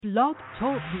Blog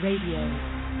Talk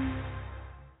Radio.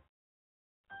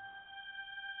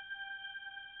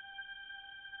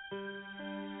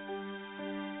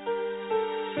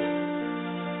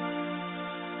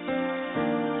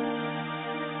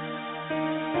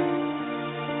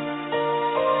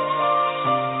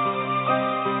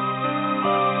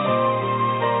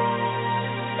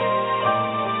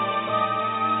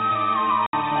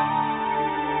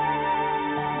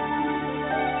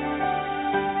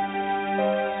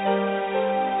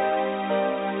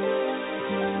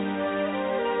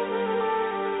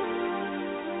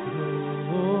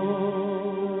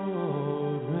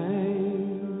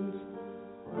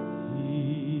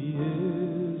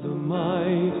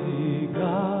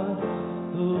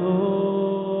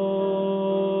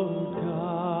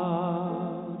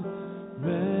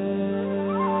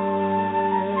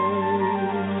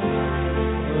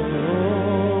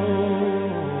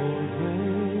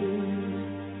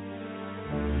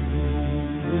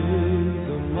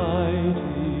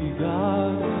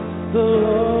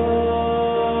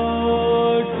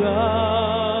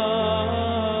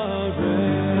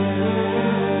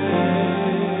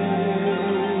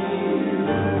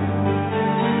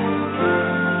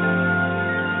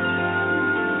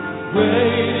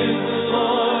 Praise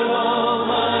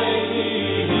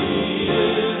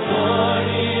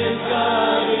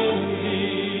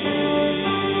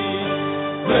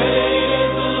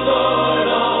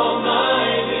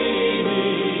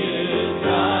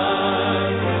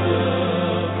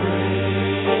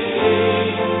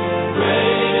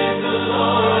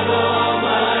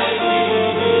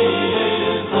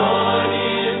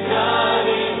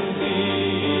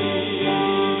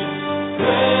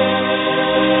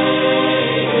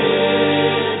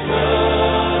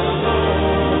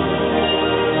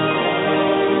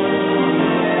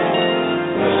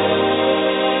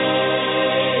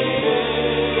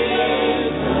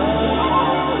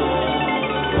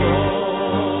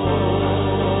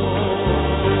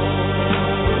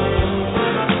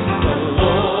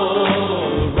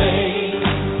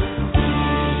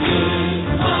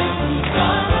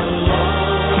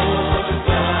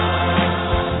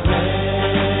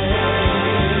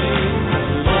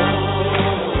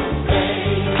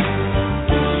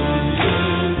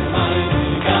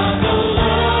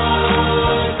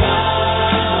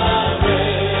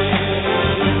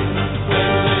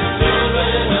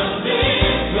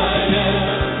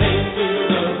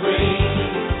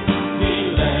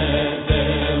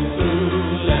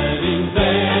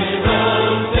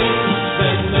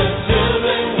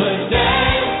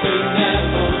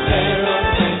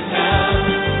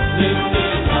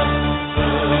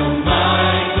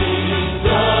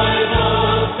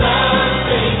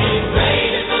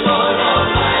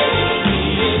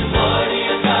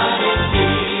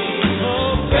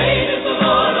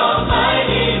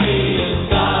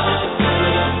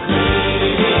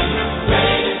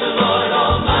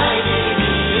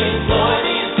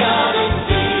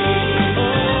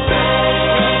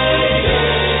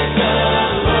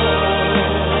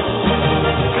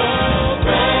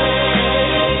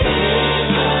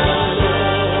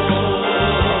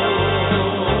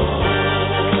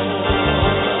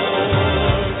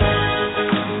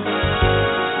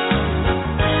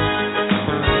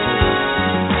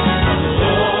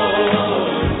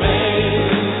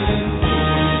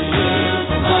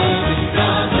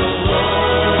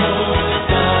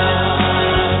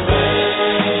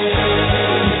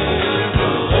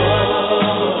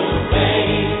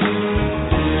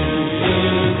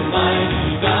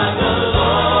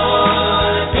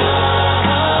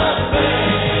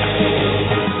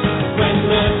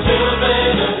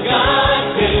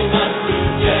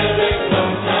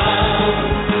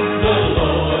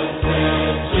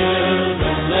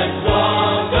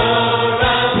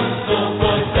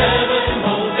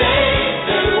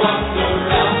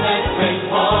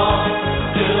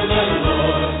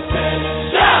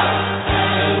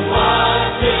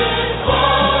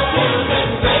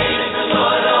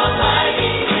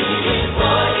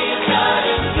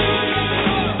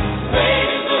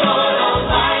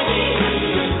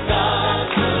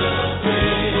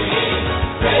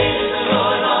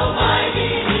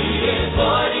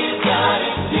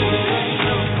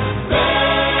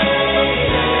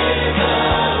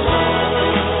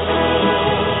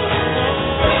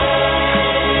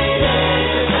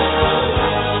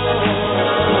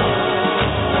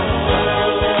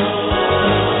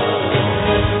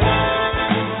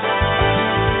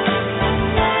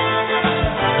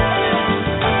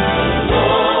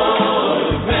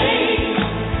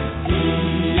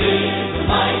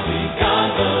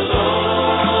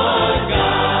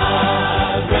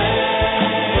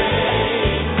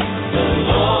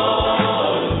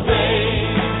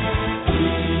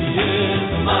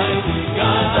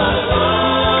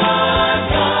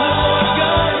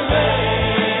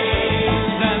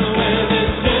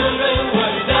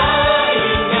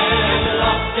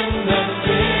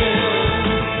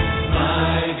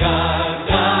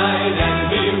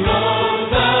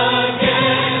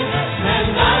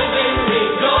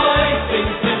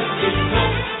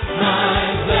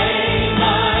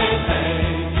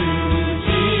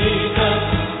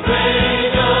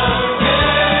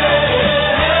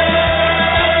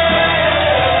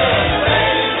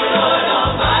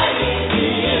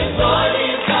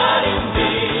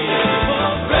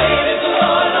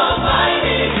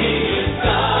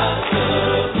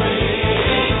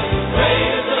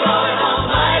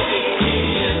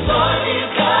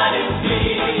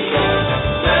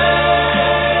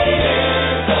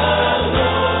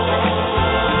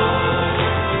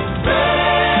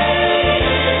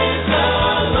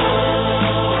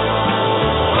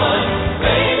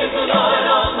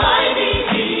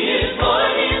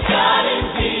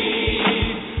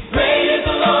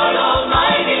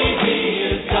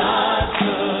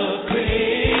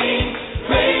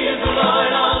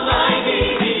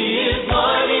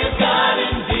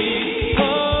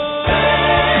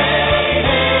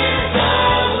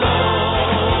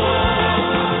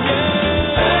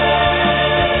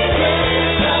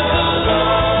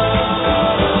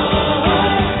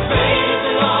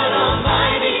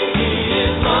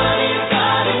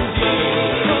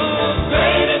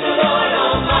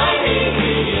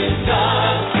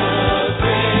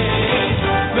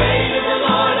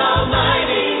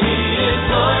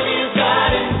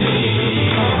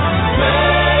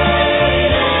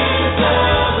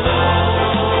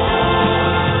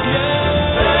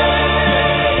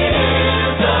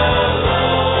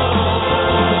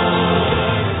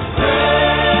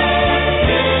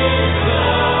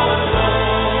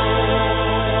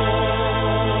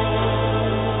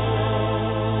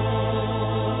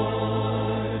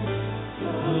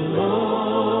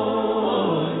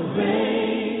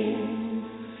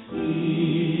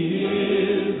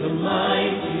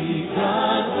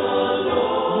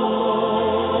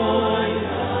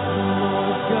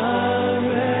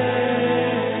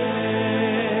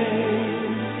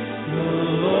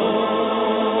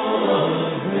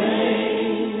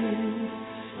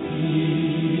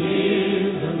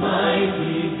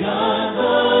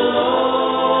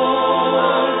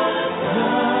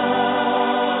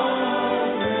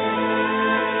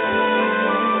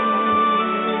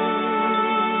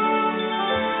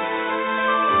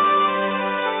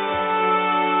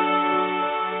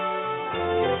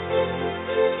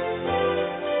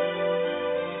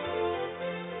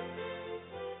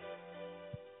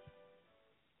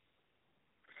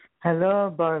Hello,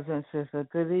 brothers and sisters.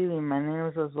 Good evening. My name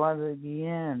is Oswaldo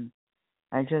Guillen.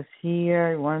 I just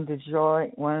here wanted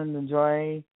to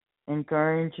joy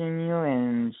encouraging you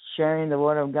and sharing the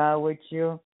word of God with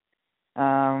you.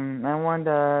 I want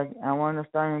to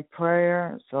start in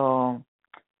prayer. So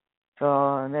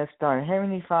let's start.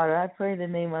 Heavenly Father, I pray in the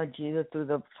name of Jesus through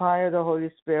the fire of the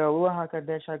Holy Spirit. Ruach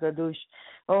HaKodesh HaKadosh.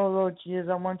 Oh, Lord Jesus,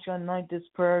 I want you to anoint this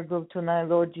prayer group tonight,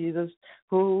 Lord Jesus,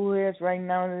 who is right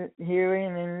now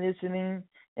hearing and listening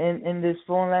in this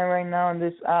phone line right now, in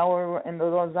this hour, in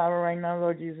those hours right now,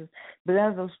 Lord Jesus.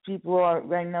 Bless those people who are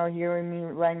right now hearing me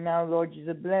right now, Lord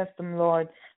Jesus. Bless them, Lord.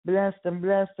 Bless them,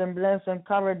 bless them, bless them.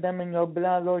 Cover them in your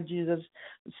blood, Lord Jesus.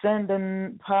 Send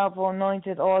them powerful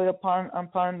anointed oil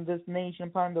upon this nation,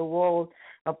 upon the world,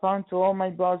 upon to all my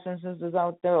brothers and sisters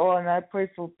out there. Oh, and I pray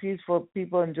for peace for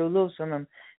people in Jerusalem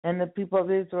and the people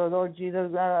of Israel, Lord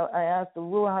Jesus. I ask the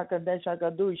Ruach HaKodesh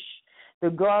HaKadosh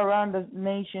to go around the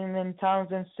nation and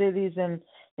towns and cities and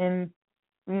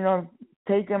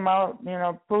take them out,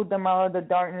 put them out of the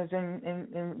darkness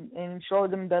and show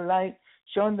them the light.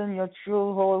 Show them your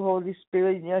true Holy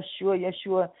Spirit,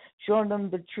 Yeshua. Show them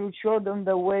the truth. Show them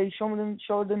the way. Show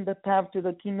them the path to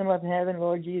the kingdom of heaven,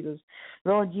 Lord Jesus.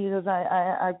 Lord Jesus,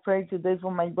 I pray today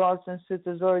for my brothers and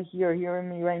sisters who are here hearing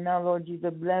me right now, Lord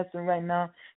Jesus. Bless them right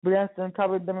now. Bless them,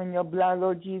 cover them in your blood,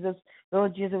 Lord Jesus.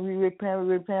 Lord Jesus, we repent of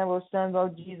our sins,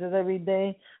 Lord Jesus, every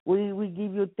day. We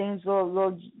give you thanks,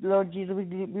 Lord Jesus. We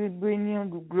bring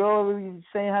you glory. We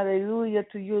say hallelujah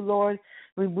to you, Lord.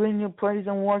 We bring you praise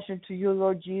and worship to you,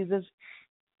 Lord Jesus.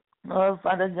 Oh,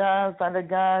 Father God,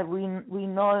 we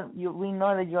know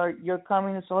that you're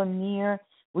coming so near.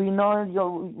 We know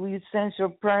we sense your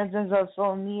presence are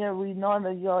so near. We know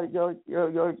that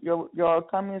you're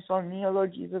coming so near,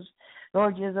 Lord Jesus.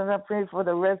 Lord Jesus, I pray for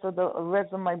the rest of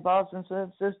my brothers and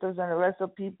sisters and the rest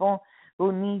of people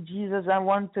who need Jesus. I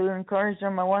want to encourage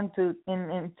them. I want to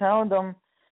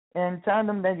and tell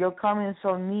them that you're coming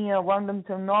so near. I want them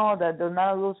to know that do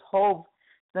not lose hope.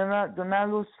 Do not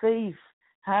lose faith.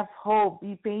 Have hope.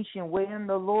 Be patient. Wait on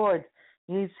the Lord.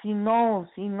 He knows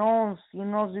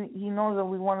that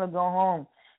we want to go home.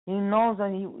 He knows that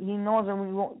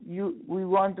we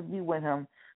want to be with him.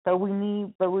 But we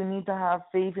need to have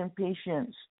faith and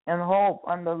patience and hope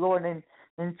on the Lord and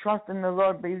trust in the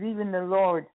Lord. Believe in the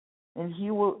Lord, and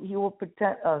He will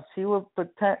protect us. He will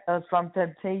protect us from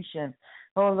temptation.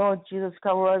 Oh Lord Jesus,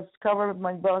 cover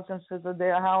my brothers and sisters,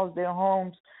 their house, their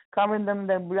homes, cover them,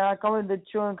 their blood, cover the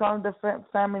children, cover the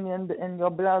family in your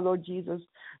blood, Lord Jesus.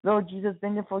 Lord Jesus,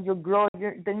 thank you for your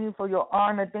glory, thank you for your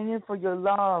honor, thank you for your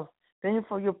love, thank you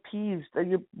for your peace that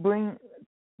you bring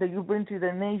to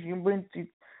the nation, you bring to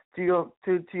your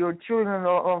children,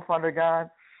 oh Father God.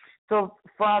 So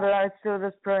Father, I seal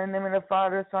this prayer in the name of the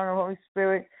Father, Son, and Holy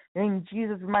Spirit. In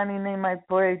Jesus' mighty name I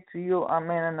pray to you.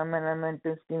 Amen and amen, amen.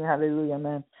 Thanks, King. Hallelujah,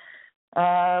 amen.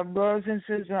 Brothers and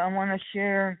sisters, I want to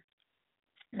share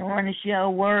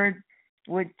a word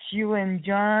with you and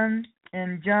John.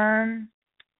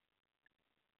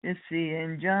 Let's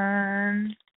see,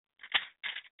 John.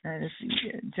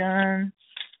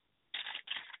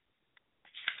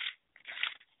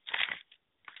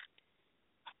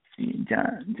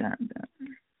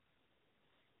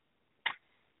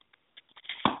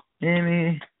 Let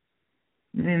me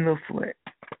look for it.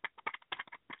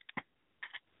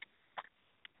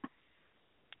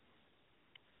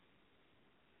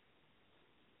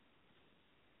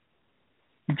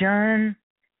 John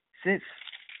 6.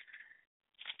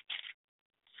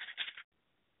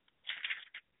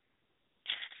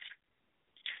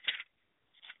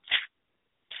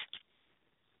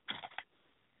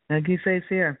 Like he says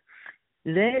here,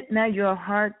 let not your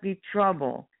heart be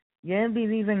troubled. Yet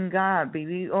believe in God,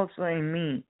 believe also in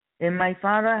me. In my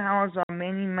Father's house are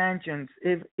many mansions.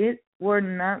 If it were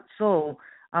not so,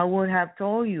 I would have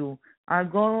told you. I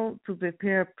go to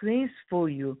prepare a place for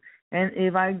you. And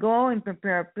if I go and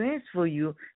prepare a place for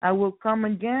you, I will come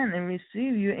again and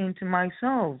receive you into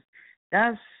myself.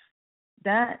 That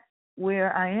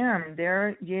where I am,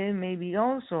 there ye may be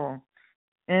also.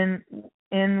 And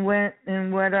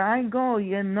whether I go,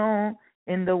 ye know,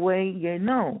 in the way ye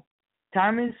know.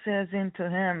 Thomas says unto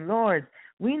him, Lord,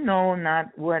 we know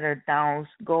not whither thou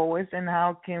goest, and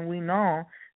how can we know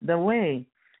the way?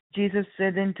 Jesus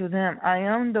said unto them, I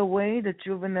am the way, the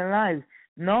truth, and the life.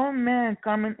 No man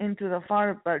coming into the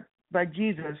Father but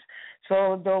Jesus.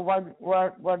 So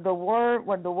what the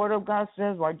word of God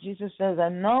says, what Jesus says,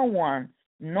 that no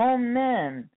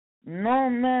man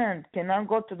cannot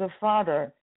go to the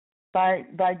Father by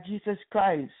Jesus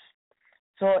Christ.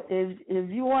 So if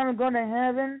you want to go to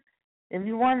heaven, if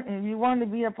you want to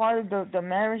be a part of the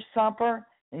marriage supper,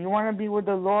 and you want to be with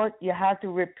the Lord, you have to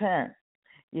repent.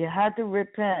 You have to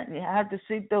repent. You have to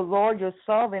seek the Lord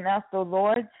yourself and ask the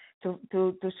Lord to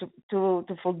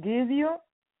forgive you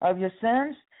of your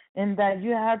sins, and that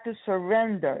you have to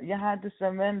surrender. You have to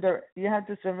surrender. You have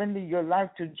to surrender your life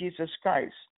to Jesus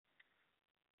Christ.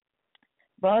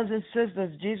 Brothers and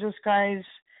sisters, Jesus Christ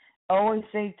always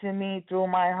say to me through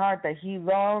my heart that He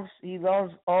loves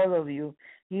all of you.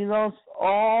 He loves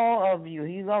all of you.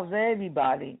 He loves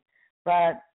everybody.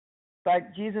 But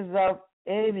Jesus loves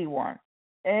everyone,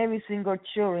 every single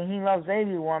children. He loves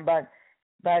everyone. But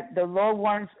the Lord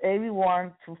wants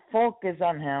everyone to focus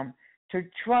on Him, to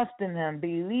trust in Him,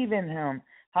 believe in Him,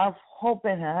 have hope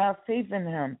in Him, have faith in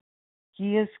Him.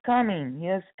 He is coming. He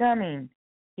is coming.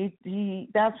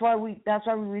 That's why we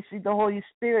receive the Holy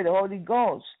Spirit, the Holy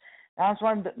Ghost. That's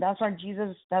why the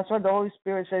Holy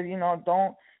Spirit says,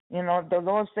 the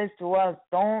Lord says to us,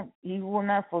 He will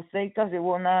not forsake us, He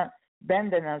will not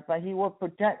abandon us, but He will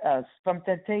protect us from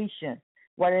temptation,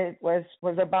 what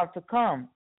was about to come.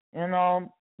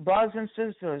 Brothers and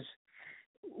sisters,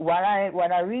 what I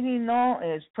really know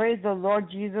is, praise the Lord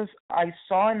Jesus, I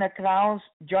saw in the clouds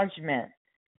judgment.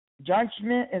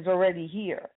 Judgment is already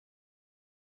here.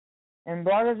 And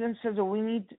brothers and sisters, we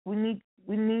need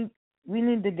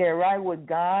to get right with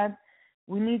God.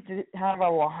 We need to have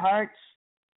our hearts,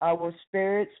 our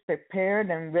spirits prepared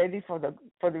and ready for the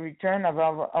return of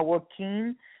our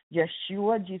King,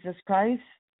 Yeshua, Jesus Christ,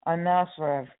 of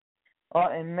Nazareth. Oh,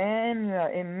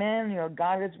 Emmanuel,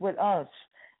 God is with us.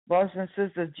 Brothers and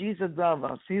sisters, Jesus loves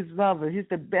us. He's loved us. He's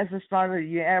the bestest Father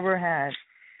you ever had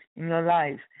in your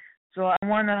life. So I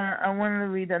wanna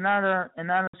read another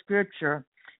scripture.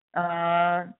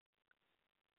 John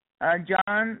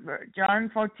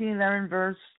 14:11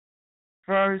 verse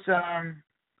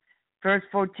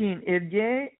 14. If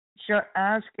ye shall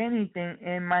ask anything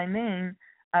in my name,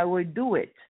 I will do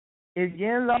it. If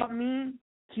ye love me,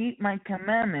 keep my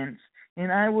commandments,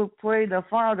 and I will pray the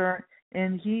Father,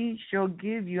 and He shall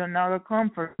give you another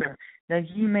Comforter, that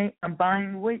He may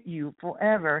abide with you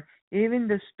forever, even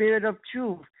the Spirit of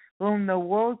truth, whom the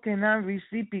world cannot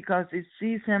receive, because it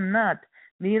sees Him not,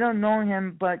 neither know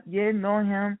Him, but ye know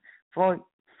Him, for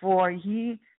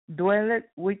He dwelleth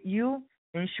with you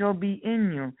and shall be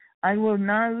in you. I will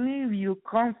not leave you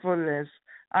comfortless.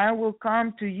 I will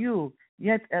come to you.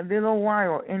 Yet a little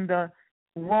while, and the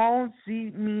world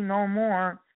see me no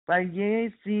more, but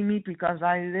ye see me, because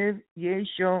I live. Ye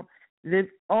shall live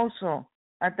also.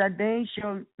 At that day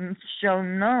shall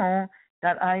know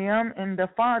that I am in the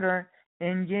Father,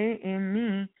 and ye in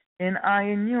me, and I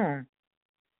in you.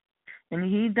 And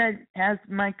he that has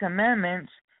my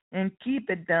commandments and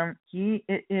keepeth them, he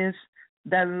it is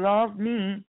that love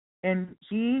me, and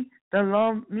he that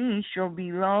love me shall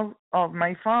be loved of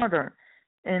my Father,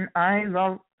 and I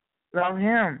love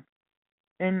him,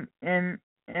 and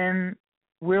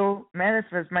will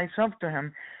manifest myself to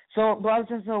him. So, brothers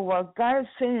and sisters, what God is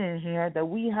saying here, that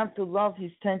we have to love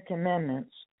His 10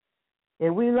 Commandments.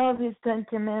 If we love His 10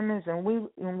 Commandments and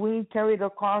we carry the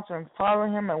cross and follow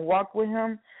Him and walk with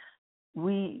Him,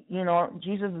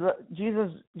 Jesus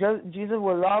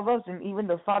will love us, and even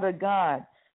the Father God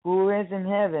who is in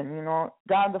heaven,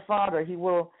 God the Father, He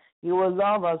will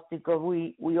love us, because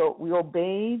we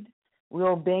obeyed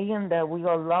Him, that we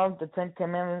will love the 10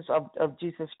 Commandments of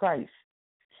Jesus Christ.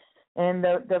 And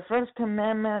the first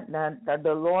commandment that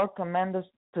the Lord commands us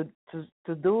to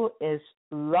do is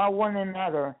love one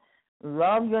another,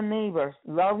 love your neighbors,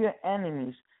 love your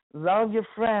enemies, love your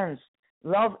friends,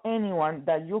 love anyone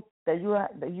that you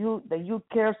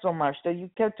care so much, that you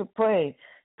care to pray.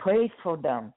 Pray for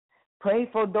them. Pray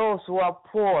for those who are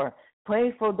poor.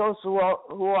 Pray for those who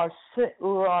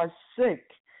are sick.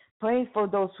 Pray for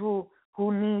those who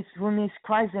needs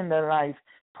Christ in their life.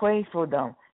 Pray for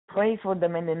them. Pray for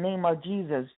them in the name of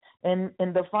Jesus. And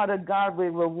the Father God will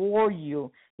reward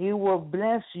you. He will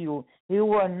bless you. He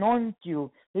will anoint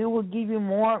you. He will give you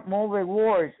more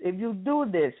rewards. If you do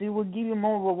this, He will give you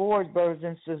more rewards, brothers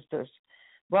and sisters.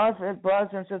 Brothers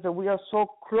and sisters, we are so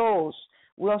close.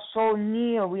 We are so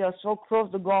near. We are so close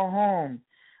to go home.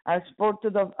 I spoke to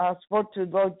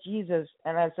Lord Jesus,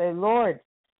 and I said, Lord,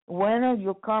 when are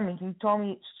you coming? He told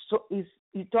me it's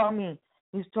soon.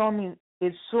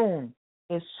 It's soon.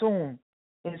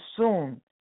 It's soon.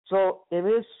 So it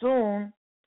is soon.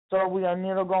 So we are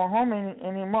near to go home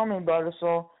any moment, brother.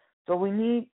 So we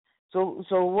need. So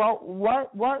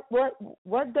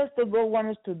what does the Lord want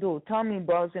us to do? Tell me,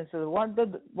 brothers and sisters, what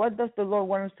does the Lord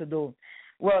want us to do?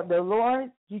 Well, the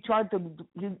Lord, He tried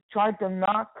to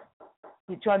knock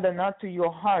to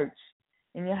your hearts,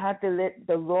 and you have to let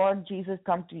the Lord Jesus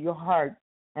come to your heart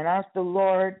and ask the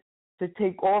Lord to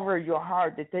take over your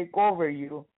heart, to take over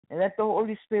you. And let the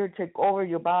Holy Spirit take over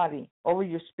your body, over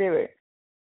your spirit.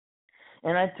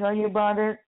 And I tell you about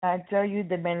it. I tell you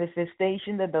the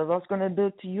manifestation that the Lord's going to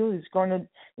do to you is going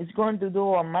to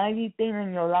do a mighty thing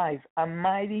in your life, a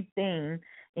mighty thing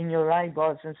in your life,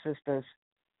 brothers and sisters.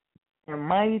 A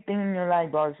mighty thing in your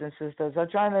life, brothers and sisters. I'm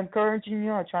trying to encourage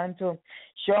you. I'm trying to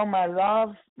show my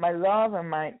love and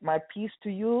my peace to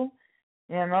you.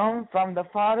 You know, from the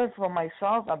Father, from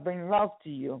myself, I bring love to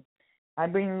you. I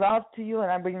bring love to you,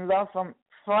 and I bring love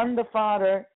from the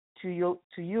Father to you,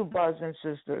 brothers and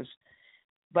sisters.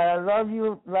 But I love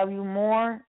you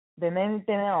more than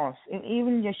anything else. And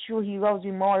even Yeshua, he loves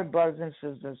you more, brothers and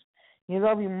sisters. He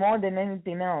loves you more than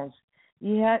anything else.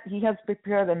 He has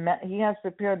prepared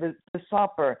the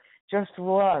supper just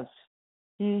for us.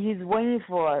 He's waiting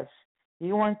for us.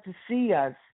 He wants to see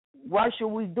us. What should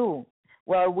we do?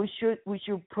 Well, we should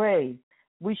pray.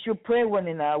 We should pray one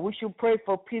another. We should pray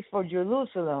for peace for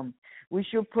Jerusalem. We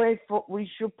should pray for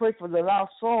the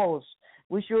lost souls.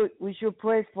 We should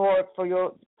pray for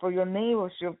your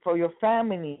neighbors, for your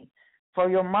family, for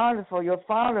your mother, for your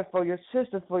father, for your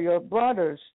sister, for your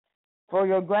brothers, for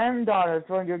your granddaughters,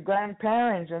 for your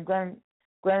grandparents and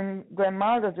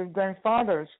grandmothers and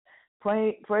grandfathers.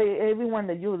 Pray everyone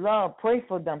that you love. Pray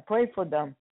for them. Pray for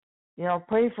them. You know,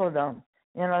 pray for them.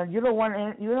 You know, you don't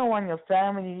want your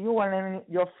family. You want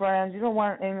your friends. You don't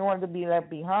want anyone to be left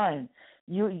behind.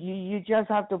 You just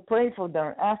have to pray for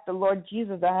them. Ask the Lord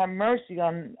Jesus to have mercy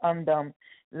on them.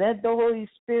 Let the Holy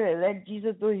Spirit, let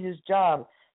Jesus do his job.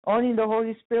 Only the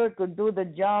Holy Spirit could do the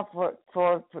job for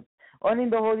only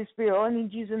the Holy Spirit, only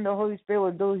Jesus and the Holy Spirit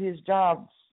will do his jobs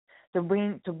to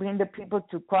bring the people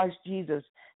to Christ Jesus.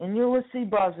 And you will see,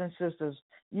 brothers and sisters,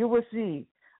 you will see.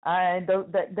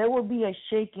 There will be a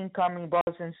shaking coming,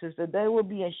 brothers and sisters. There will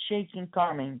be a shaking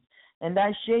coming. And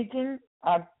that shaking,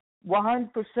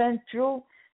 100% true,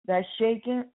 that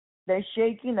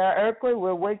earthquake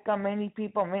will wake up many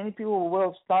people. Many people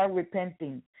will start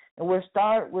repenting and will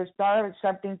start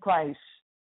accepting Christ.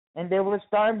 And they will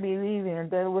start believing,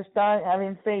 and they will start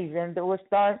having faith, and they will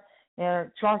start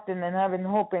trusting and having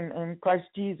hope in Christ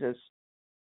Jesus.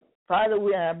 Father,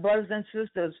 brothers and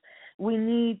sisters, we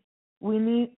need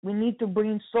to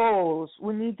bring souls.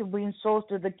 We need to bring souls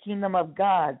to the kingdom of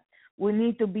God. We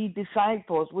need to be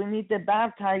disciples. We need to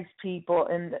baptize people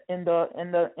in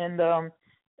the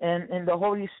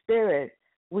Holy Spirit.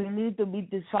 We need to be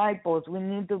disciples. We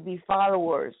need to be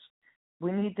followers.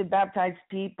 We need to baptize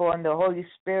people in the Holy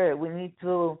Spirit. We need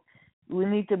to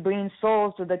bring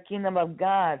souls to the kingdom of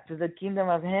God, to the kingdom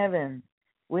of heaven.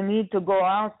 We need to go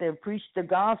out there, preach the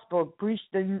gospel, preach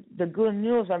the good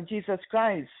news of Jesus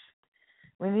Christ.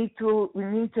 We need to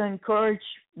encourage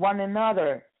one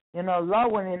another,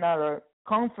 love one another,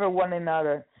 comfort one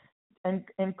another, and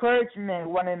encouragement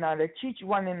one another, teach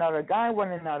one another, guide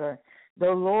one another.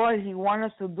 The Lord, he wants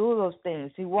us to do those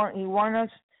things. He wants us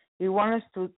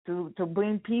to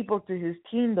bring people to his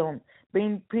kingdom,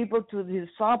 bring people to his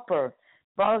supper.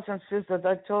 Brothers and sisters,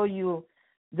 I tell you,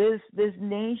 this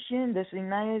nation, this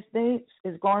United States,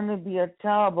 is going to be a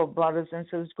terrible, brothers and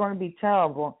sisters. It's going to be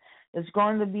terrible. It's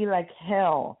going to be like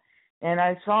hell. And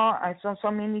I saw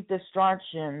so many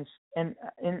distractions in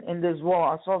this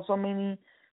world. I saw so many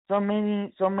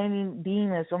demons, so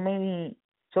many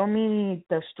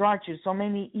distractions, so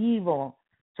many evil,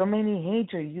 so many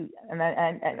hatred. And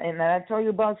I tell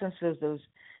you, brothers and sisters,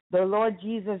 the Lord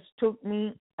Jesus took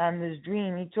me on this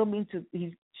dream. He took me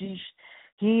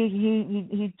and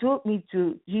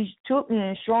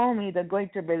showed me the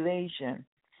Great Tribulation.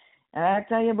 And I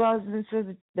tell you, brothers and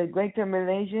sisters, the Great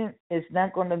Tribulation is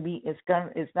not going to be. It's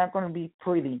not going to be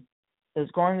pretty.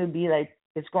 It's going to be like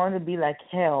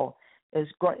hell. It's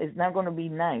not going to be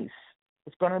nice.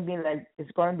 It's going to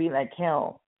be like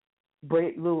hell.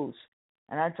 Break loose.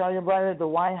 And I tell you, brother, the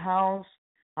White House.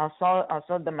 I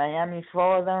saw the Miami,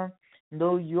 Florida,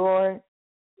 New York,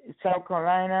 South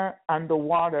Carolina,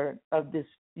 underwater of this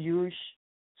huge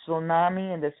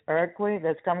tsunami and this earthquake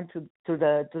that's coming to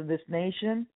this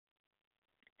nation.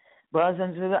 Brothers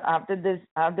and sisters,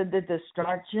 after the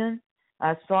destruction,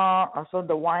 I saw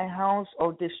the White House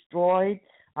all destroyed.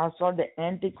 I saw the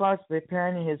Antichrist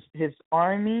preparing his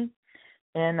army.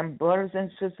 And brothers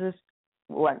and sisters,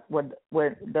 what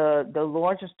the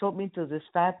Lord just took me to this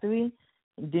factory.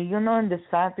 Do you know in this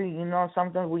factory,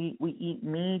 sometimes we eat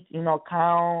meat,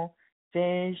 cow,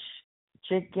 fish,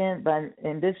 chicken, but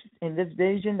in this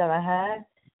vision that I had,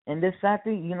 in this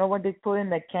factory, you know what they put in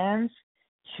the cans?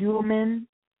 Human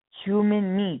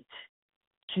meat,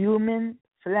 human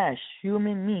flesh,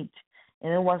 human meat.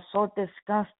 And it was so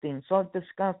disgusting, so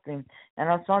disgusting. And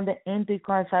I saw the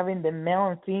Antichrist having the male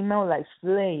and female like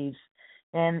slaves.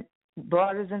 And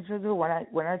brothers and sisters,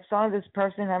 when I saw this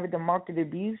person having the mark of the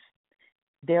beast,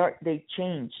 they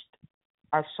changed.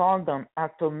 I saw them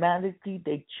automatically.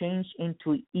 They changed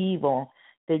into evil.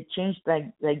 They changed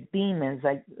like demons,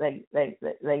 like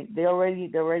they already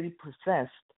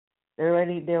possessed. They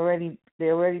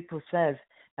already possessed.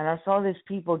 And I saw these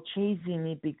people chasing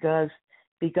me because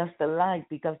the light,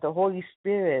 because the Holy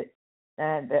Spirit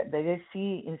that they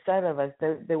see inside of us,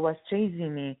 they was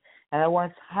chasing me, and I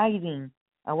was hiding.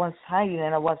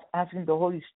 And I was asking the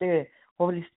Holy Spirit,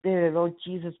 Lord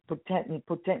Jesus, protect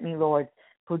me, Lord,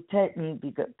 protect me,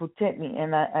 protect me.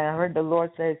 And I heard the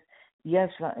Lord says, yes,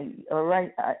 all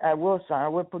right, I will, son, I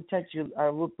will protect you. I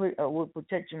will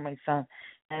protect you, my son.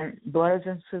 And brothers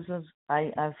and sisters,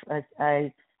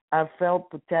 I felt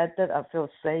protected. I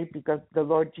felt safe because the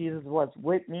Lord Jesus was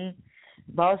with me.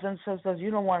 Brothers and sisters,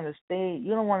 you don't want to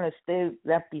stay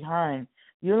left behind.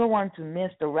 You don't want to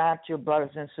miss the rapture,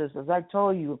 brothers and sisters. I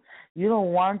told you, you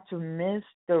don't want to miss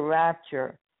the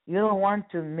rapture. You don't want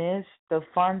to miss the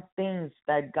fun things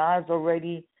that God's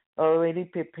already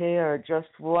prepared just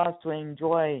for us to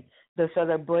enjoy, the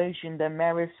celebration, the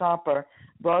marriage supper.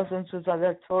 Brothers and sisters,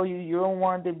 I told you, you don't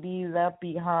want to be left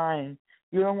behind.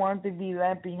 You don't want to be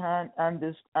left behind on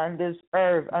this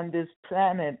earth, on this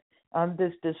planet, on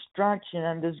this destruction,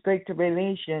 on this great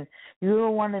tribulation. You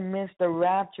don't want to miss the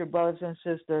rapture, brothers and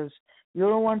sisters. You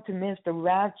don't want to miss the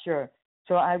rapture.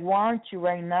 So I want you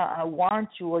right now. I want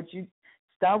you.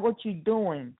 Stop what you're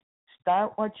doing.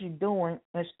 Stop what you're doing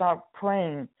and start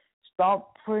praying.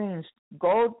 Stop praying.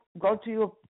 Go to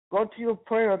your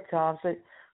prayer closet.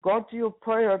 Go to your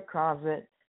prayer closet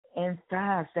and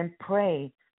fast and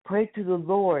pray. Pray to the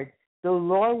Lord. The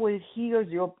Lord will hear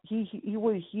He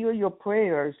will hear your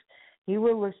prayers. He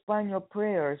will respond your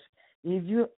prayers. If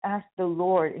you ask the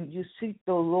Lord and you seek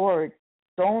the Lord,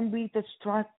 don't be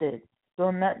distracted.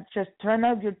 Don't not just turn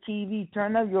off your TV,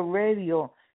 turn off your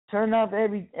radio, turn off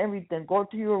everything. Go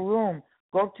to your room,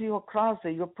 go to your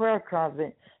closet, your prayer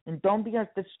closet, and don't be as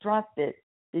distracted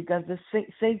because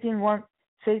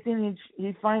Satan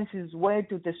he finds his way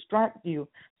to distract you.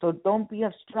 So don't be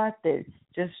distracted.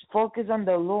 Just focus on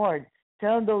the Lord.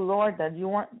 Tell the Lord that you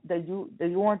want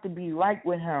to be right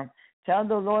with Him. Tell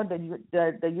the Lord that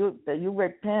you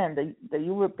repent, that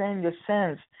you repent your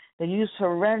sins, that you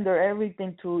surrender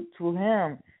everything to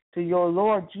Him, to your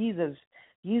Lord Jesus.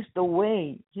 He's the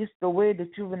way. He's the way, the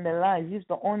truth, and the life. He's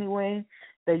the only way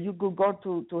that you could go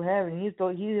to heaven. He is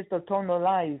the eternal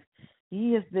life.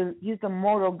 He's the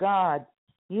mortal God.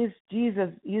 He is Jesus.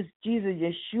 He is Jesus,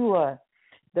 Yeshua,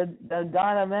 the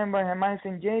God of Abraham, Isaac,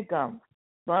 and Jacob.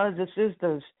 Brothers and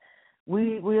sisters,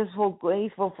 we are so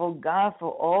grateful for God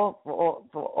for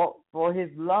His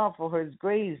love, for His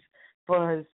grace,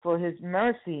 for His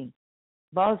mercy.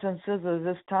 Brothers and sisters,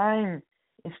 it's time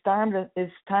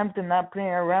to not play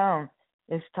around.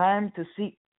 It's time to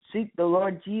seek the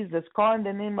Lord Jesus. Call in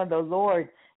the name of the Lord,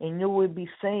 and you will be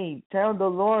saved. Tell the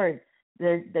Lord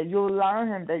that you allow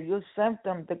Him, that you accept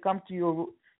Him to come to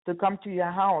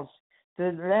your house, to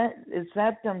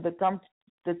accept Him to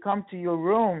come to your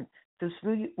room, to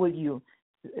sleep with you.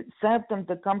 Accept Him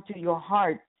to come to your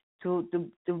heart, to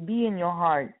be in your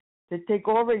heart, to take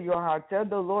over your heart. Tell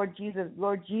the Lord Jesus,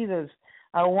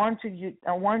 I want you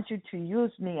to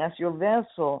use me as your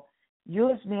vessel.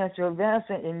 Use me as your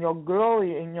vessel in your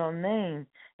glory, in your name.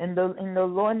 And the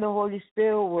Lord and the Holy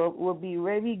Spirit will be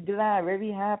very glad,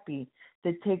 very happy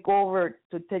to take over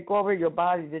your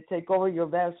body, to take over your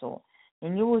vessel.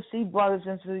 And you will see, brothers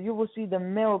and sisters, you will see the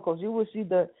miracles, you will see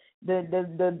the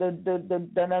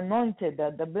anointed,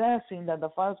 the blessing that the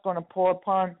Father's going to pour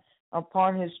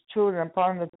upon His children,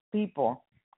 upon the people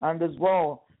on this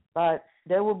world. But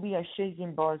there will be a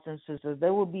shaking, brothers and sisters.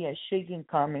 There will be a shaking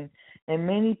coming, and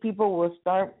many people will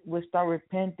start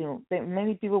repenting.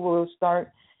 Many people will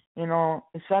start,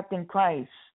 accepting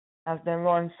Christ as their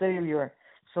Lord and Savior.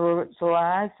 So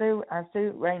I say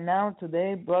right now,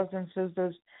 today, brothers and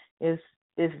sisters, let's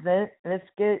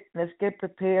get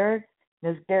prepared.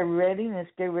 Let's get ready.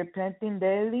 Let's get repenting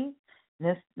daily.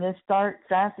 Let's start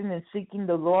fasting and seeking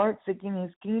the Lord, seeking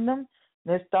His kingdom.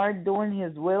 Let's start doing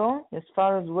His will, His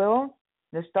Father's will.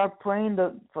 Let's start praying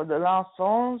for the lost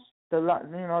souls, the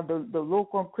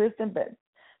local Christian, but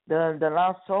the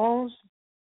lost souls.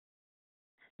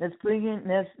 Let's bring in.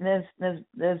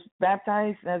 Let's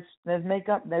baptize. Let's make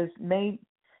up.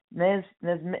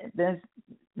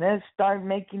 Let's start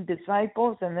making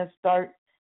disciples, and let's start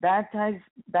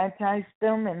baptize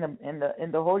them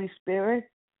in the Holy Spirit.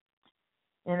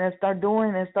 and let's start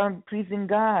praising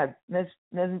God. Let's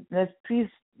praise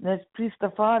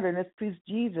the Father. Let's praise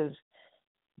Jesus.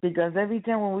 Because every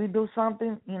time when we do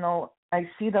something, I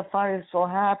see the Father is so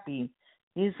happy.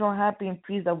 He's so happy and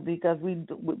pleased because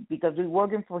we're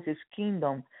working for His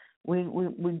kingdom.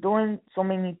 We're doing so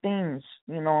many things,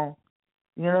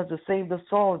 to save the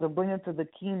souls, to bring it to the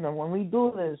kingdom. When we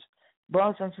do this,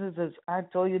 brothers and sisters, I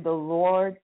tell you, the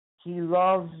Lord, He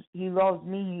loves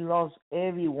me. He loves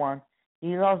everyone.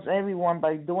 He loves everyone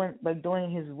by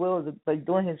doing His will, by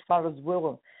doing His Father's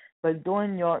will, by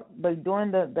doing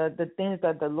the things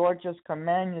that the Lord just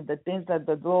command you, the things that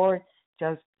the Lord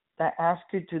just that ask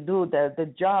you to do,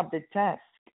 the job, the task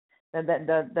that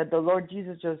the Lord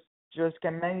Jesus just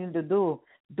command you to do.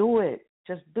 Do it.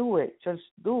 Just do it. Just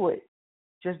do it.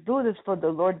 Just do this for the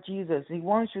Lord Jesus. He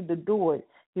wants you to do it.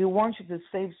 He wants you to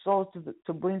save souls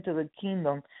to bring to the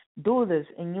kingdom. Do this,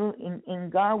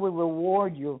 and God will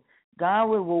reward you. God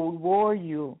will reward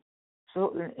you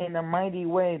so in a mighty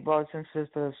way, brothers and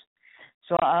sisters.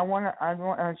 So I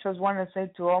just want to say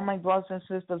to all my brothers and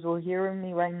sisters who are hearing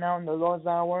me right now in the Lord's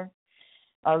hour,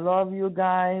 I love you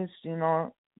guys.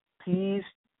 Please,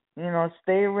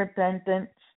 stay repentant,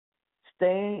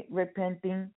 stay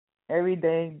repenting every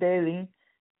day, daily.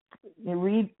 You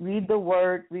read the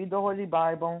Word, read the Holy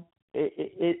Bible.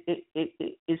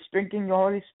 It strengthens your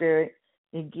Holy Spirit.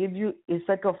 It gives you. It's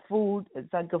like a food.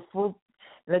 It's like a food.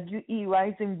 Like you eat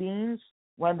rice and beans.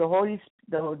 When the Holy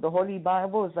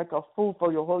Bible is like a food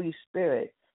for your Holy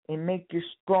Spirit. It makes you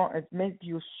strong. It makes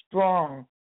you strong.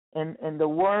 And the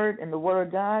Word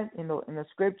of God, in the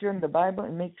Scripture, in the Bible,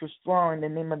 it makes you strong in the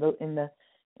name of the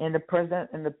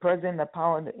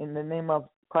power in the name of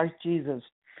Christ Jesus.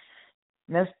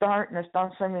 Let's start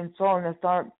serving souls. Let's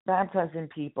start baptizing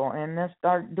people, and let's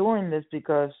start doing this,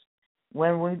 because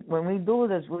when we do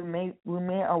this, we make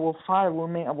our Father, we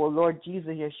make our Lord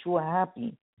Jesus Yeshua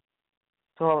happy.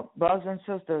 So, brothers and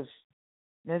sisters,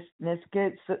 let's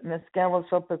get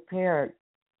ourselves prepared,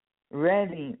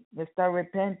 ready. Let's start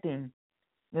repenting.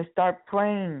 Let's start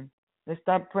praying. Let's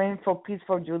start praying for peace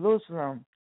for Jerusalem.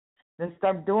 Let's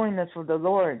start doing this for the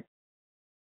Lord,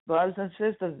 brothers and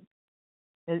sisters.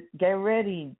 Get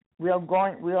ready. We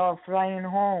are flying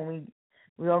home.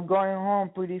 We are going home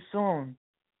pretty soon.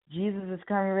 Jesus is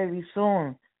coming very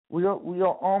soon. We are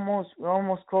almost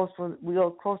close to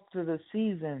the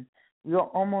season. We are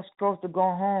almost close to go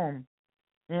home.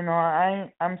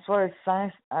 I'm so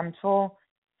excited. I'm so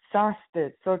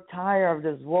exhausted, so tired of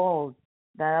this world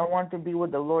that I want to be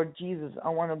with the Lord Jesus. I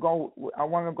want to go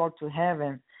to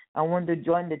heaven. I want to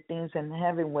join the things in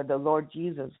heaven with the Lord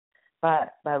Jesus.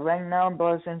 But right now,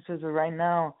 brothers and sisters, right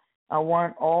now, I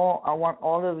want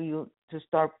all of you to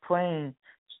start praying.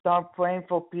 Start praying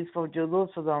for peace for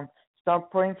Jerusalem. Start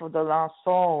praying for the lost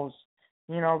souls.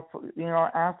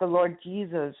 Ask the Lord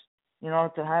Jesus,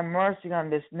 to have mercy on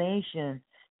this nation,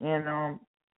 and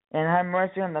have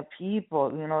mercy on the people.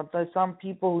 There's some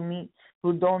people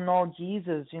who don't know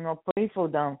Jesus. Pray for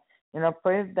them.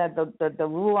 Pray that the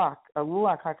Ruach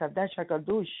Hakadosh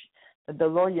Hakadosh, the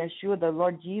Lord Yeshua, the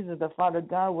Lord Jesus, the Father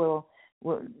God will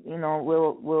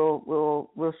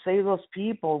save those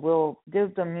people. Will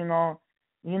give them,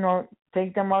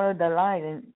 take them out of the light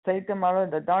and take them out of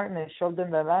the darkness. Show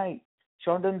them the light.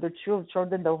 Show them the truth. Show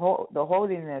them the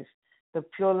holiness, the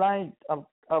pure light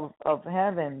of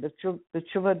heaven, the truth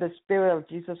of the Spirit of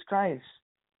Jesus Christ.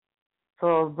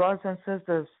 So, brothers and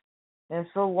sisters, it's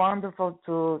so wonderful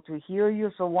to hear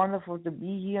you. So wonderful to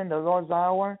be here in the Lord's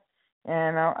hour.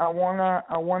 And I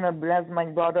wanna bless my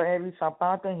brother Eli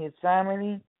Zapata and his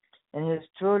family and his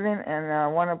children. And I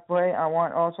want to pray.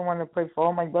 Also want to pray for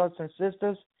all my brothers and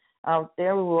sisters out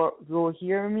there who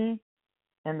hear me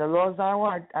in the Lord's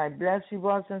hour. I bless you,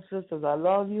 brothers and sisters. I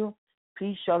love you.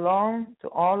 Peace, shalom to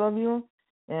all of you.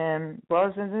 And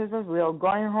brothers and sisters, we are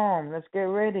going home. Let's get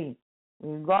ready.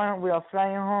 We are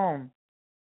flying home.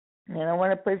 And I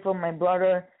want to pray for my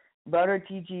brother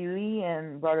T.G. Lee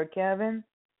and brother Kevin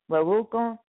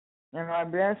Baruco. And I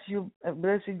bless you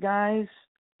guys.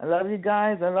 I love you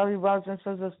guys. I love you, brothers and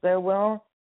sisters. Stay well.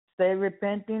 Stay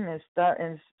repenting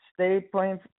and stay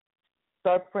praying.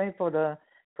 Start praying for the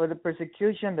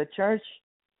persecution, the church,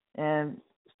 and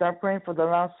start praying for the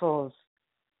lost souls.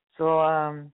 So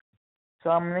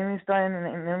let me start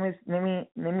and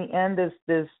let me end this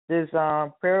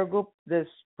prayer group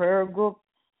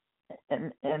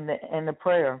and the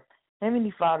prayer.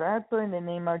 Heavenly Father, I pray in the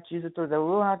name of Jesus to the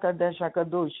Ruach HaKadosh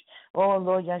HaKadosh. Oh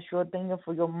Lord Yeshua, thank you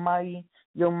for your mighty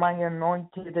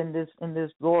anointed in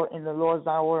the Lord's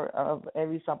hour of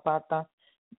every Zapata,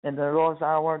 in the Lord's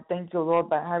hour. Thank you, Lord,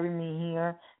 by having me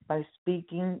here, by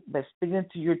speaking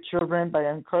to your children, by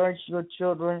encouraging your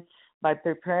children, by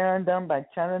preparing them, by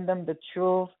telling them the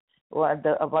truth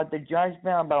about the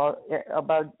judgment,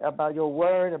 about your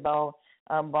word, about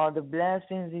the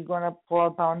blessings you're gonna pour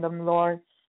upon them, Lord.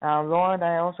 Lord,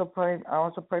 I also pray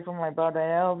for my brother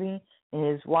Elvi and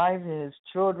his wife and his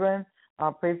children.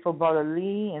 I pray for Brother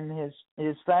Lee and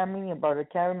his family, and Brother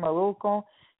Kevin Maruco,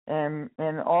 and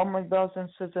all my brothers and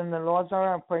sisters in the Lord's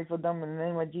Army. I pray for them in the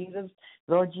name of Jesus.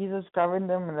 Lord Jesus, cover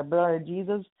them in the blood of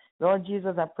Jesus. Lord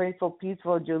Jesus, I pray for peace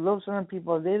for Jerusalem,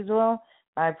 people of Israel.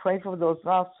 I pray for those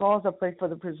lost souls. I pray for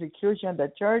the persecution of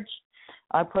the church.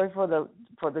 I pray for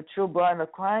the true bride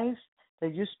of Christ,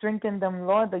 that you strengthen them,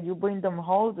 Lord, that you bring them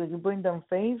hope, that you bring them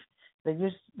faith, that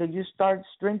you start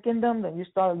strengthening them, that you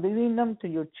start leading them to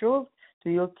your truth, to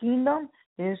your kingdom.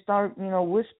 That you start,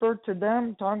 whisper to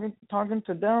them, talking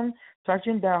to them,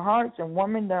 touching their hearts and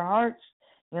warming their hearts.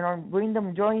 Bring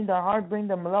them joy in their heart, bring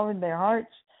them love in their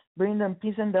hearts, bring them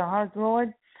peace in their hearts,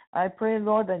 Lord. I pray,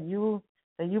 Lord, that you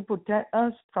protect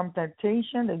us from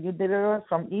temptation, that you deliver us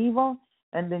from evil,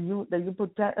 and that you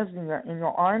protect us in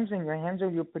your arms and your hands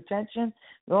of your protection.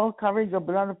 Lord, cover your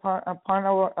blood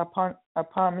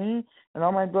upon me and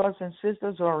all my brothers and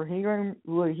sisters who are hearing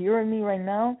me right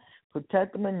now.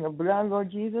 Protect them in your blood, Lord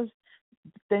Jesus.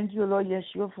 Thank you, Lord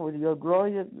Yeshua, for your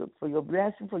glory, for your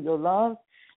blessing, for your love,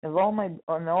 and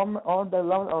all the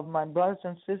love of my brothers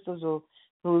and sisters who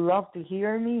love to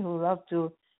hear me, who love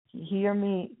to hear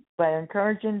me by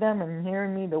encouraging them and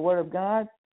hearing me the word of God.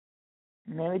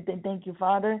 And everything, thank you,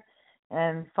 Father.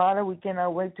 And Father, we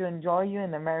cannot wait to enjoy you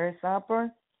in the marriage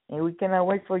supper, and we cannot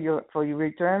wait for your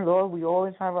return, Lord. We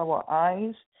always have our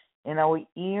eyes and our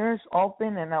ears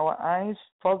open and our eyes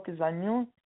focused on you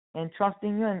and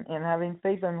trusting you and having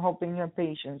faith and hoping you and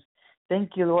patience.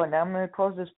 Thank you, Lord. Now I'm going to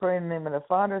close this prayer in the name of the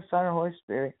Father, Son, and Holy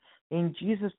Spirit. In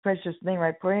Jesus' precious name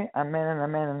I pray. Amen and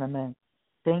amen and amen.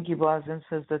 Thank you, brothers and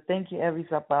sisters. Thank you, every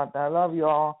Zapata. I love you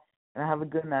all, and have a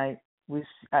good night.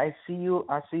 I'll see you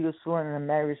soon in the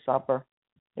marriage supper.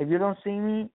 If you don't see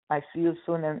me, I see you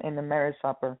soon in the marriage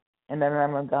supper. In the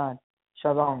name of God.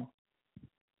 Shalom.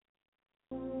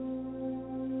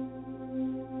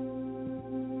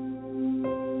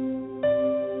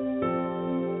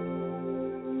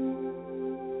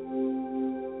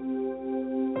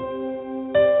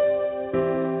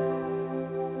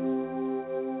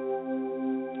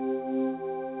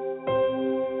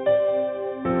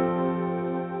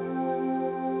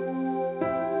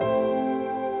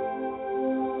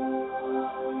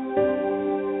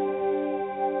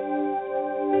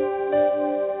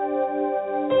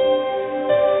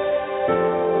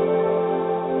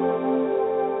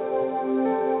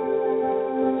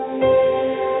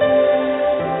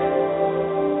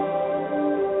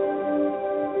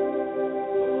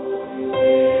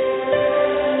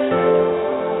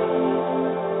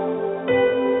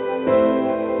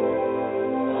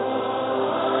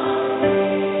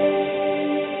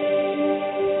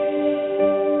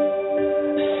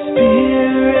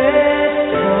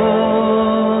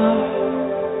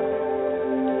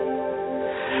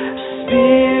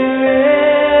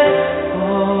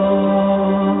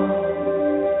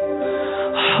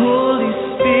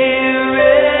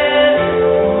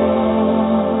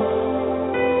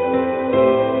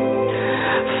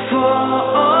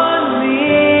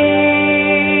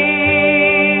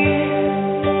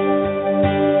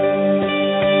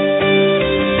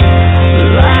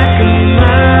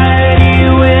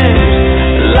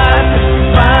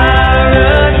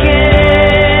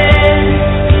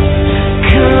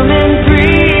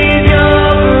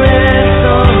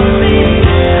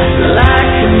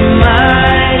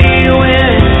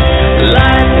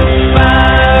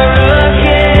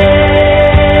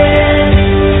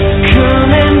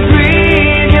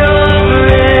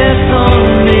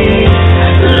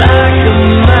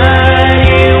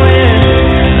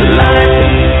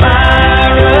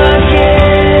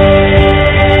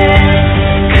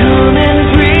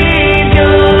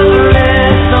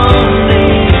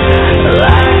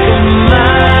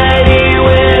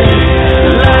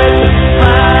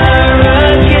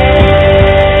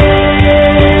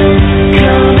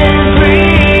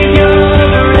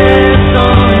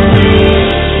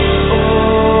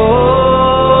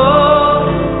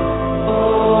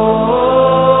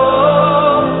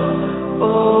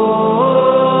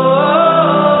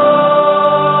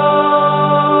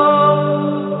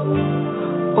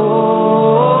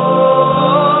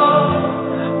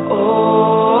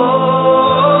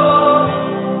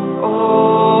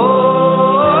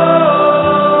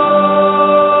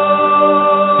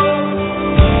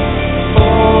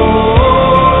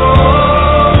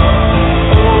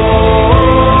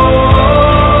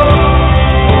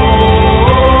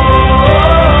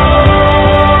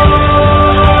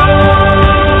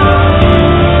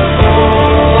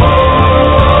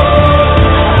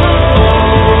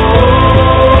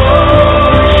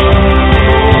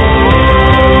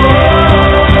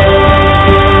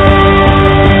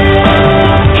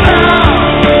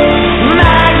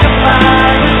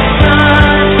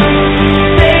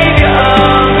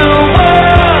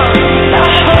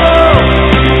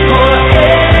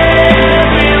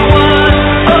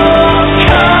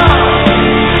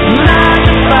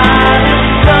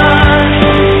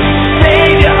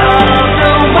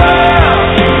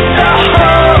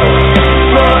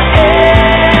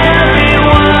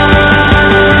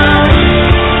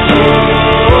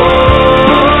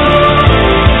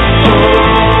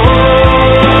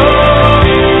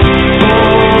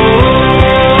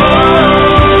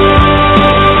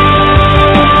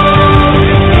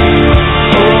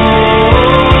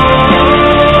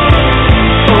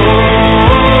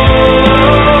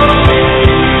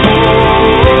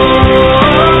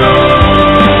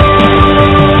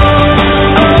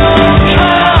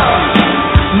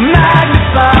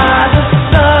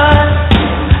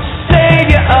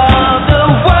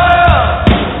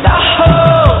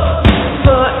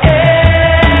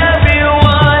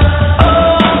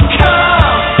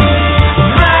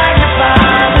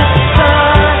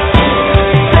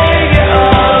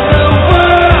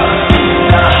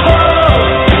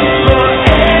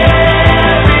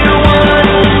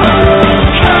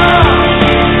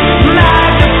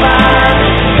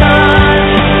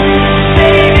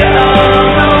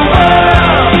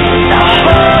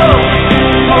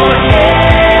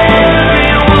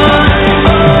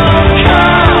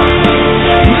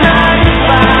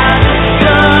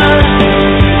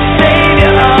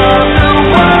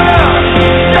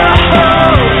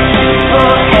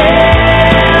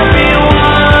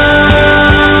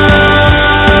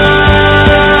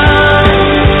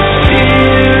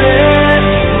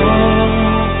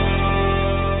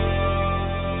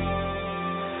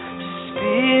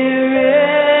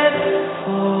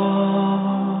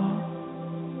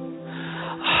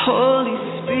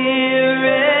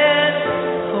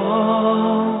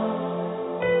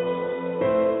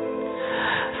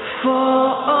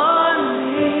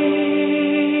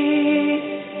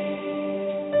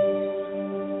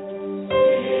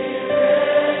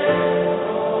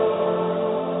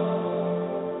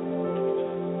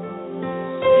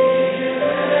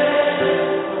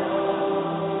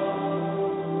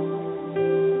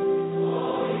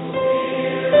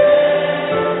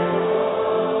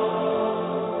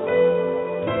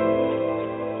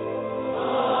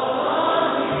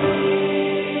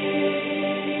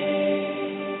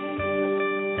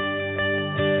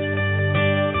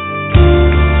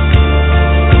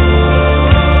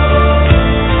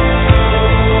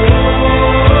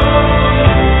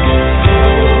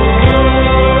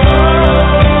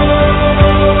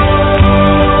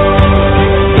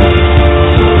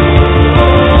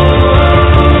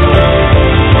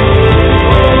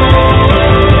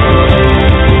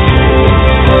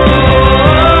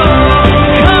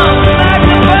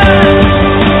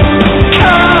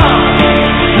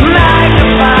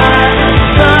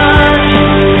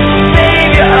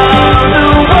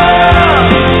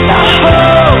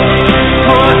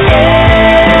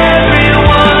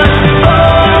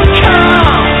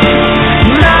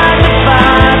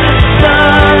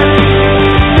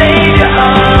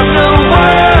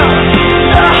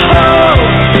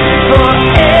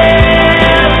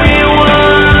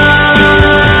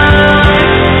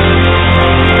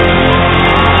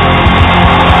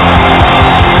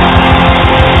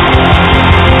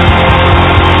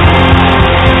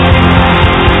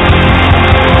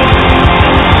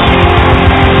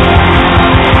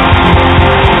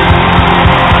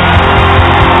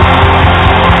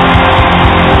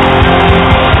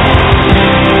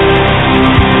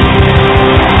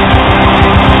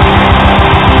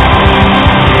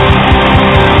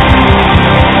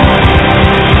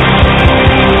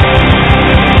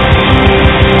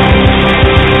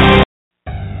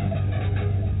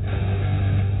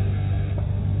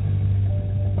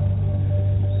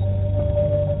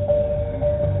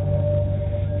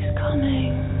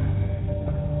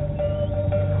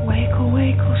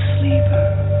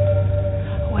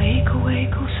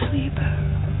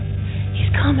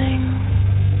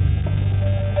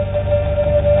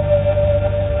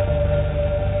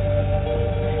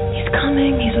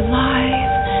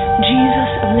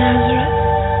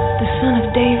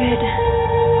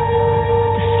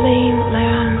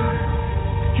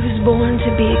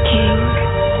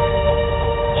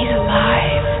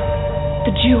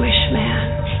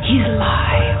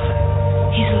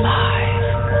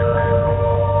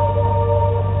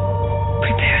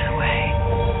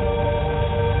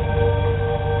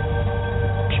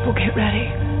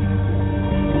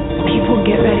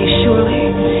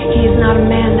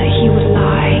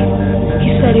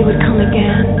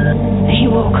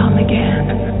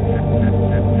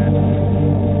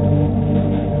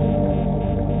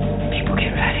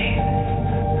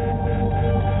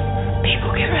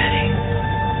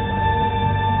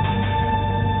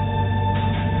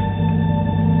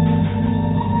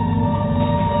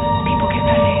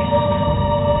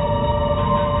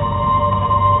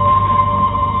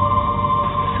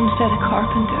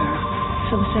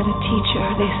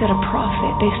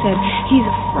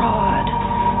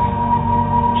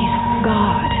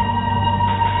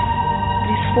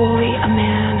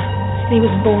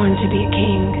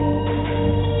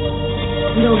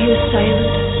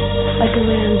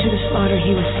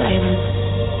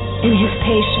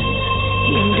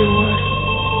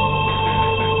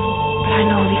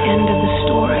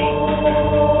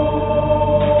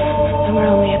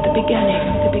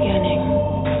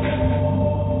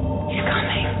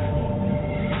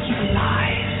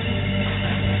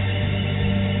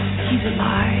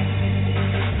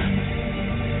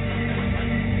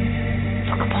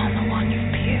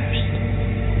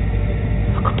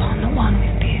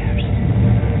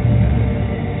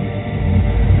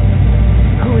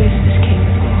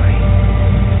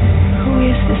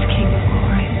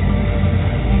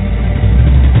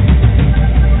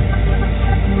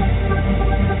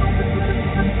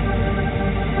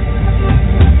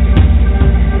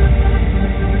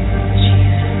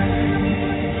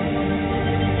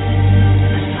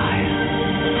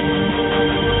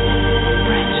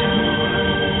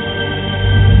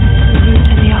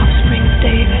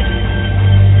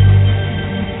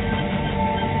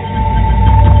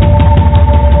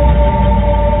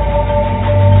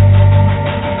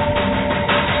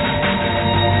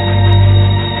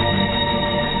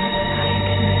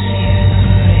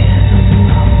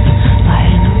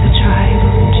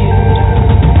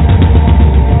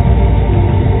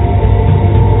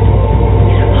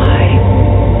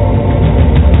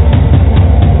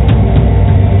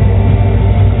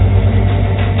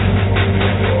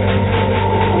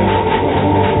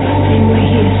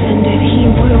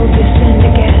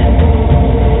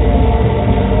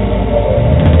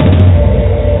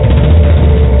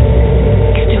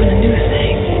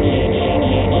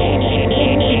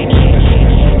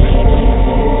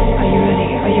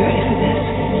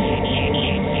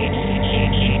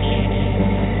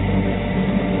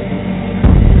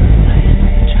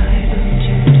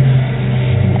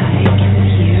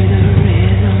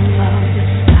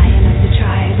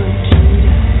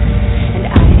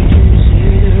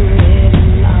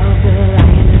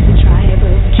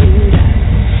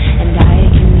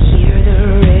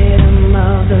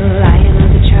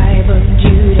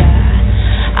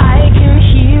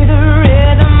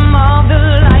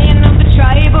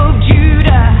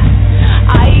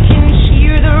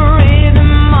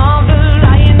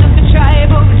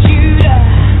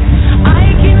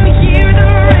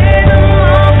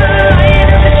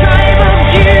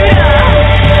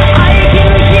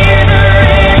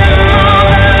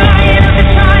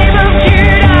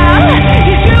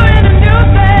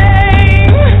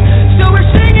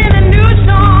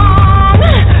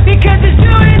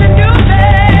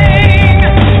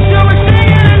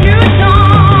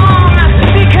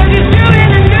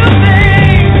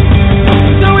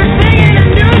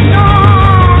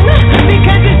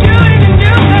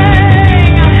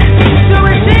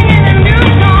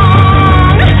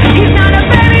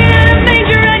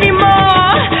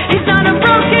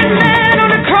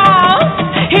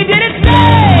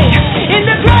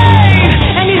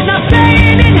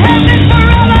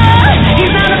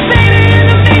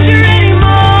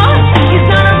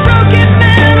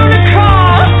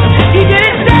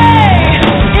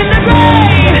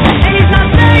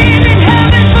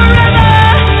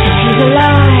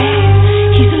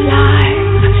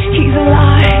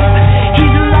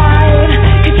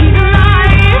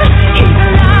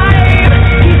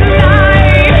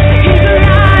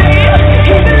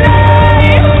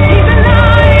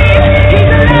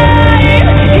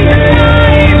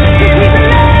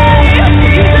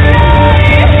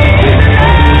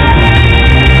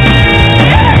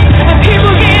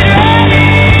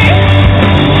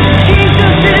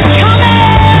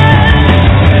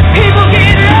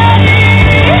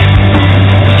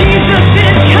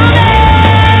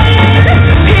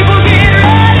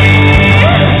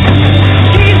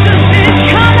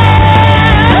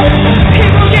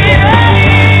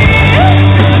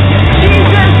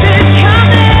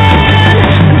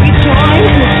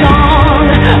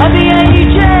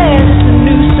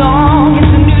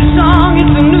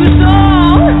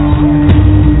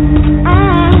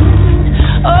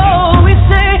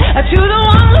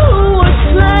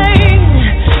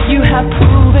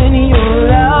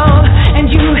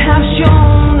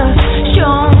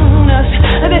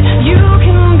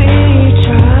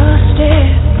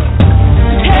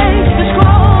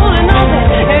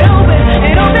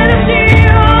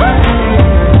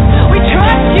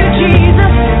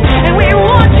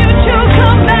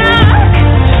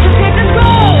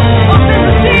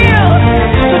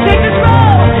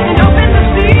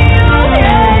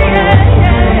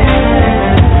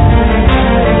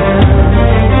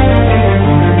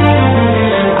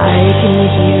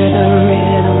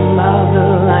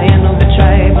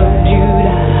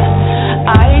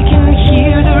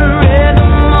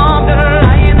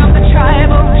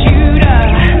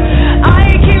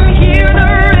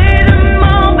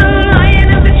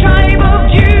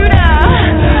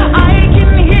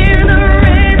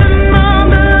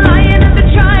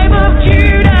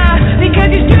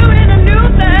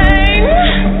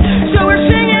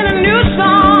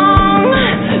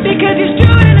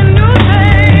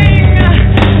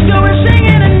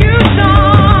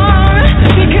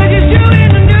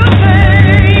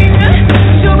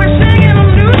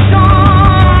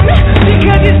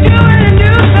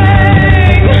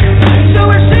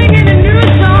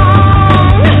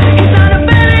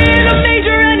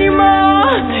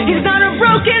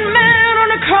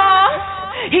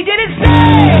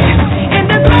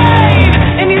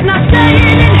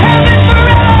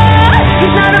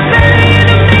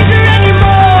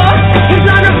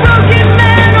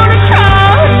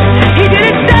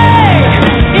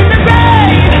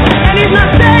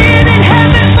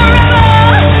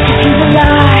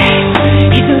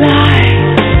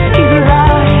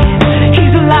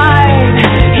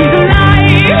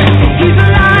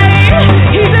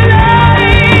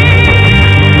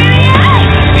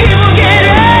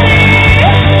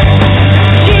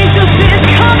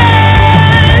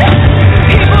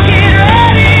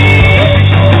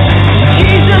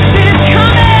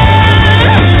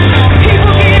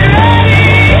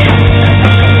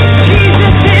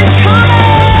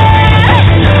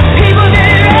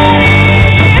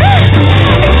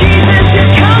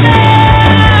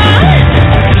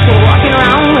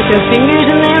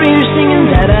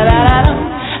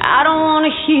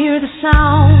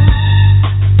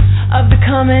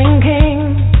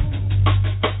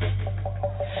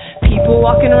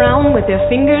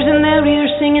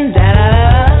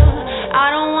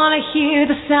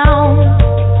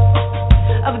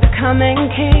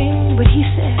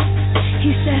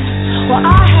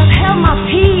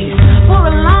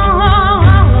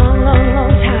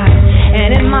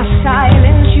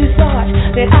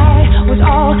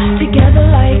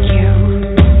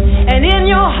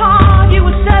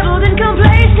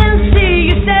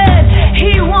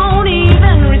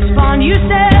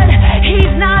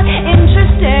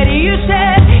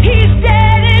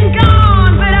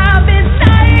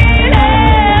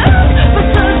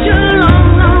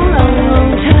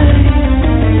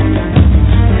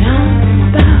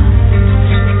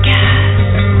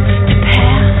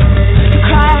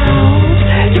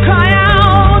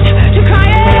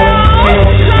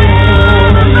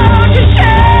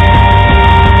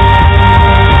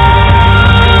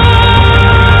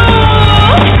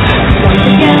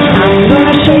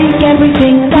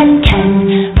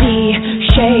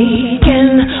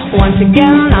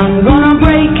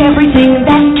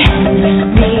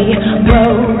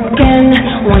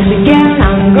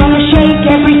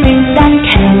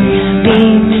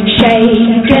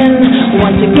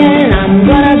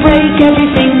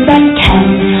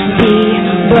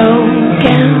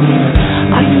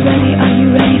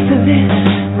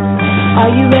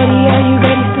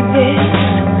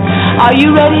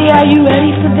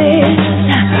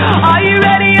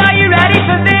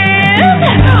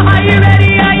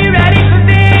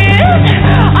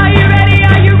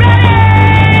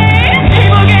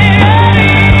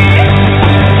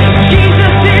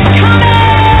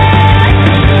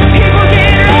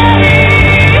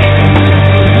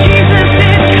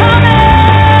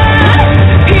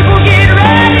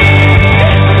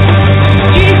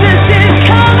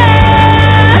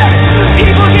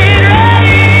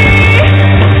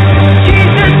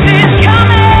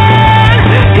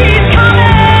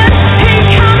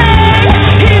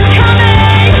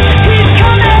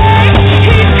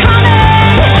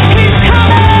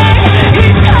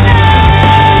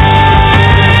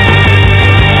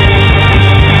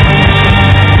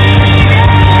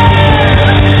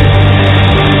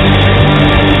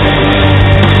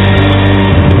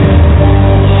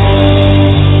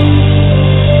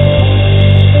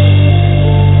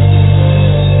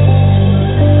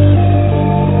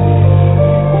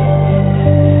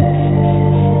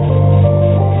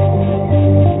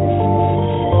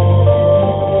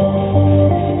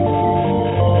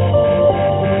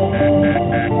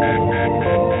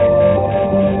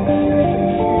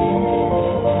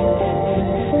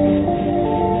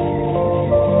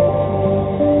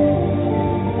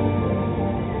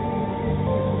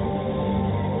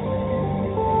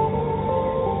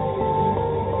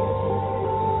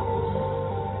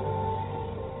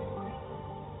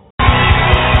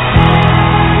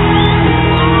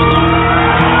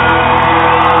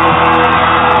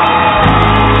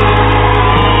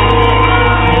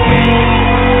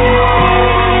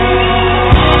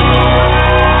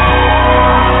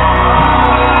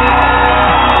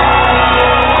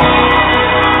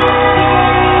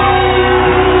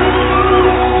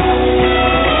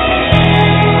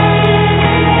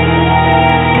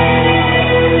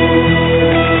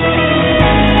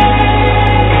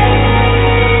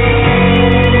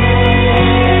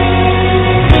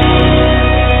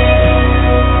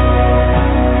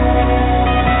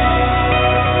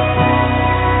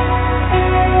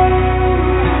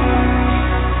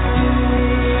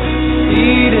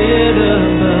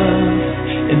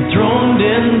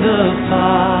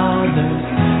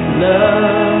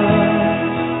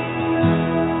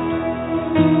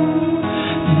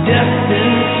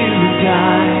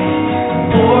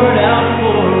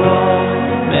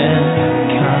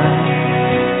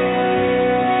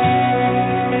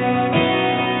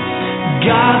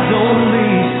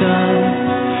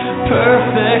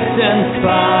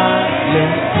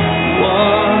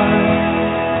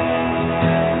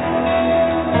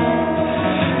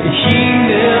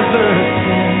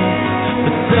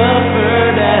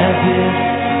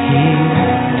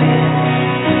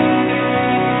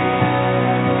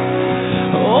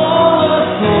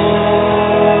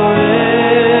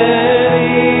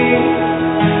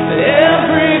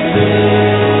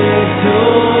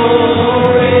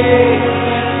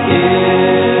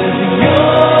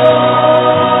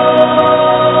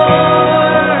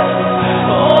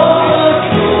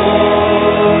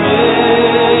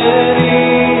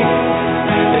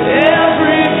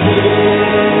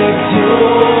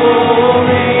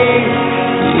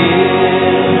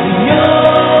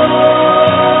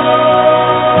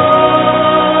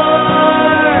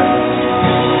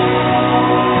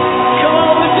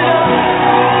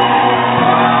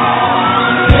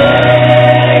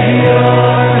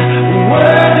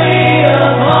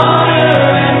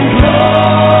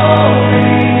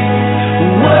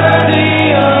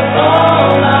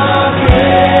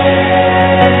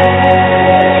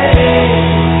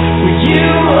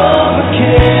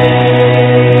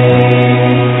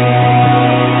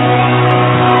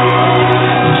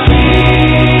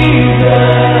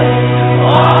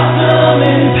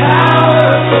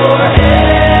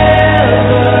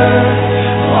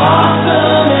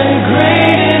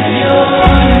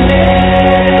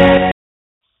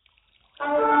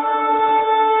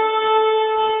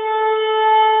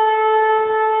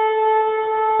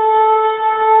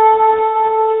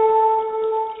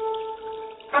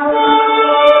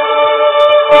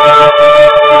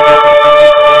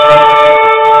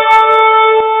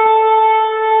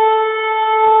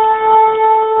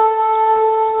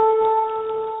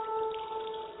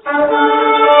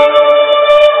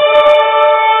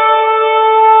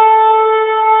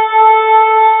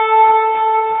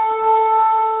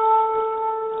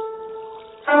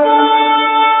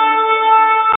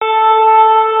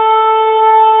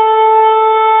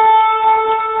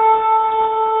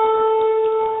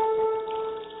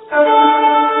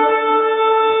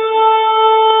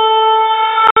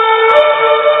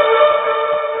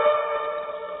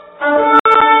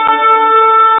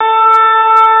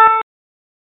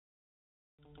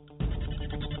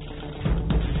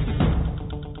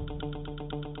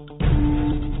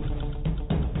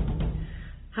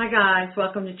 guys,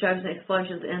 welcome to Chosen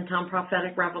Explosions End Time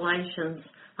Prophetic Revelations.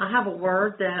 I have a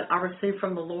word that I received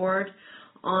from the Lord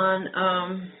on,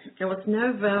 it was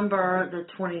November the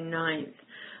 29th.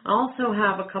 I also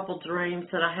have a couple dreams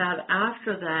that I had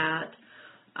after that.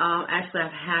 Actually,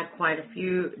 I've had quite a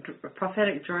few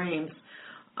prophetic dreams.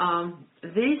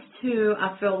 These two,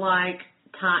 I feel like,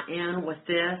 tie in with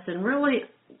this and really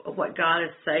what God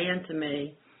is saying to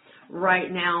me right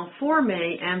now for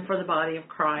me and for the body of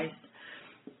Christ.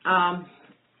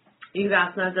 You guys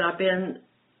know that I've been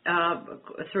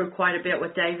through quite a bit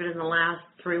with David in the last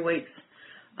 3 weeks.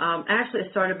 Actually,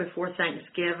 it started before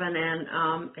Thanksgiving,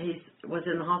 and he was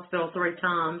in the hospital 3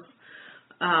 times.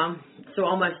 So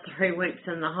almost 3 weeks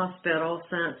in the hospital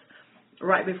since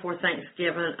right before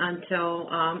Thanksgiving until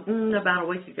about a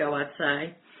week ago, I'd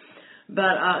say.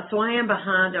 But so I am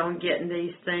behind on getting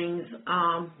these things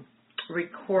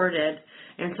recorded,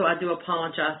 and so I do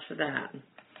apologize for that.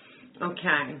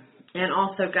 Okay. And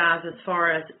also, guys, as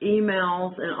far as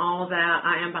emails and all of that,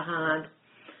 I am behind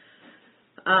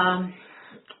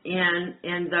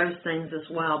in those things as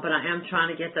well. But I am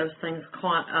trying to get those things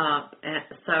caught up.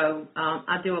 So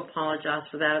I do apologize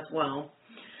for that as well.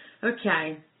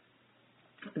 Okay.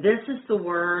 This is the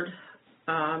word.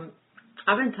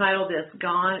 I've entitled this,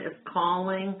 God is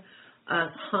calling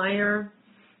us higher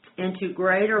into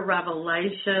greater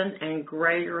revelation and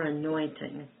greater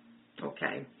anointing.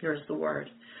 Okay, here's the word.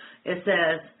 It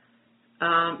says,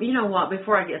 you know what,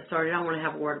 before I get started, I want to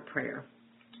have a word of prayer.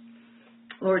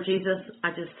 Lord Jesus,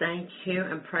 I just thank you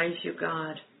and praise you,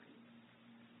 God,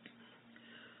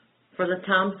 for the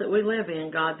times that we live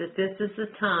in, God, that this is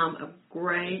a time of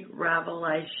great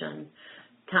revelation,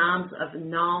 times of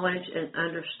knowledge and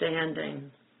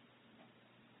understanding.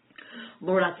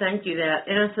 Lord, I thank you that.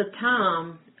 And it's a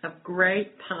time of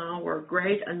great power,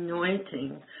 great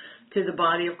anointing to the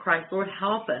body of Christ. Lord,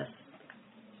 help us.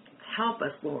 Help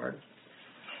us, Lord,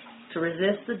 to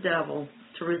resist the devil,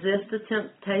 to resist the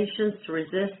temptations, to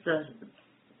resist the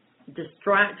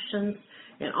distractions,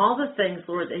 and all the things,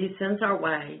 Lord, that he sends our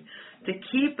way to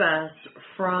keep us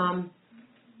from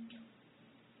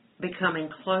becoming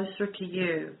closer to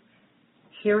you,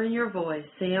 hearing your voice,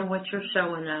 seeing what you're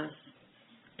showing us,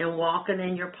 and walking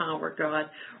in your power, God,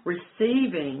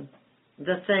 receiving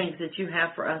the things that you have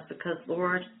for us because,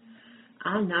 Lord,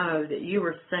 I know that you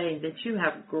are saying that you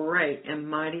have great and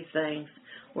mighty things.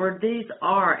 Lord, these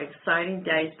are exciting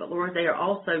days, but, Lord, they are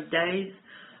also days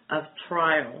of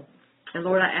trial. And,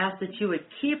 Lord, I ask that you would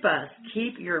keep us,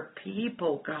 keep your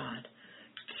people, God.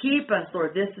 Keep us,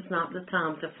 Lord. This is not the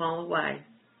time to fall away.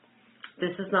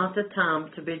 This is not the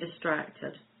time to be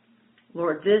distracted.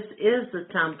 Lord, this is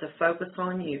the time to focus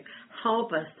on you.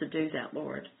 Help us to do that,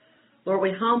 Lord. Lord,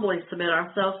 we humbly submit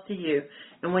ourselves to you,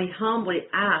 and we humbly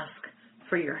ask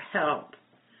for your help.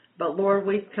 But, Lord,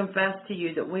 we confess to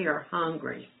you that we are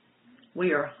hungry.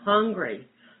 We are hungry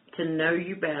to know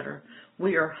you better.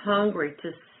 We are hungry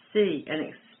to see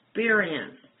and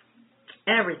experience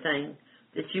everything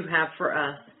that you have for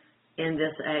us in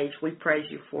this age. We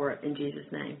praise you for it in Jesus'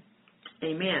 name.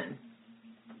 Amen.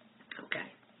 Okay.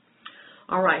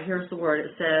 All right, here's the word.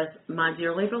 It says, my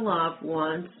dearly loved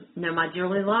ones,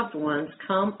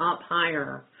 come up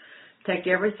higher. Take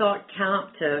every thought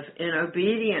captive in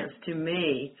obedience to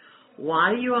me.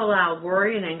 Why do you allow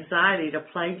worry and anxiety to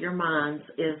plague your minds?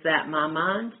 Is that my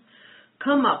mind?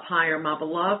 Come up higher, my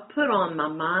beloved. Put on my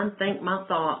mind. Think my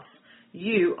thoughts.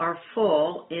 You are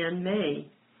full in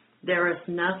me. There is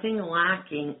nothing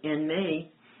lacking in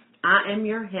me. I am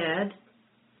your head.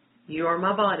 You are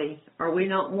my body. Are we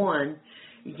not one?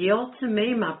 Yield to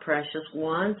me, my precious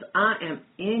ones. I am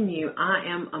in you. I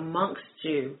am amongst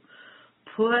you.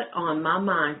 Put on my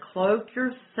mind. Cloak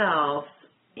yourselves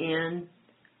in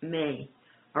me.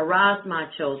 Arise, my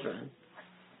children.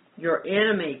 Your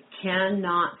enemy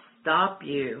cannot stop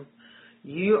you.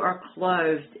 You are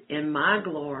clothed in my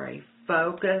glory.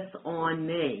 Focus on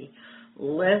me.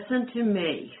 Listen to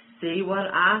me. See what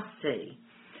I see.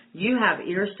 You have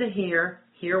ears to hear.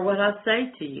 Hear what I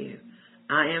say to you.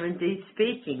 I am indeed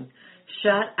speaking.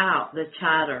 Shut out the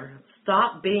chatter.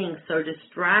 Stop being so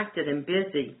distracted and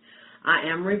busy. I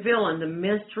am revealing the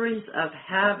mysteries of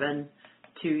heaven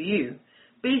to you.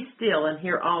 Be still and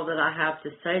hear all that I have to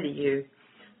say to you.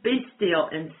 Be still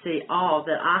and see all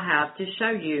that I have to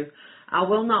show you. I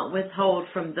will not withhold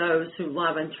from those who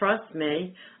love and trust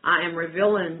me. I am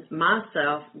revealing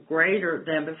myself greater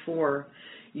than before.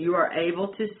 You are able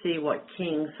to see what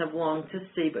kings have longed to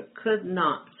see but could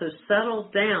not. So settle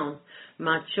down,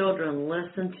 my children,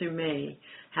 listen to me.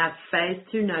 Have faith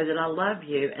to know that I love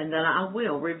you and that I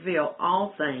will reveal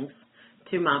all things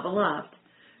to my beloved.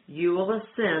 You will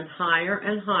ascend higher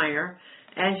and higher.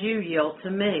 as you yield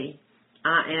to me.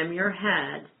 I am your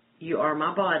head. You are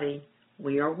my body.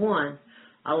 We are one.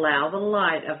 Allow the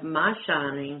light of my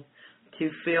shining to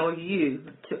fill you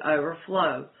to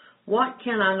overflow. What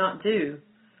can I not do?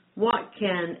 What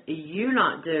can you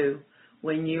not do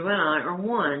when you and I are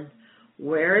one?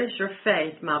 Where is your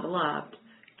faith, my beloved?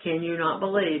 Can you not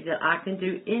believe that I can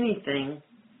do anything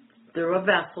through a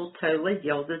vessel totally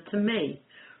yielded to me?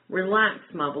 Relax,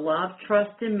 my beloved.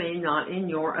 Trust in me, not in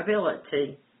your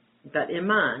ability, but in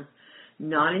mine.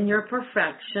 Not in your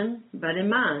perfection, but in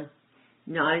mine.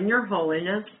 Not in your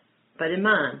holiness, but in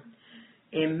mine.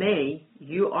 In me,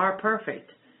 you are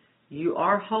perfect. You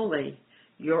are holy.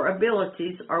 Your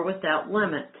abilities are without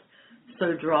limit.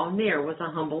 So draw near with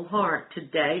a humble heart.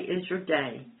 Today is your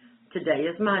day. Today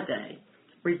is my day.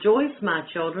 Rejoice, my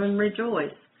children,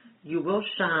 rejoice. You will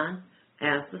shine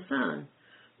as the sun.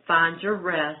 Find your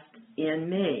rest in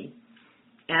me.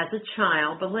 As a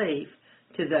child, believe.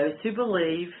 To those who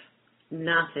believe,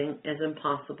 nothing is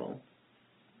impossible.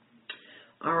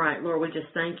 All right, Lord, we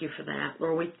just thank you for that.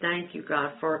 Lord, we thank you,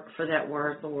 God, for that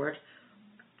word, Lord.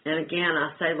 And again,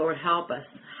 I say, Lord, help us.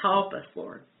 Help us,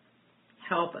 Lord.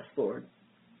 Help us, Lord.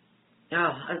 Oh,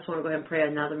 I just want to go ahead and pray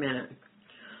another minute.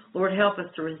 Lord, help us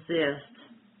to resist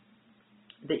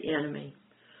the enemy.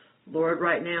 Lord,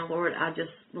 right now, Lord, I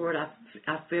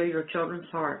feel your children's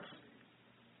hearts.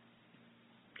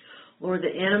 Lord,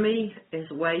 the enemy is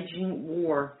waging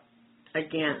war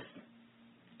against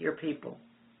your people.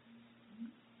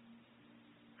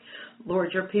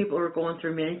 Lord, your people are going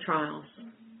through many trials.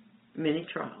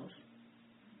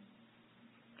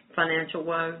 Financial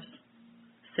woes,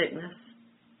 sickness,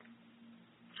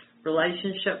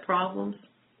 relationship problems.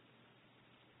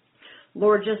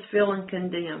 Lord, just feeling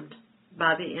condemned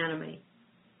by the enemy.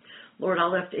 Lord, I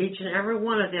lift each and every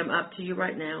one of them up to you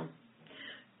right now.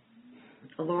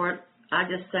 Lord, I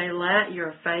just say, let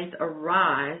your faith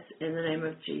arise in the name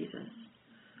of Jesus.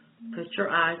 Put your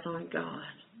eyes on God.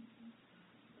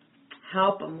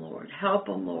 Help them, Lord. Help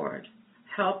them, Lord.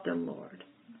 Help them, Lord.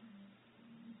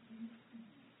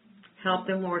 Help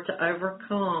them, Lord, to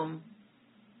overcome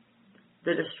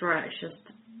the distractions,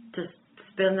 to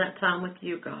spend that time with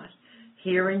you, God,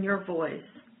 hearing your voice,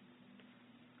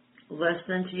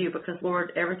 listening to you, because,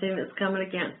 Lord, everything that's coming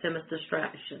against them is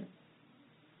distraction.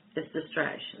 It's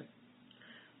distraction.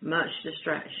 Much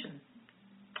distraction.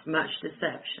 Much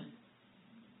deception.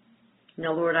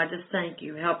 Now, Lord, I just thank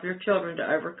you. Help your children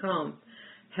to overcome.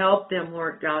 Help them,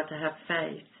 Lord God, to have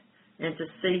faith and to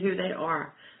see who they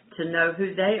are, to know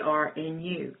who they are in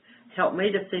you. Help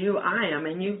me to see who I am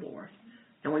in you, Lord.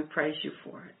 And we praise you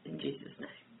for it in Jesus' name.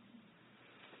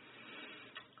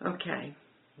 Okay,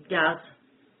 guys,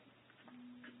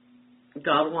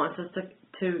 God wants us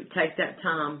to take that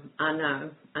time. I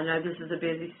know this is a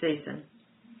busy season.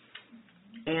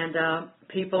 And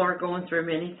people are going through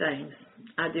many things.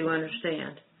 I do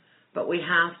understand. But we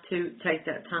have to take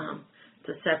that time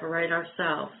to separate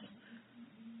ourselves,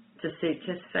 to seek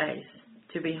his face,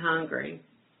 to be hungry,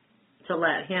 to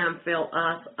let him fill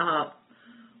us up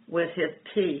with his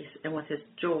peace and with his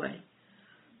joy,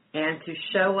 and to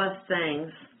show us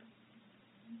things,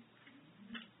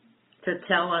 to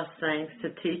tell us things, to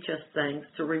teach us things,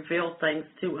 to reveal things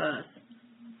to us.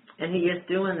 And he is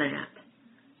doing that.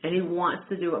 And he wants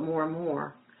to do it more and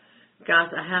more. Guys,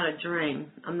 I had a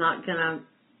dream. I'm not going to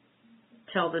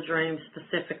tell the dream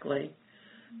specifically,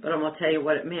 but I'm going to tell you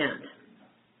what it meant,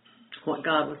 what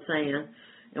God was saying,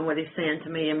 and what he's saying to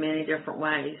me in many different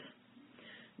ways.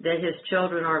 That his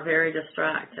children are very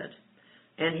distracted,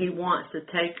 and he wants to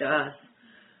take us.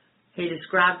 He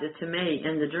described it to me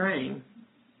in the dream,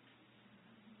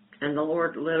 and the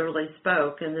Lord literally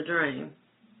spoke in the dream.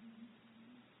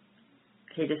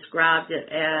 He described it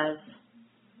as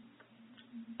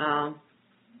a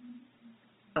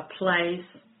place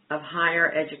of higher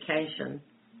education.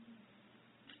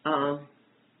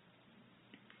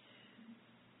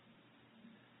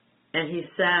 And he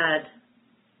said,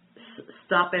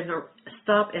 stop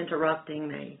interrupting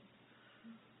me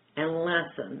and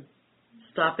listen.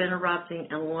 Stop interrupting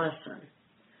and listen.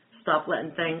 Stop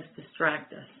letting things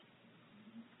distract us.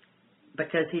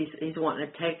 Because he's wanting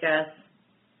to take us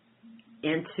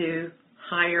into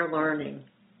higher learning,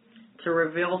 to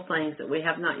reveal things that we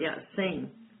have not yet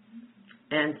seen.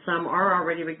 And some are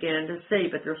already beginning to see,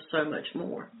 but there's so much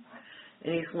more.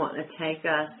 And he's wanting to take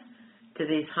us to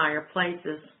these higher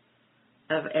places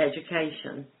of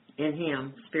education in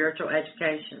him, spiritual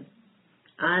education,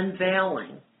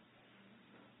 unveiling.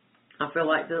 I feel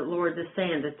like the Lord is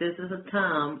saying that this is a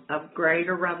time of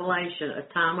greater revelation,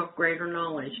 a time of greater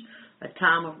knowledge, a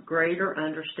time of greater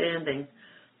understanding,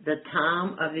 the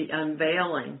time of the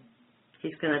unveiling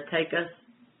He's going to take us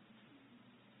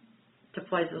to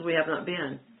places we have not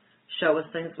been, show us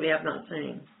things we have not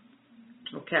seen,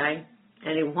 okay?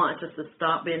 And He wants us to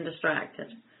stop being distracted,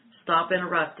 stop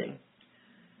interrupting,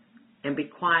 and be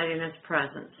quiet in His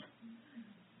presence.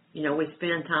 You know, we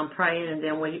spend time praying, and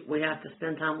then we have to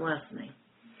spend time listening.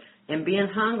 And being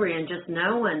hungry and just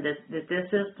knowing that this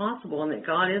is possible and that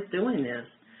God is doing this.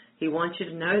 He wants you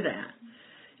to know that.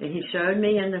 And He showed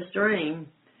me in this dream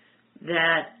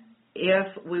that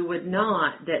if we would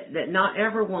not, that not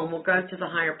everyone will go to the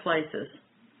higher places.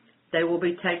 They will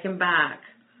be taken back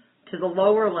to the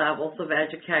lower levels of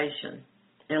education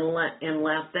and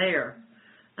left there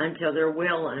until they're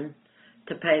willing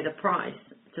to pay the price,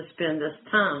 to spend this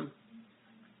time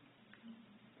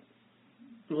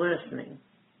listening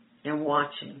and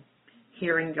watching,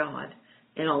 hearing God,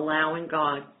 and allowing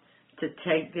God to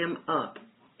take them up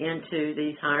into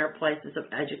these higher places of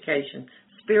education,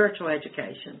 spiritual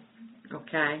education,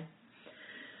 okay?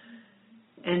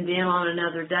 And then on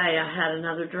another day, I had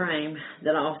another dream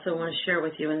that I also want to share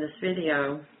with you in this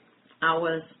video. I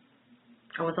was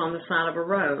on the side of a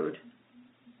road,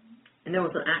 and there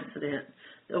was an accident.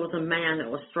 There was a man that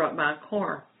was struck by a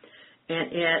car,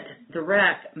 and the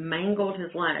wreck mangled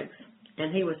his legs,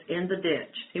 and he was in the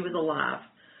ditch. He was alive,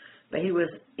 but he was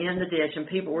in the ditch, and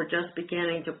people were just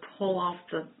beginning to pull off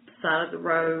the side of the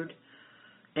road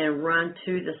and run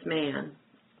to this man.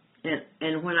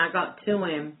 And when I got to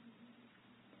him,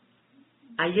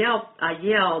 I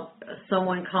yelled,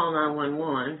 someone call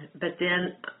 911, but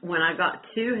then when I got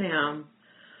to him,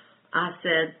 I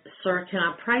said, sir, can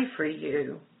I pray for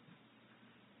you?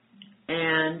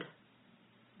 And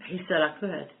he said I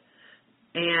could.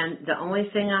 And the only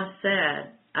thing I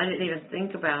said, I didn't even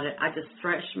think about it. I just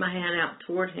stretched my hand out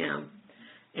toward him,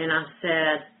 and I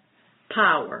said,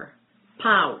 power,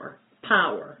 power,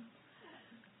 power.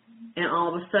 And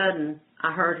all of a sudden,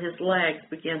 I heard his legs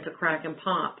begin to crack and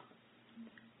pop.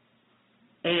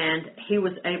 And he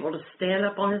was able to stand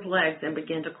up on his legs and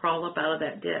begin to crawl up out of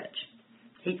that ditch.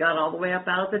 He got all the way up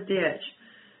out of the ditch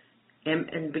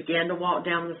and began to walk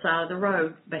down the side of the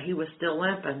road, but he was still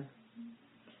limping.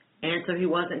 And so he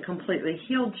wasn't completely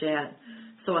healed yet.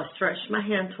 So I stretched my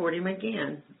hand toward him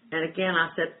again. And again I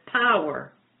said,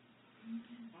 power.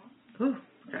 Whew,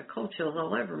 got cold chills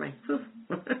all over me.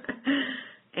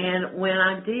 And when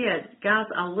I did, guys,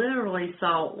 I literally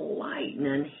saw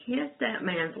lightning hit that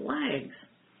man's legs.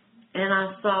 And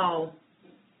I saw,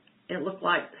 it looked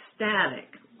like static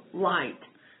light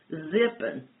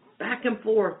zipping back and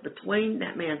forth between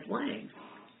that man's legs.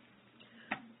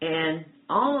 And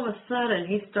all of a sudden,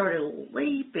 he started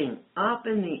leaping up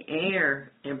in the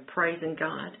air and praising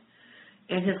God.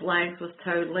 And his legs was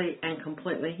totally and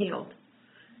completely healed.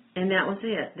 And that was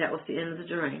it. That was the end of the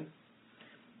dream.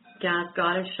 Guys,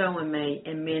 God is showing me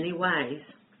in many ways.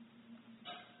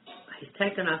 He's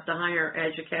taken us to higher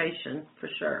education, for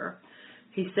sure.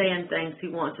 He's saying things. He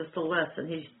wants us to listen.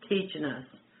 He's teaching us.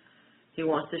 He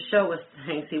wants to show us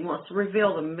things. He wants to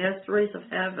reveal the mysteries of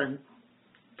heaven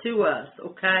to us,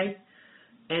 okay?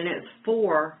 And it's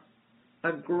for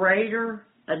a greater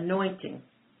anointing,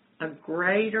 a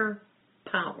greater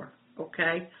power,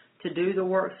 okay, to do the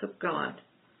works of God,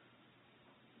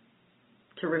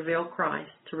 to reveal Christ,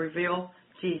 to reveal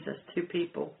Jesus to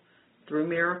people through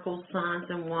miracles, signs,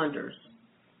 and wonders,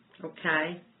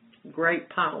 okay? Great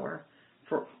power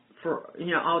for you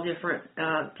know, all different,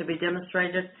 to be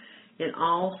demonstrated in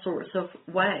all sorts of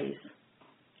ways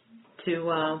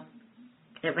to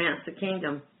advance the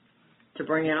kingdom, to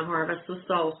bring in a harvest of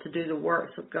souls, to do the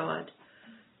works of God,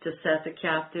 to set the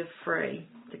captive free,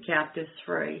 the captives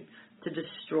free, to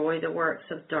destroy the works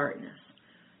of darkness.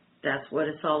 That's what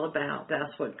it's all about.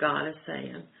 That's what God is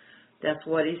saying. That's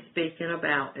what He's speaking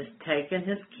about, is taking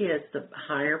His kids to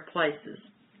higher places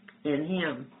in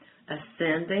Him,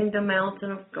 ascending the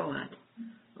mountain of God,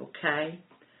 okay?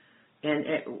 And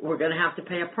we're going to have to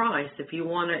pay a price. If you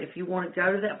want to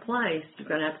go to that place, you're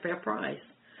going to have to pay a price.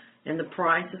 And the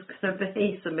price is going to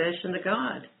be submission to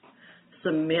God,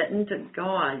 submitting to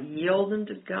God, yielding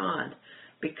to God,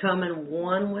 becoming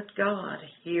one with God,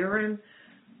 hearing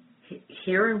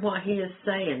what He is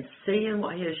saying, seeing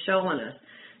what He is showing us,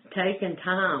 taking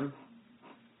time,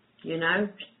 you know,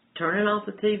 turning off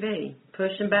the TV,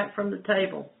 pushing back from the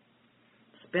table,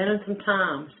 spending some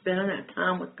time, spending that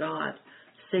time with God,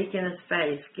 seeking His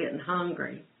face, getting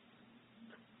hungry.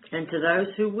 And to those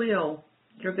who will,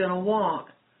 you're going to walk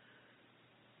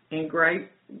in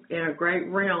a great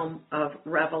realm of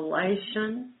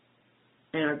revelation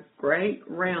and a great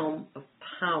realm of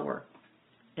power.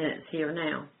 And it's here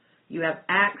now. You have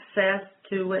access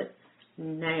to it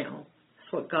now.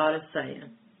 That's what God is saying.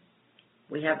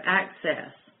 We have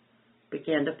access.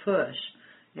 Begin to push.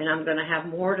 And I'm going to have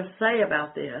more to say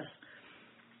about this.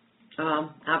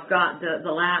 I've got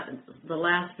the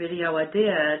last video I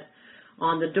did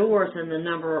on the doors and the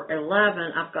number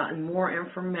 11. I've gotten more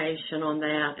information on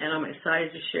that, and I'm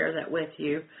excited to share that with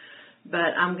you.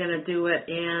 But I'm going to do it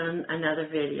in another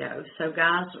video. So,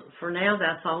 guys, for now,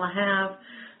 that's all I have.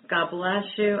 God bless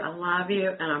you. I love you,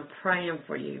 and I'm praying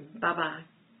for you. Bye-bye.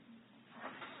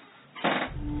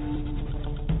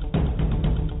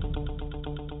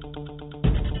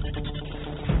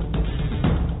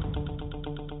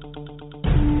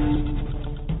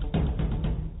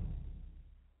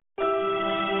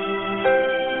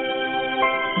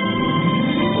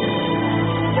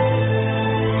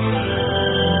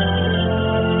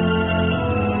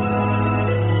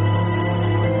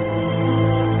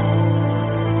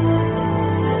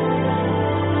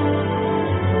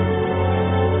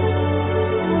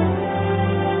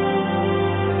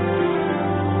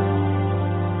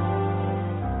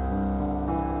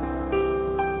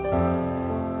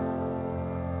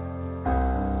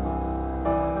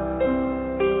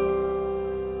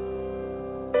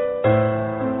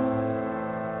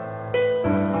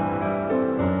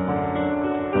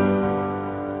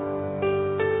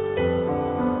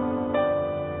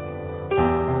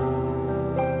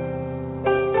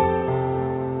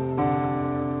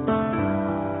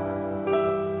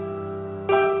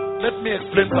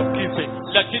 explain some key things.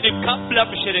 Lakini kabla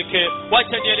mshereke,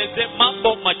 wacha nieleze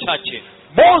mambo machache.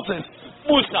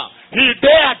 Musa, he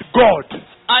dared God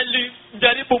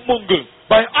alimjaribu Mungu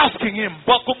by asking him,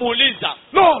 kwa kumuuliza,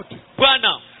 Lord,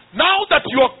 Bwana, now that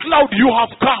your cloud you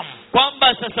have come,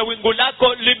 kwamba sasa wingu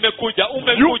lako limekuja,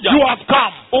 you have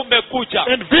come umekuja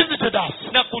and visited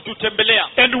us, na kututembelea,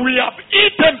 and we have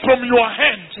eaten from your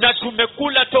hand, na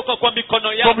tumekula toka kwa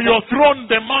mikono yako, from your throne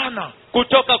the manna,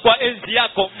 kutoka kwa enzi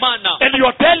yako mana, and you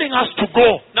are telling us to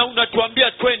go. na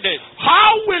unatuambia twende.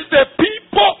 How will the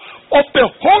people of the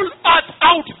whole earth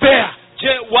out there,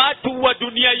 Je, watu wa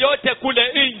dunia yote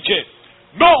kule nje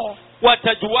know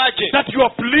watajuaje that you are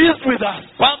pleased with us,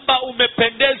 kwamba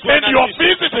umependezwa and you na have sisi,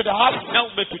 visited us, na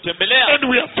umetutembelea, and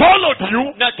we have followed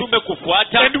you, na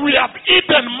tumekufuata, and we have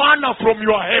eaten manna from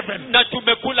your heaven? na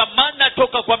tumekula mana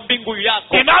toka kwa mbingu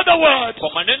yako? In other words, Kwa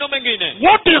maneno mengine,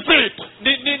 what is it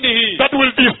ni nini hii that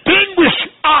will distinguish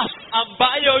us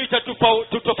ambayo from the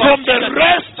itatutofautisha?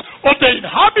 rest of the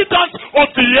inhabitants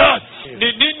of the earth?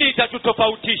 Ni nini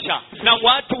itatutofautisha na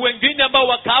watu wengine ambao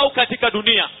wakao katika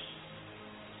dunia?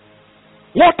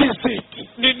 What is it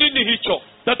Ni nini hicho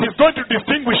that is going to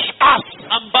distinguish us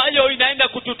ambayo inaenda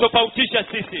kututofautisha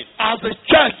sisi as a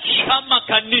church, kama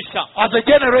kanisa, as a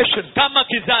generation, kama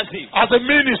kizazi, as a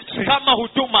ministry, kama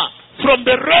huduma from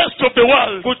the rest of the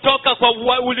world, kutoka kwa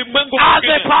ulimwengu as a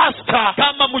mwingine, pastor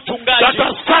kama that mchungaji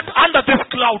has sat under this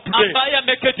cloud today? ambaye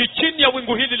ameketi chini ya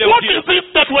wingu hili leo What hii? is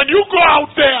it that when you go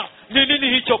out there, Ni nini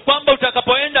hicho kwamba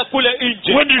utakapoenda kule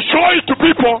nje, when you show it to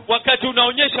people, wakati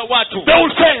unaonyesha watu, they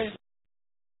will say,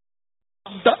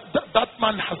 that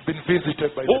man has been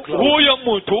visited by the cloud. huyo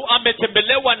mtu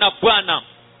ametembelewa na Bwana?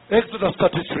 Exodus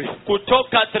 33.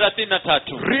 Kutoka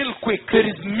 33. Real quick, there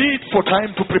is need for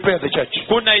time to prepare the church.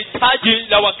 Kuna hitaji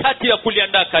la wakati ya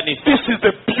kuliandaa kanisa. This is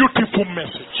the beautiful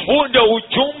message. Huu ndio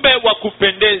ujumbe wa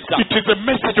kupendeza. It is a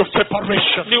message of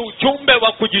separation. Ni ujumbe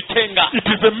wa kujitenga. It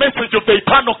is a message of the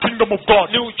eternal kingdom of God.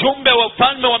 Ni ujumbe wa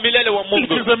ufalme wa milele wa It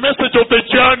Mungu. is a message of the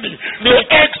journey, the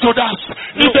Exodus,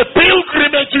 the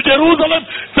pilgrimage to Jerusalem,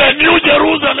 the New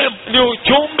Jerusalem. Ni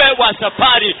ujumbe wa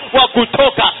safari wa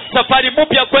kutoka, safari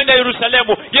mpya kwenda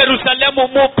Yerusalemu, Yerusalemu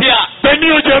mpya, The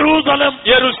New Jerusalem.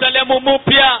 Yerusalemu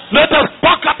mpya. Let us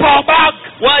pack up our bag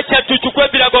Wacha tuchukue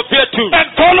virago vyetu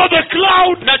and follow the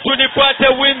cloud na tulifuate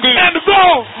wingu and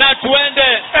go na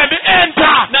tuende and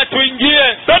enter, na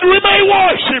tuingie, that we may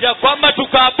worship ya kwamba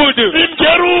tukaabudu in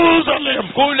Jerusalem.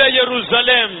 kule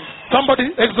Yerusalemu. Somebody,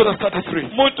 Exodus 33.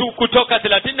 Mtu Kutoka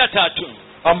 33.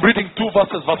 I'm reading two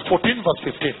verses, verse 14, verse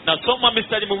 15. Nasoma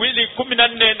mistari miwili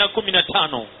 14 na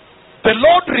 15. The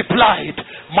Lord replied,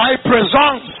 my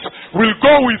presence will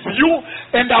go with you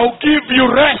and I'll give you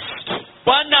rest.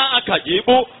 Bwana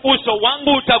akajibu, uso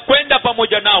wangu utakwenda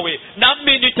pamoja nawe,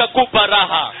 nami nitakupa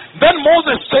raha. Then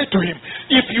Moses said to him,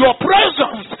 if your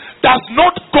presence does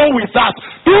not go with us,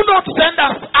 do not send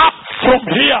us up from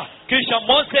here. Kisha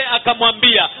Mose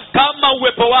akamwambia, kama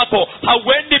uwepo wako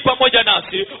hauendi pamoja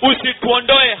nasi,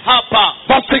 usituondoe hapa.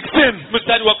 Verse 16.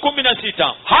 Mstari wa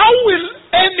 16. How will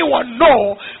anyone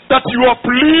know that you are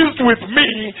pleased with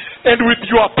me and with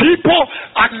your people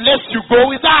unless you go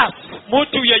with us?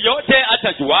 Mtu yeyote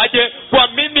atajuaje kwa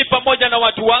mimi pamoja pamoja na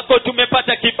watu wako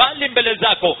tumepata kibali mbele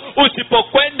zako.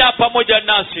 Usipokwenda pamoja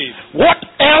nasi, what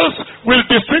else will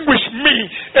distinguish me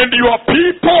and your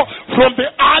people from the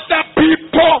other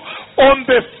people on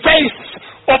the face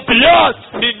of the earth?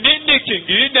 ni nini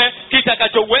kingine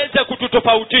kitakachoweza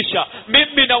kututofautisha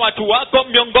mimi na watu wako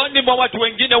miongoni mwa watu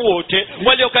wengine wote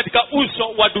walio katika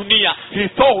uso wa dunia? He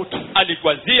thought,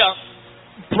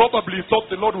 Probably thought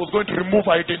the Lord was going to remove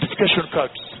identification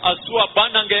cards. asua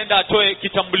Bwana angeenda atoe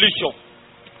kitambulisho.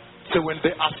 So when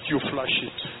they ask you, flash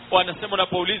it. Wanasema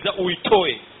unapouliza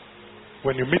uitoe.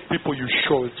 When you meet people, you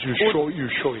show it. You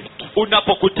show it.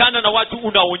 Unapokutana na watu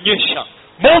unaonyesha.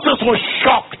 Moses was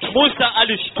shocked. Musa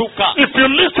alishtuka. If you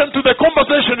listen to the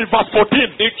conversation in verse 14,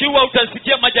 Ikiwa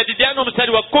utasikia majadiliano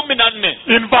mstari wa 14,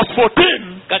 in verse 14,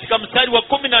 katika mstari wa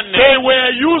 14, they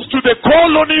were used to the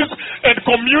colonies and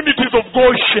communities of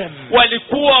Goshen.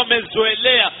 walikuwa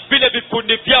wamezoelea vile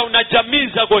vikundi vyao na jamii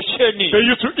za Gosheni.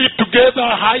 They used to eat together,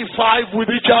 high five with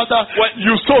each other.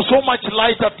 You saw so much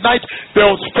light at night.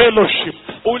 There was fellowship.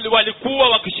 Walikuwa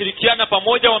wakishirikiana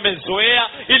pamoja, wamezoea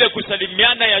ile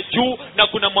kusalimiana ya juu na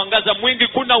kuna mwangaza mwingi,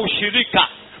 kuna ushirika.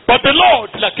 But the Lord,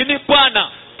 Lakini Bwana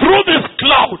through this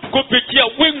cloud, kupitia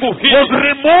wingu was hili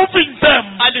removing them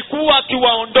alikuwa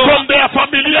akiwaondoa from their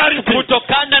familiarity.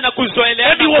 kutokana na And he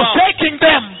kuzoeleana was kwao, taking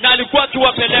them na alikuwa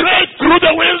akiwapeleka straight through the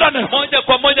wilderness. moja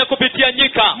kwa moja kupitia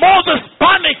nyika. Moses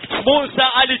panicked.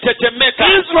 Musa alitetemeka.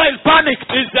 Israel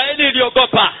panicked. Israeli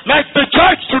iliogopa. Like the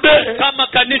church today. Kama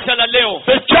kanisa la leo,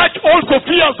 The church also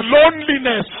fears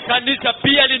loneliness. kanisa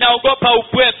pia linaogopa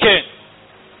upweke.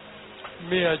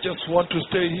 Me, I just want to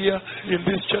stay here in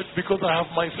this church because I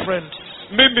have my friends.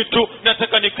 Mimi tu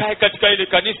nataka nikae katika ile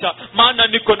kanisa maana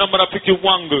niko na marafiki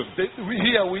wangu.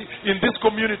 In this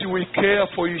community we care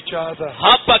for each other.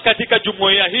 Hapa katika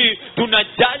jumuiya hii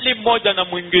tunajali mmoja na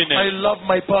mwingine. I love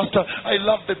my pastor. I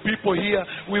love the people here.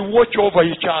 We watch over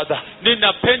each other.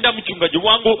 Ninapenda mchungaji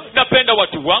wangu, napenda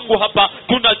watu wangu hapa,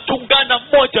 tunachungana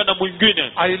mmoja na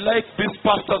mwingine. I like this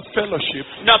pastor's fellowship.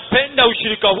 Napenda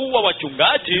ushirika huu wa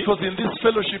wachungaji Because in this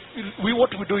fellowship,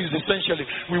 what we do is essentially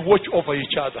we watch over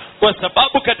each other. kwa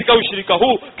sababu katika ushirika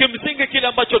huu kimsingi kile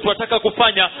ambacho tunataka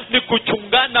kufanya ni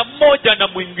kuchungana mmoja na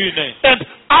mwingine. And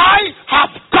I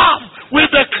have come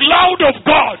with the cloud of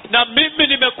God. Na mimi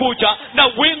nimekuja na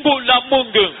wingu la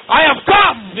Mungu. I have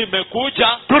come Nimekuja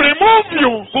to remove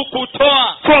you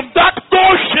kukutoa from that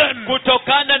Goshen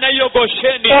kutokana na hiyo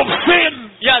Gosheni of sin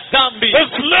ya dhambi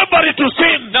and slavery to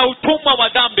sin. na utumwa wa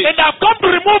dhambi, And I've come to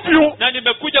remove you na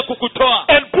nimekuja kukutoa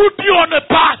and put you on a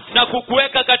path na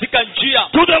kukuweka katika njia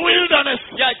to the wilderness.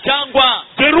 ya jangwa.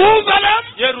 Jerusalem,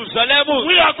 Yerusalemu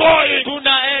we are going.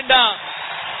 tunaenda.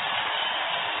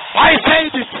 I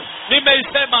said it.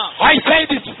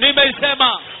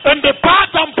 Nimeisema. And the path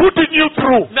I'm putting you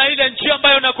through, Na ile njia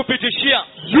ambayo nakupitishia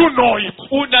you know it.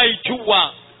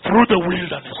 unaijua, Through the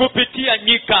wilderness kupitia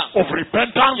nyika of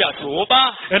repentance. ya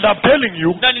toba. And I'm telling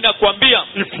you, Na ninakuambia,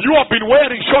 if you have been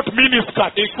wearing short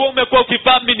miniskirts, ikiwa umekuwa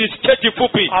ukivaa minisketi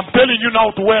fupi, I'm telling you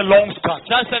now to wear long skirts.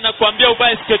 sasa nakuambia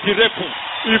uvae sketi refu.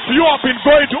 If you have been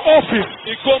going to office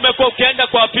Ikiwa umekuwa ukienda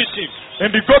kwa afisi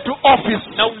and you go to office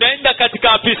na unaenda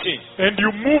katika afisi and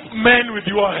you move men with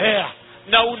your hair,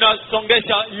 na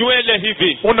unasongesha nywele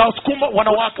hivi, unasukuma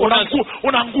wanawake,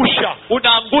 unaangusha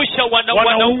unaangusha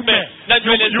wanaume na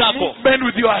nywele you zako, move men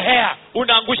with your hair,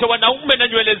 unaangusha wanaume na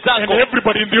nywele and zako,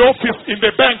 everybody in the office, in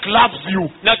the bank loves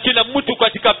you. na kila mtu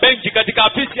katika benki, katika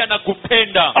afisi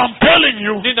anakupenda. I'm telling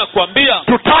you Ninakwambia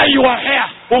to tie your hair.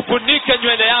 ufunike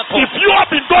nywele yako. If you have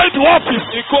been going to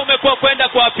office, Ikiwa umekuwa kwenda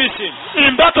kwa afisi,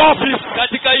 in that office,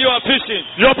 katika hiyo afisi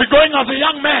you have been going as a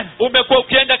young man umekuwa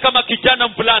ukienda kama kijana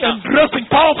mvulana and dressing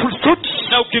powerful suits,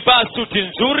 na ukivaa suti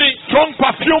nzuri, strong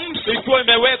perfumes, ikiwa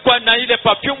imewekwa na ile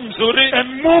perfume nzuri,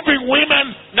 and moving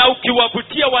women na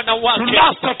ukiwavutia to wanawake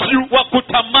lust at you. wa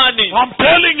kutamani. I'm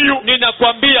telling you,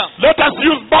 Ninakwambia let us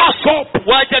use bar soap.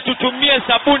 wacha tutumie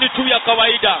sabuni tu ya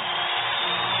kawaida.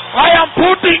 I am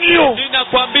putting you,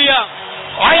 Ninakwambia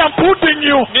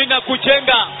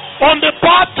ninakujenga on the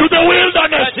path to the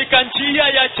wilderness katika njia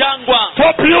ya jangwa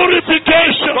for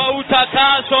purification. kwa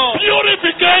utakaso.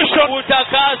 Purification.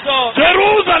 Utakaso.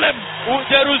 Jerusalem.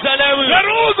 Yerusalemu.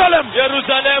 Jerusalem.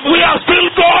 Yerusalemu. We are still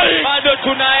going. Bado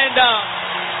tunaenda.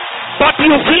 But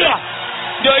you fear.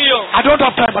 Ndio hiyo. I don't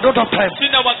have time.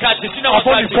 Sina wakati. I've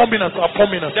only 4 minutes. I have 4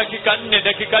 minutes. Dakika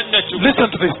nne tu. Listen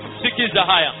to this. Sikiza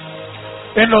haya.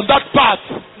 And on that path,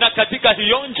 Na katika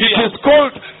hiyo it njia is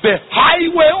called the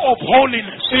highway of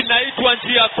holiness. inaitwa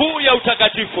njia kuu ya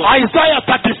utakatifu. Isaiah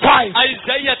 35,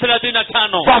 Isaiah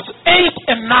 35 verse 8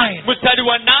 and 9. mstari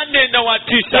wa 8 na wa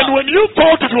 9. And when you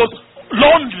thought it was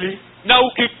lonely, na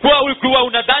ukiwa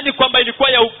unadhani kwamba ilikuwa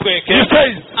ya upweke, He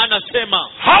says, anasema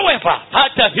however,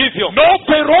 hata hivyo no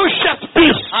ferocious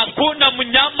beast hakuna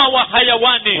mnyama wa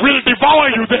hayawani will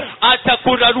devour you there.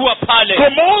 atakurarua pale. So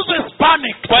Moses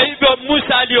panicked. Kwa hivyo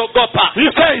Musa aliogopa.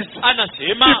 He says,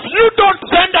 Anasema if you don't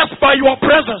send us by your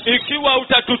presence, ikiwa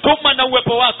utatutuma na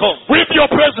uwepo wako, with your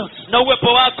presence, na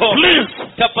uwepo wako, please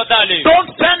tafadhali don't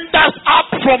send us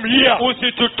up from here.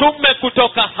 usitutume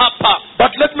kutoka hapa.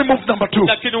 But let me move number 2.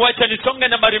 Lakini wacha nisonge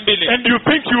nambari 2. And you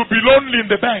think you'll be lonely in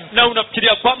the bank Na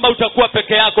unafikiria kwamba utakuwa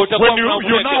peke yako, utakuwa when you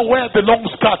upweke. now wear the long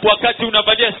skirt. wakati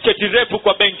unavalia sketi refu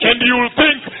kwa benki. And you'll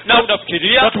think Na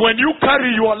unafikiria that when you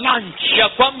carry your lunch, ya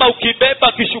kwamba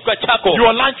ukibeba kishuka chako,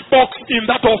 your lunch box in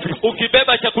that office,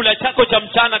 ukibeba chakula chako cha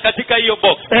mchana katika hiyo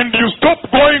box, and you stop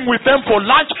going with them for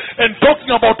lunch and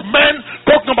talking about men,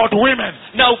 talking about women,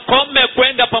 na ukome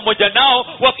kwenda pamoja nao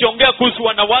wakiongea kuhusu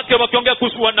wanawake, wakiongea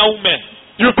kuhusu wanaume,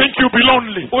 you think you'll be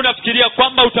lonely. unafikiria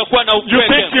kwamba utakuwa na You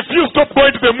upweke. think if you stop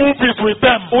going to the movies with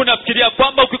them, Unafikiria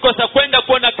kwamba ukikosa kwenda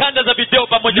kuona kanda za video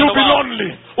pamoja na you'll be wao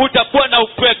lonely. utakuwa na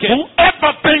upweke.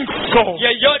 Whoever thinks so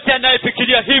Yeyote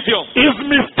anayefikiria hivyo is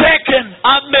mistaken,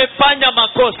 amefanya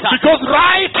makosa, because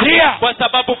right here kwa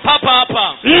sababu papa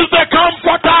hapa is the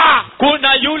comforter.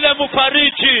 kuna yule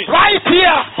mfariji. Right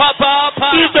here Papa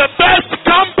hapa is the best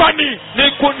company,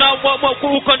 ni kuna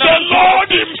uko the na Lord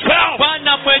himself.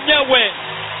 Bwana mwenyewe.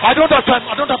 I don't have time.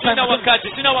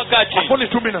 Sina wakati. I've only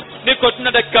 2 minutes. Niko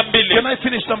tuna dakika 2. Can I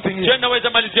finish something Je, here? naweza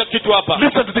malizia kitu hapa?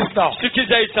 Listen to this now.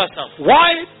 Sikiza hii sasa.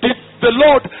 Why did the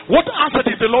Lord, what answer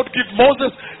did the Lord give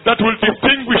Moses that will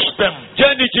distinguish them?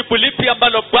 Je, ni jibu lipi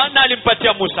ambalo Bwana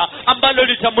alimpatia Musa ambalo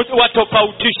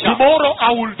litawatofautisha? Tomorrow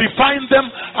I will define them.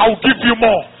 I will give you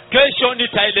more. Kesho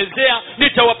nitaelezea,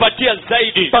 nitawapatia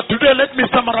zaidi. But today let me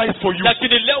summarize for you.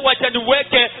 Lakini leo wacha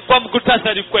niweke kwa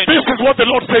mkutasari kwenu. This is what the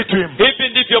Lord said to him. Hivi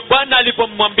ndivyo Bwana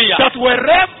alipomwambia, That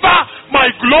wherever my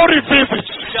glory visits,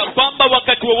 ya kwamba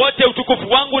wakati wowote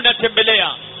utukufu wangu unatembelea,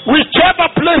 whichever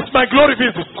place my glory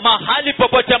visits, mahali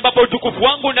popote ambapo utukufu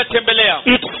wangu unatembelea,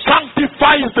 it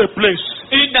sanctifies the place.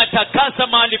 inatakasa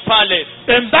mahali pale,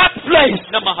 And that place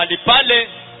na mahali pale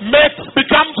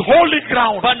becomes holy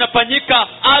ground. panafanyika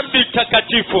ardhi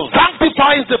takatifu.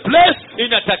 Sanctifies the place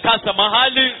Inatakasa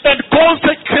mahali and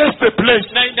consecrates the place.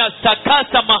 na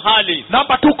inatakasa mahali.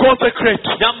 Number 2, consecrate.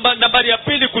 Nambari ya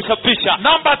 2, kusafisha.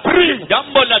 Number 3,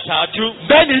 Jambo la 3,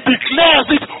 then he declares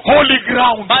it holy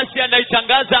ground. basi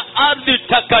anaitangaza ardhi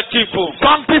takatifu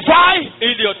Sanctify,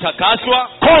 iliyotakaswa,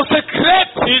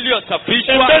 consecrate, and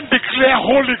iliyosafishwa, then declare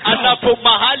holy ground. alafu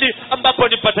mahali ambapo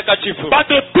ni patakatifu. But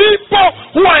the people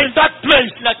who are in that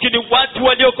place Lakini watu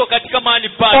walioko katika mahali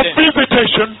of pale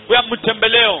visitation, ya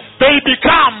mtembeleo they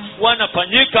become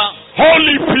wanafanyika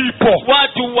holy people.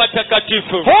 watu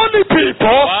watakatifu. Holy people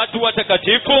Watu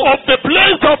watakatifu of the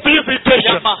place of ya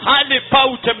visitation. mahali pa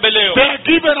utembeleo They are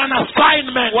given an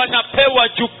assignment, wanapewa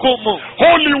jukumu,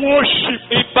 holy worship.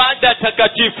 ibada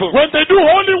takatifu. When they do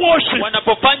holy worship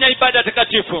Wanapofanya ibada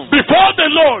takatifu before the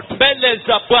Lord, mbele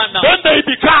za Bwana, then they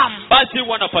become basi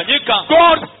wanafanyika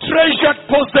God's treasured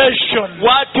possession.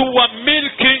 watu wa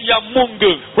milki ya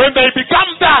Mungu. When they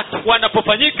become that,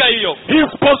 Wanapofanyika hiyo his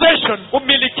possession,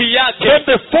 umiliki yake, then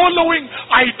the following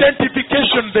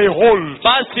identification they hold.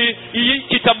 basi hii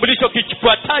kitambulisho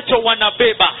kifuatacho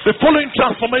wanabeba. The following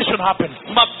transformation happens.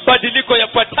 Mabadiliko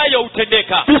yafuatayo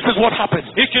hutendeka. This is what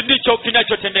happens. Hiki ndicho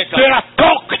kinachotendeka. Their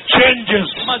talk changes.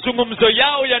 Mazungumzo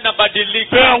yao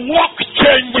yanabadilika, Their walk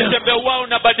changes. mtembeo wao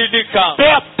unabadilika,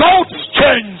 Their thoughts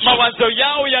change. mawazo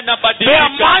yao Their yanabadilika,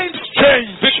 minds change.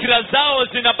 fikra zao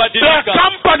Their zinabadilika,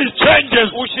 company changes.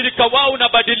 ushirika wao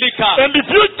unabadilika. And if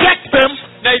you check them,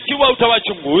 Na ikiwa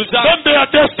utawachunguza, then their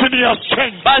destiny has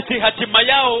changed. basi hatima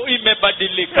yao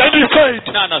imebadilika. And he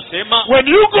said, Na anasema when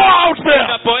you go out there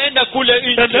unapoenda kule and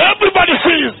nje everybody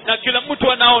sees na kila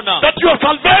mtu anaona that your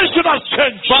salvation has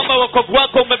changed, kwamba wokovu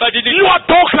wako umebadilika, your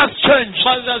talk has changed,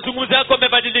 mazungumzo yako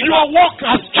yamebadilika, your walk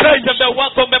has changed, mtembeo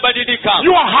wako umebadilika,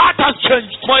 your heart has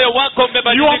changed, moyo wako your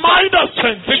umebadilika, mind has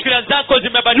changed, fikra zako your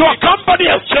zimebadilika, company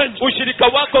has changed, ushirika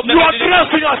wako your umebadilika,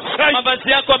 dressing has changed,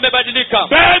 mavazi yako yamebadilika,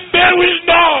 then they will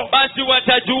know basi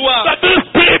watajua that these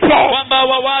people kwamba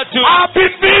hawa watu have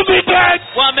been visited.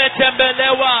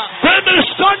 wametembelewa. Finish,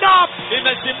 stand up.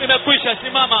 Imekwisha,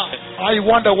 simama. I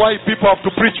wonder why people have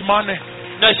to preach money.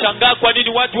 Nashangaa kwa nini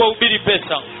watu wahubiri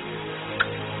pesa.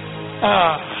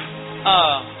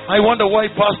 I wonder why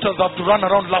pastors have to run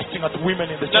around lusting at women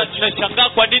in the Na church nashangaa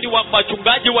kwa nini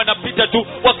wachungaji wanapita tu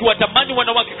wakiwatamani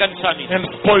wanawake kanisani and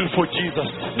spoil for Jesus,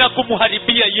 na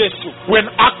kumharibia Yesu, when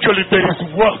actually there is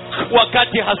work,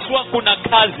 wakati haswa kuna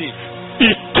kazi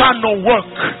eternal work,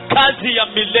 kazi ya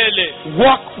milele,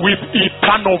 work with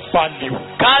eternal value.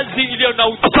 kazi iliyo na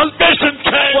A salvation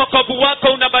came, wokovu wako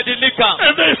unabadilika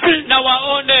and they see, na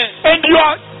waone, and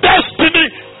your destiny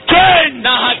changed,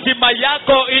 na hatima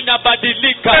yako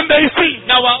inabadilika and they see,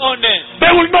 na waone,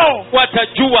 they will know,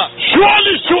 watajua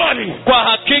surely, kwa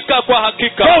hakika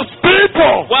those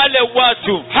people wale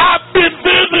watu have been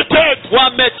visited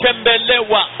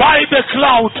wametembelewa by the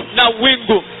cloud. na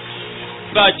wingu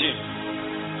gaji.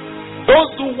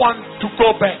 Those who want to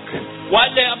go back,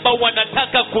 Wale ambao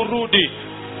wanataka kurudi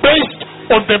based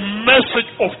on the message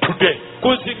of today,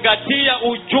 kuzingatia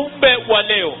ujumbe wa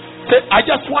leo, say, I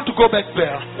just want to go back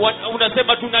there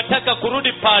unasema tunataka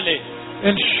kurudi pale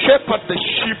and shepherd the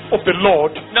sheep of the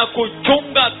Lord na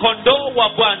kuchunga kondoo wa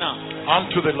Bwana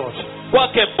unto the Lord,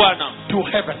 kwake Bwana to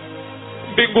heaven.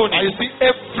 mbinguni. I see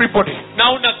everybody.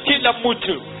 Naona kila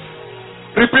mtu.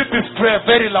 Repeat this prayer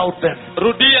very loud then.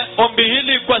 Rudia ombi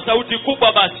hili kwa sauti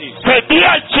kubwa basi. Say,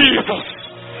 dear Jesus,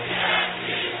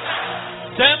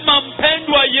 Sema,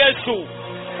 mpendwa Yesu,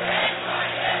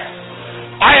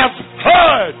 I have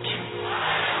heard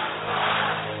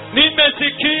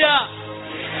nimesikia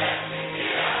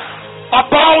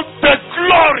about the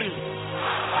glory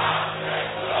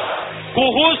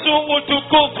kuhusu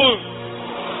utukufu.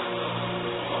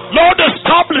 Lord,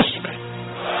 establish me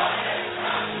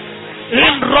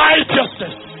in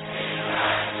righteousness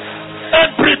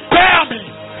and prepare me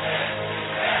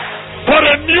for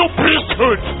a new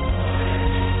priesthood.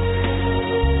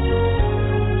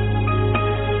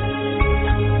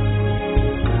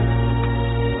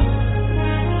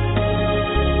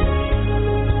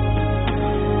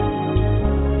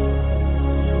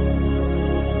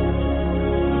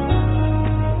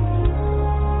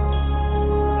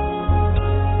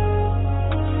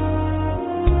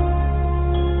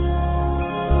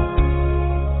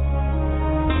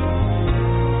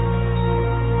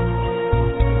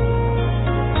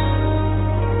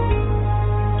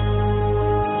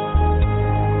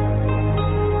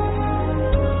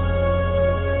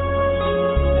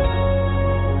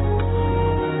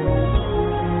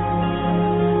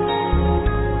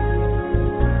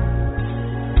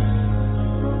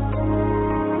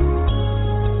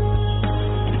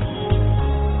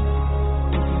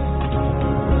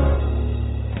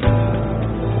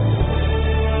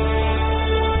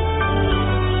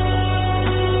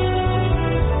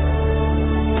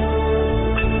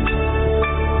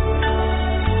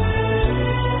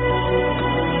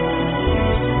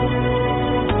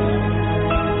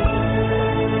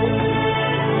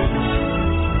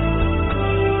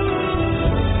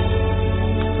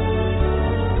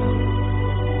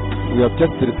 We have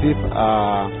just received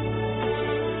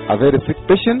a very sick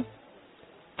patient.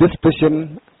 This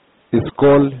patient is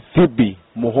called Phoebe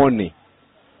Mohoni.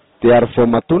 They are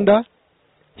from Matunda.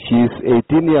 She is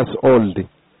 18 years old.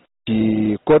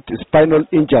 She got a spinal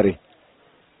injury.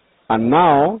 And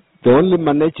now, the only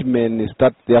management is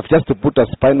that they have just put a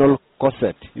spinal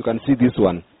corset. You can see this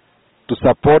one, to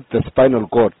support the spinal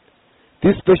cord.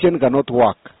 This patient cannot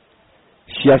walk.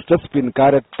 She has just been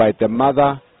carried by the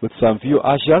mother with some few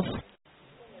ashes.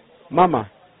 Mama,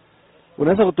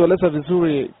 unaweza kutueleza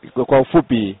vizuri kwa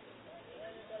ufupi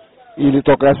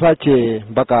ilitokea sache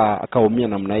mpaka akaumia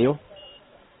namna hiyo?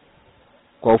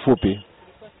 Kwa ufupi.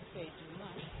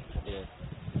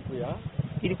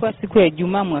 Ilikuwa siku ya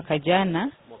Ijumaa mwaka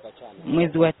jana,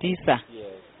 mwezi wa 9.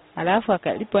 Alafu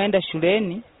alipoenda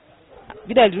shuleni,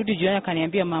 bila alirudi jioni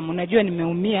akaniambia, mama, unajua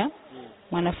nimeumia.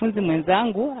 Mwanafunzi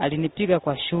mwenzangu alinipiga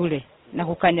kwa shule na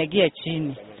kukanyagia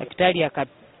chini. Daktari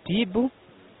akatibu.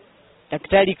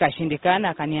 Daktari kashindikana,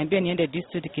 akaniambia niende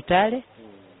district Kitale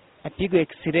apigwe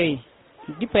x-ray.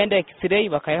 Nilipoenda x-ray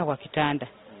wakaweka kwa kitanda.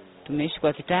 Tumeishi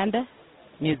kwa kitanda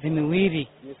miezi miwili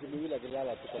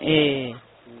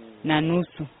na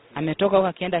nusu. Ametoka huko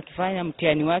akaenda akifanya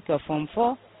mtihani wake wa form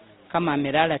 4 kama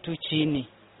amelala tu chini.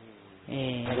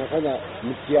 Anafanya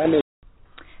mtihani.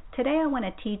 Today I want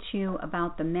to teach you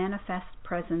about the manifest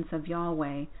presence of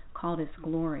Yahweh called His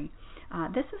glory.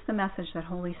 This is the message that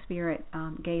Holy Spirit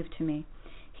gave to me.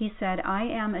 He said, I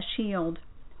am a shield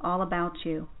all about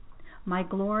you. My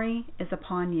glory is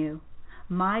upon you.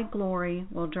 My glory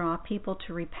will draw people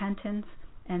to repentance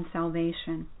and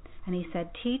salvation. And he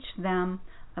said, teach them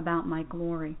about my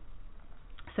glory.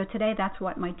 So today that's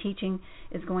what my teaching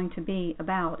is going to be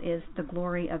about, is the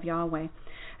glory of Yahweh.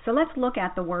 So let's look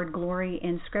at the word glory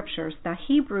in scriptures. The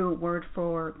Hebrew word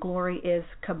for glory is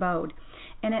kabod,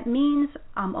 and it means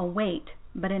a weight,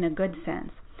 but in a good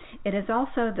sense. It is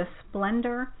also the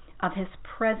splendor of his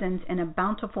presence in a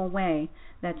bountiful way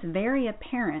that's very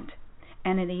apparent,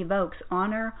 and it evokes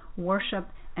honor, worship,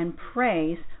 and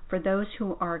praise for those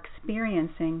who are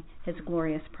experiencing his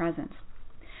glorious presence.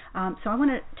 So I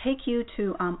want to take you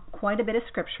to quite a bit of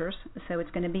scriptures. So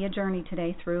it's going to be a journey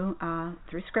today through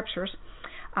scriptures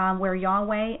where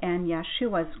Yahweh and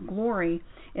Yeshua's glory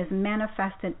is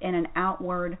manifested in an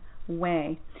outward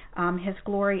way. His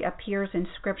glory appears in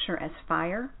scripture as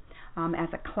fire, as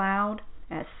a cloud,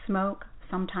 as smoke,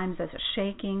 sometimes as a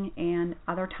shaking, and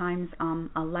other times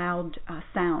a loud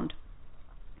sound.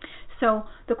 So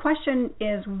the question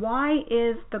is, why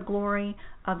is the glory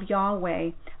of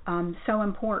Yahweh so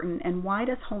important, and why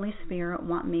does Holy Spirit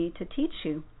want me to teach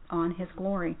you on his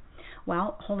glory?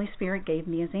 Well, Holy Spirit gave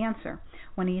me his answer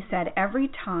when he said every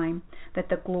time that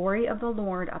the glory of the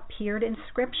Lord appeared in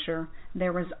Scripture,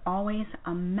 there was always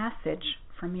a message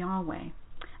from Yahweh.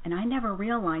 And I never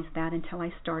realized that until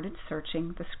I started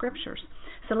searching the Scriptures.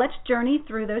 So let's journey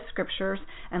through those Scriptures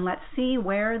and let's see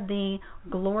where the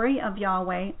glory of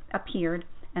Yahweh appeared,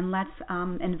 and let's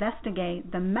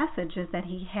investigate the messages that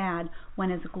he had when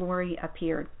his glory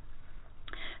appeared.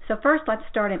 So first, let's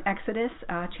start in Exodus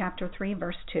chapter 3,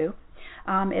 verse 2.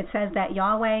 It says that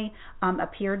Yahweh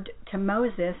appeared to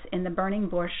Moses in the burning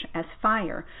bush as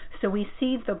fire. So we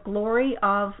see the glory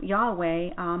of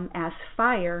Yahweh as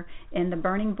fire in the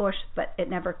burning bush, but it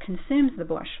never consumes the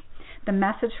bush. The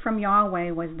message from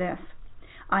Yahweh was this: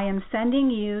 I am sending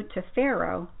you to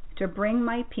Pharaoh to bring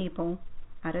my people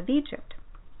out of Egypt.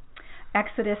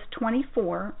 Exodus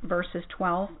 24, verses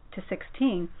 12 to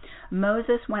 16,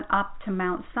 Moses went up to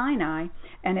Mount Sinai,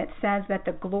 and it says that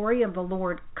the glory of the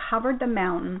Lord covered the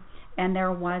mountain, and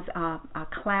there was a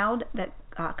cloud that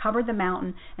covered the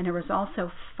mountain, and there was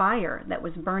also fire that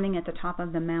was burning at the top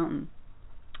of the mountain.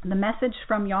 The message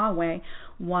from Yahweh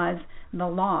was the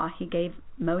law. He gave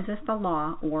Moses the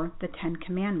law, or the Ten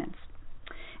Commandments.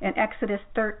 In Exodus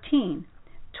 13,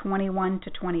 21 to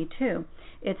 22,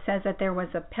 it says that there was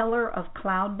a pillar of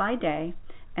cloud by day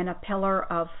and a pillar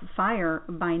of fire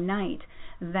by night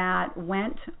that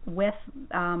went with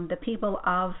the people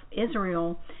of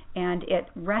Israel, and it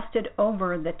rested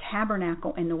over the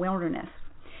tabernacle in the wilderness.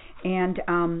 And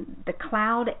the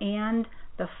cloud and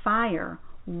the fire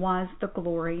was the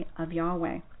glory of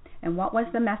Yahweh. And what was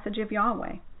the message of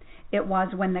Yahweh? It was,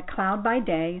 when the cloud by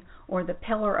day or the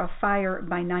pillar of fire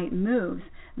by night moves,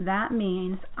 that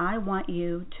means I want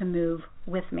you to move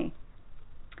with me.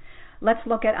 Let's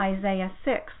look at Isaiah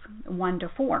 6, 1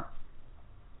 to 4.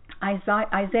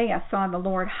 Isaiah saw the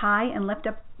Lord high and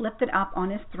lifted up on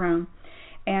his throne,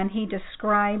 and he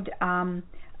described the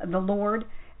Lord,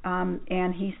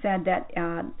 and he said that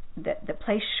the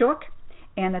place shook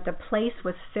and that the place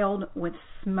was filled with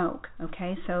smoke.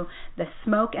 Okay, so the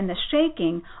smoke and the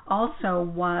shaking also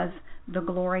was the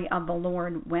glory of the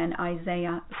Lord when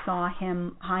Isaiah saw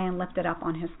him high and lifted up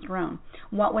on his throne.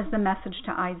 What was the message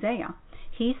to Isaiah?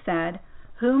 He said,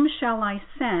 whom shall I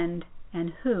send,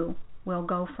 and who will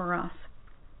go for us?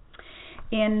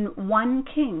 In 1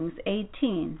 Kings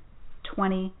 18,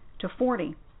 20 to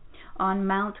 40, on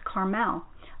Mount Carmel,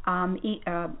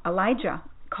 Elijah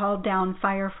called down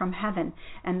fire from heaven,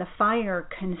 and the fire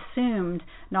consumed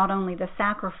not only the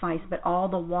sacrifice but all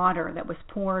the water that was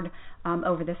poured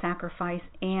over the sacrifice,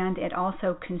 and it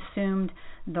also consumed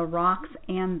the rocks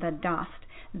and the dust.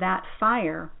 That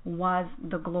fire was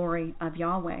the glory of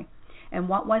Yahweh. And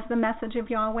what was the message of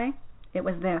Yahweh? It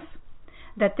was this: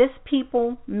 that this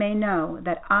people may know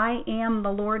that I am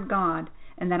the Lord God,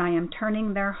 and that I am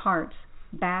turning their hearts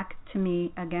back to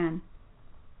me again.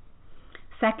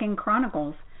 2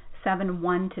 Chronicles 7,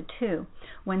 1 to 2.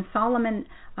 When Solomon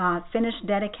finished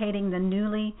dedicating the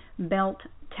newly built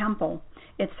temple,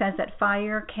 it says that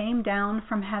fire came down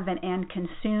from heaven and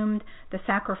consumed the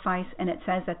sacrifice, and it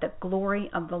says that the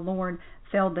glory of the Lord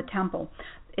filled the temple.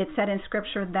 It said in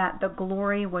Scripture that the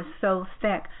glory was so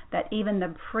thick that even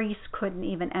the priests couldn't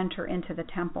even enter into the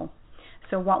temple.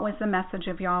 So what was the message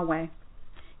of Yahweh?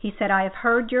 He said, I have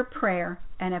heard your prayer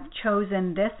and have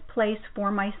chosen this place for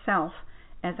myself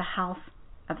as a house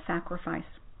of sacrifice.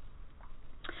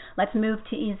 Let's move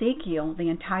to Ezekiel, the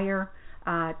entire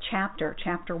chapter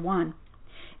 1.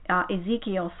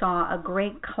 Ezekiel saw a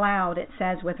great cloud, it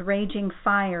says, with raging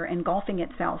fire engulfing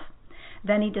itself.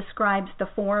 Then he describes the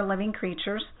 4 living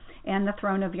creatures and the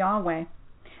throne of Yahweh.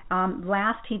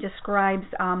 Last, he describes,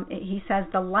 he says,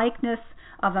 the likeness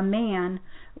of a man,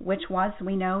 which was,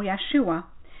 we know, Yeshua.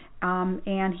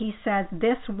 And he says,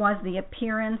 this was the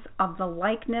appearance of the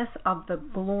likeness of the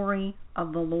glory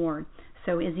of the Lord.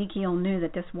 So Ezekiel knew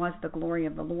that this was the glory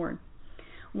of the Lord.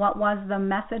 What was the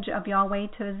message of Yahweh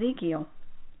to Ezekiel?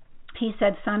 He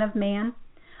said, Son of man,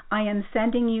 I am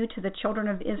sending you to the children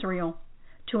of Israel,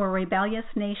 to a rebellious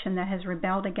nation that has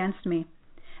rebelled against me.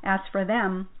 As for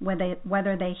them,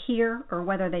 whether they hear or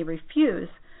whether they refuse,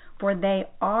 for they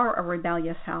are a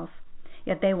rebellious house,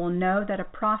 yet they will know that a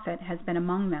prophet has been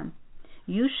among them.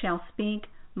 You shall speak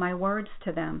my words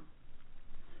to them.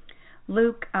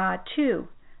 Luke 2,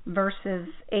 verses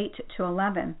 8 to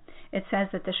 11, it says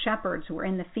that the shepherds were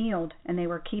in the field and they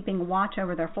were keeping watch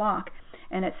over their flock.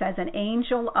 And it says an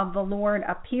angel of the Lord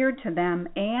appeared to them,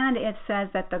 and it says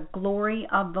that the glory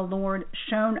of the Lord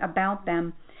shone about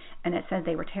them, and it says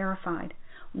they were terrified.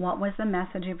 What was the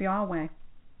message of Yahweh?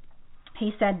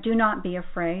 He said, do not be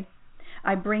afraid.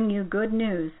 I bring you good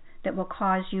news that will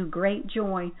cause you great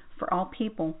joy for all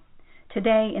people.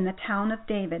 Today in the town of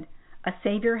David, a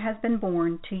Savior has been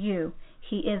born to you.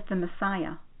 He is the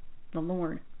Messiah, the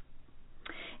Lord.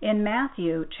 In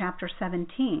Matthew chapter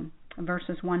 17,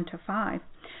 verses 1 to 5,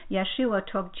 Yeshua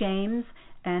took James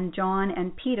and John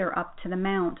and Peter up to the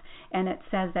mount, and it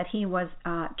says that he was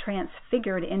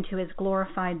transfigured into his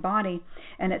glorified body,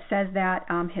 and it says that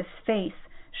his face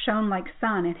shone like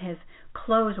sun and his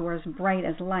clothes were as bright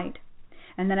as light.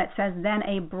 And then it says, then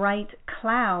a bright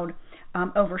cloud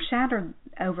overshadowed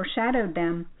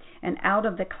them, and out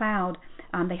of the cloud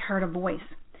they heard a voice,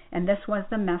 and this was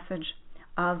the message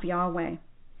of Yahweh.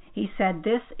 He said,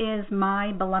 this is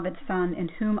my beloved Son, in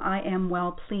whom I am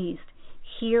well pleased.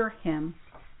 Hear him.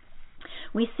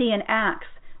 We see in Acts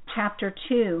chapter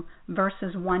 2,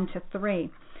 verses 1 to 3,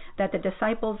 that the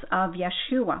disciples of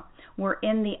Yeshua were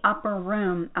in the upper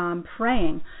room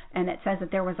praying, and it says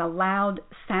that there was a loud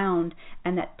sound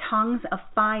and that tongues of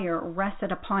fire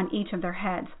rested upon each of their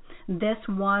heads. This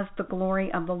was the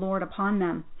glory of the Lord upon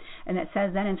them. And it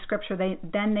says then in Scripture,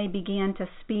 they began to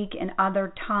speak in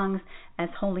other tongues as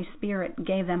Holy Spirit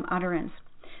gave them utterance.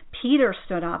 Peter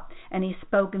stood up and he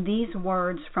spoke these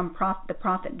words from the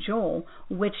prophet Joel,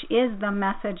 which is the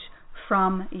message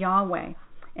from Yahweh.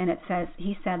 And it says,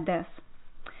 he said this,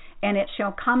 and it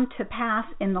shall come to pass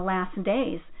in the last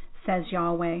days, says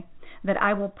Yahweh, that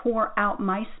I will pour out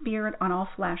my spirit on all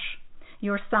flesh.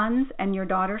 Your sons and your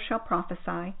daughters shall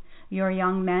prophesy. Your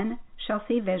young men shall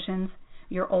see visions.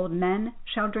 Your old men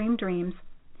shall dream dreams.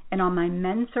 And on my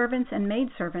men servants and maid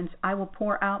servants I will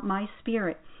pour out my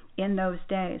spirit in those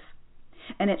days.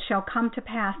 And it shall come to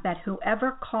pass that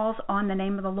whoever calls on the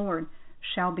name of the Lord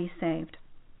shall be saved.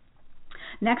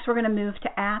 Next we're going to move to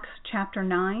Acts chapter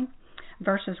 9,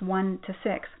 verses 1 to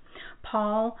 6.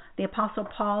 Paul, the Apostle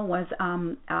Paul, was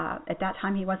at that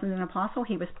time he wasn't an apostle.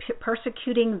 He was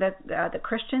persecuting the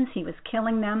Christians. He was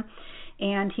killing them,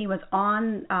 and he was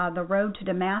on the road to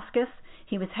Damascus.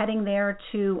 He was heading there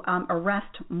to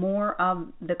arrest more of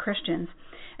the Christians.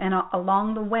 And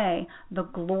along the way, the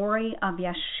glory of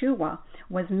Yeshua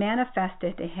was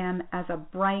manifested to him as a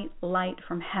bright light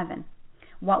from heaven.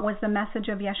 What was the message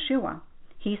of Yeshua?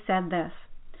 He said this,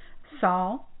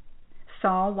 Saul,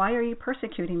 Saul, why are you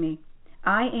persecuting me?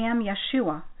 I am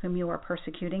Yeshua, whom you are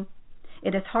persecuting.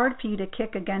 It is hard for you to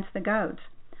kick against the goads.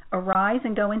 Arise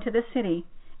and go into the city,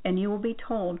 and you will be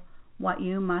told what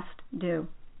you must do.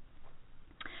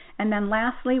 And then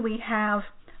lastly, we have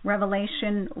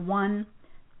Revelation 1:10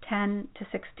 to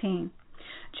 16.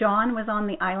 John was on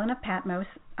the island of Patmos,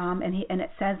 and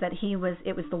it says that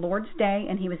it was the Lord's day,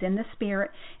 and he was in the Spirit,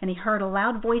 and he heard a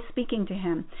loud voice speaking to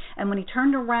him. And when he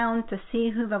turned around to see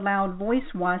who the loud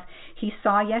voice was, he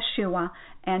saw Yeshua,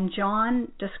 and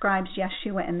John describes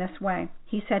Yeshua in this way.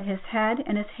 He said his head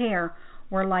and his hair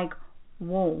were like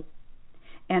wool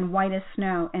and white as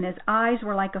snow, and his eyes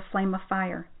were like a flame of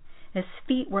fire. His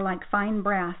feet were like fine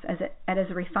brass, as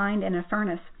refined in a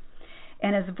furnace,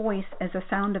 and his voice as the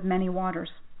sound of many waters.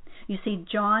 You see,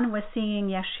 John was seeing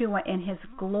Yeshua in his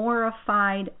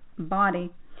glorified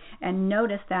body, and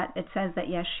notice that it says that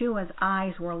Yeshua's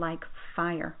eyes were like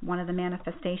fire, one of the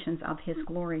manifestations of his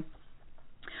glory.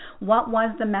 What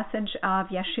was the message of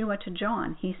Yeshua to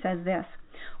John? He says this,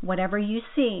 whatever you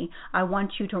see, I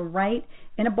want you to write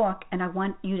in a book, and I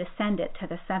want you to send it to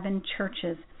the 7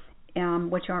 churches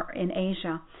which are in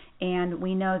Asia. And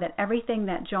we know that everything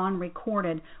that John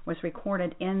recorded was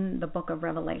recorded in the book of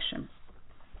Revelation.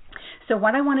 So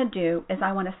what I want to do is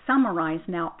I want to summarize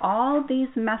now all these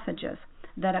messages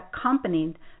that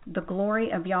accompanied the glory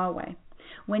of Yahweh.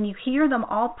 When you hear them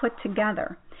all put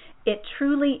together, it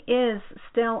truly is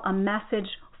still a message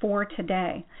for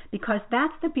today, because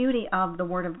that's the beauty of the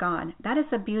Word of God. That is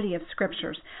the beauty of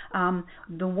Scriptures.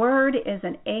 The Word is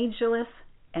an ageless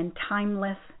and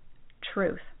timeless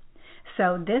truth.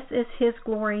 So this is His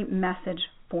glory message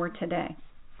for today.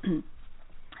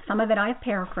 Some of it I've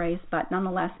paraphrased, but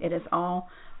nonetheless it is all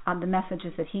the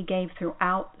messages that He gave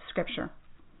throughout Scripture.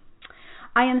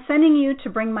 I am sending you to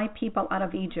bring my people out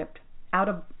of Egypt, out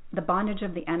of the bondage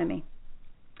of the enemy.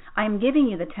 I am giving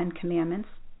you the 10 Commandments,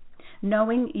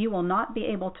 knowing you will not be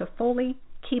able to fully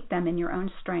keep them in your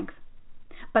own strength.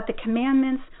 But the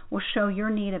commandments will show your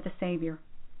need of a Savior.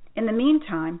 In the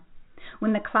meantime,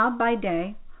 when the cloud by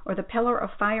day or the pillar of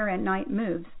fire at night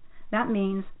moves, that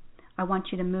means I want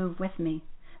you to move with me.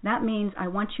 That means I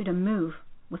want you to move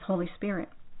with Holy Spirit.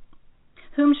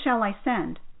 Whom shall I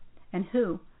send, and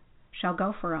who shall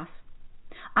go for us?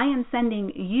 I am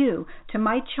sending you to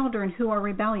my children who are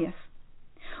rebellious.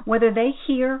 Whether they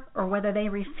hear or whether they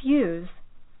refuse,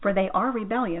 for they are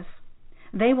rebellious,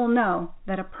 they will know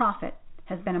that a prophet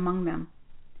has been among them.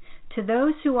 To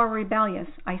those who are rebellious,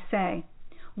 I say,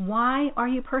 why are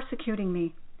you persecuting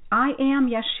me? I am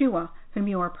Yeshua, whom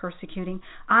you are persecuting.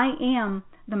 I am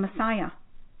the Messiah.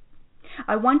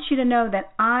 I want you to know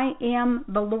that I am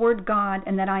the Lord God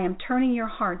and that I am turning your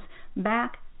hearts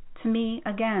back to me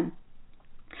again.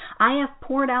 I have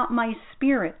poured out my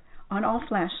Spirit on all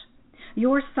flesh.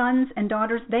 Your sons and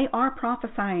daughters, they are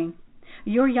prophesying.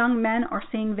 Your young men are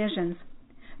seeing visions.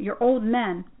 Your old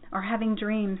men are having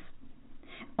dreams.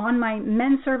 On my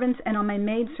men servants and on my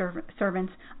maid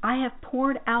servants, I have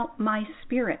poured out my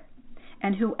Spirit,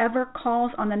 and whoever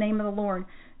calls on the name of the Lord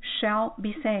shall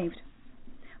be saved.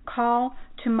 Call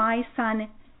to my Son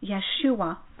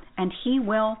Yeshua, and He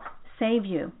will save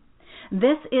you.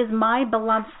 This is my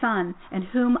beloved Son, in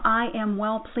whom I am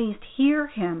well pleased. Hear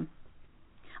Him.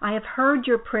 I have heard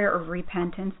your prayer of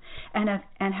repentance and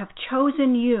have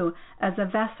chosen you as a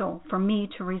vessel for me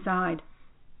to reside.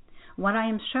 What I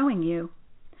am showing you,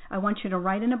 I want you to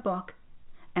write in a book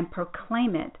and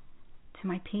proclaim it to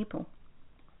my people.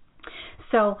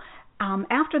 So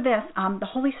after this, the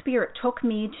Holy Spirit took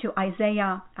me to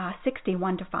Isaiah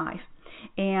 60:1-5.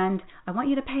 And I want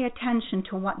you to pay attention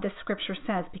to what this scripture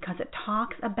says, because it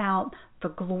talks about the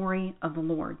glory of the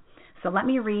Lord. So let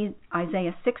me read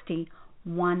Isaiah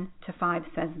 60:1-5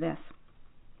 says this.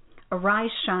 Arise,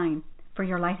 shine, for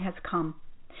your light has come,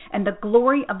 and the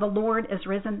glory of the Lord is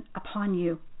risen upon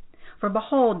you. For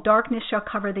behold, darkness shall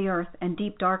cover the earth, and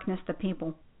deep darkness the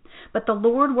people. But the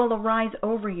Lord will arise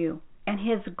over you, and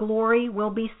His glory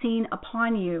will be seen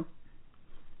upon you.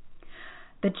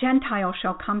 The Gentiles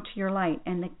shall come to your light,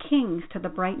 and the kings to the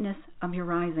brightness of your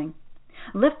rising.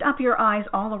 Lift up your eyes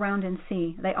all around and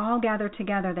see. They all gather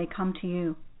together, they come to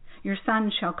you. Your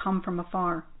sons shall come from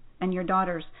afar, and your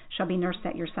daughters shall be nursed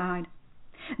at your side.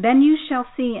 Then you shall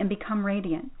see and become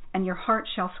radiant, and your heart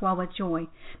shall swell with joy,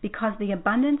 because the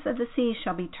abundance of the sea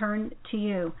shall be turned to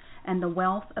you, and the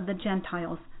wealth of the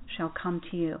Gentiles shall come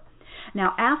to you.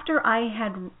 Now, after I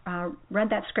had read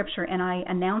that scripture and I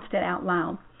announced it out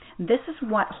loud, this is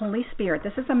what Holy Spirit,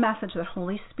 this is a message that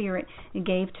Holy Spirit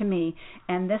gave to me,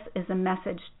 and this is a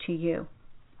message to you.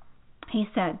 He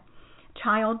said,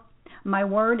 child, my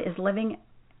word is living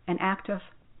and active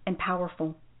and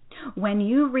powerful. When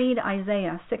you read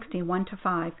Isaiah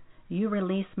 60:1-5, you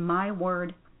release my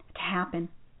word to happen.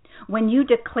 When you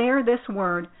declare this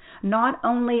word, not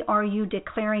only are you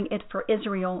declaring it for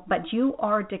Israel, but you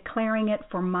are declaring it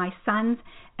for my sons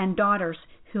and daughters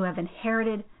who have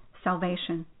inherited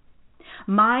salvation.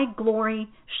 My glory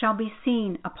shall be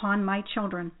seen upon my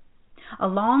children.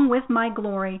 Along with my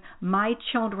glory, my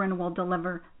children will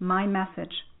deliver my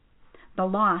message. The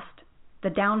lost, the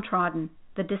downtrodden,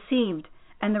 the deceived,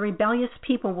 and the rebellious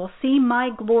people will see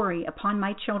my glory upon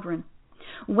my children.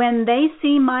 When they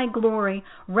see my glory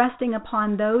resting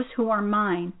upon those who are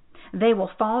mine, they will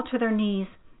fall to their knees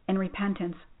in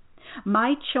repentance.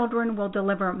 My children will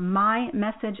deliver my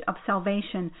message of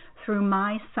salvation through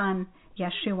my Son,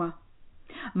 Yeshua.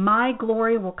 My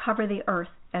glory will cover the earth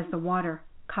as the water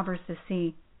covers the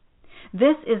sea.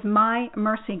 This is my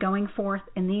mercy going forth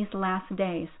in these last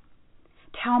days.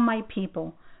 Tell my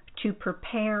people to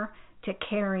prepare to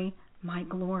carry my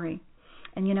glory.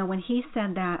 And you know, when he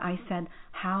said that, I said,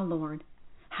 how, Lord?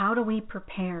 How do we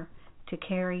prepare to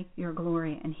carry your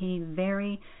glory? And he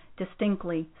very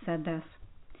distinctly said this.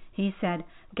 He said,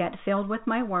 get filled with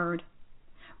my word,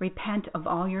 repent of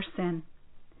all your sin,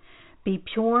 be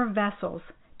pure vessels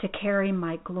to carry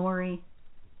my glory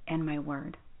and my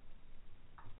word.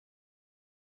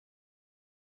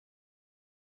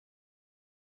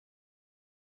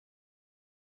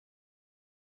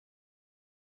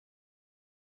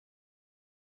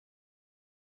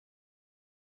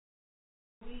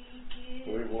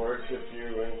 We worship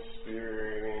you in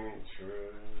spirit and in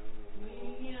truth.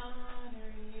 We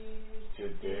honor you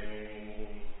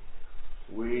Today,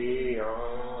 we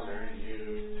honor you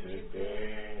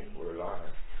today. We're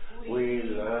live. We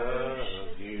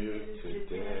love you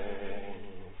today.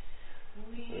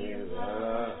 We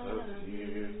love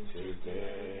you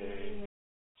today.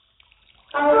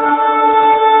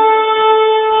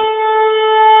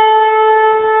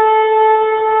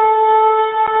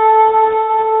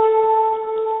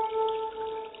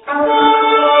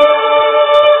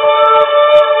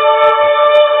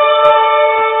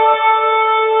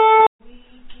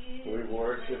 We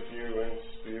worship you in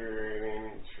spirit and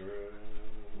in truth.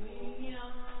 We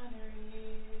honor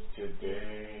you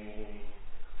Today,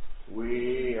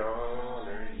 we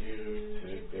honor you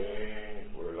today.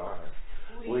 We're live.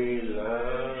 We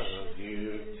love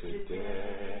you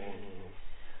today.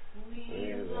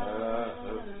 We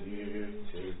love you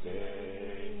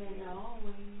today. and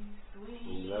always.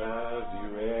 We love you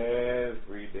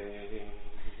every day.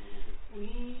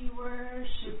 We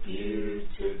worship You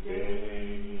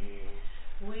today.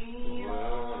 We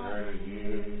Honor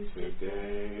you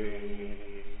today.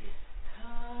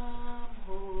 Come,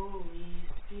 Holy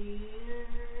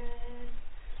Spirit.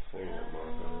 Sing it,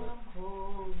 Martha. Come,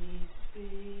 Holy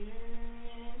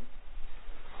Spirit.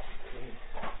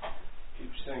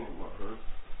 Keep singing, Martha.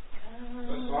 Come,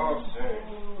 Let's all sing.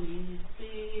 Holy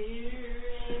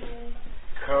Spirit.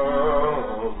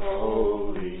 Come,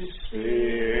 Holy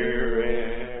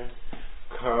Spirit.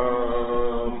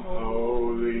 Come,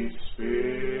 Holy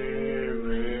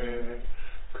Spirit.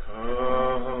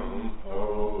 Come,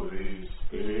 Holy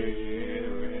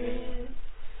Spirit.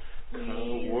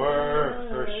 Come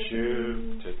worship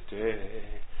today.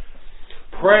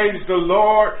 Praise the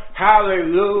Lord.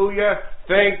 Hallelujah.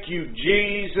 Thank you,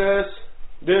 Jesus.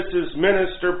 This is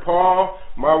Minister Paul.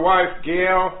 My wife,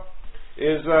 Gail,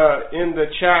 is in the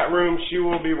chat room. She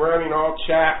will be running all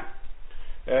chat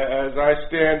as I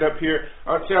stand up here.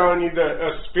 I'm telling you that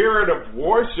a spirit of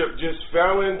worship just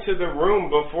fell into the room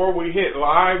before we hit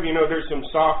live. You know, there's some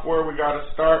software we got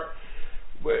to start.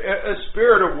 But a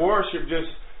spirit of worship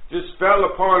just fell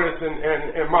upon us,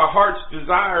 and my heart's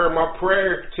desire, my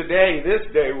prayer today, this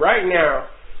day, right now,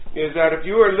 is that if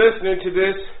you are listening to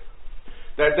this,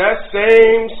 that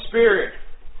same Spirit,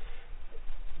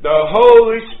 the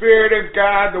Holy Spirit of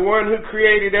God, the one who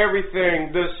created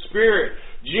everything, the Spirit,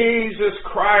 Jesus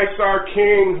Christ our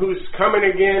King, who's coming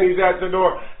again, He's at the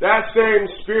door. That same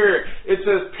Spirit, it's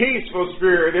a peaceful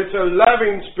Spirit, it's a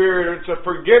loving Spirit, it's a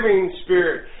forgiving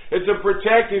Spirit, it's a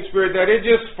protecting Spirit, that it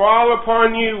just fall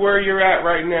upon you where you're at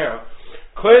right now.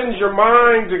 Cleanse your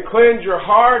minds and cleanse your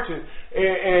hearts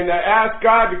and ask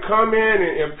God to come in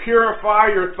and purify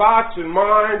your thoughts and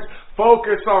minds.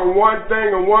 Focus on one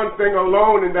thing and one thing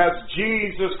alone, and that's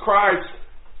Jesus Christ.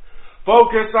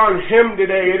 Focus on Him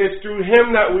today. It is through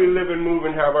Him that we live and move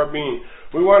and have our being.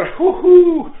 We want to,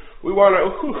 we want to,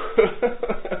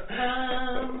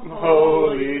 Come,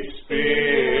 Holy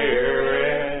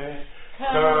Spirit,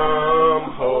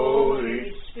 come,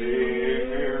 Holy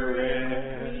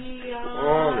Spirit, we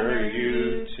honor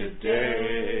you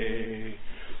today.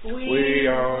 We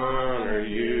honor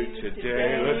you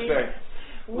today. Let's say,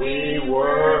 we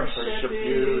worship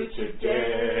you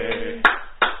today.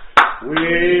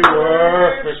 We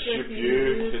worship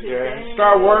you today.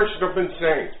 Start worshiping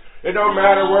saints. It don't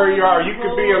matter where you are. You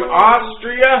could be in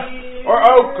Austria or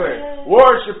Oakland.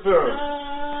 Worship Him.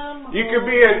 You could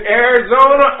be in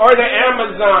Arizona or the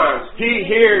Amazons. He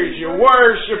hears you.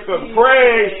 Worship Him.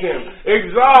 Praise Him.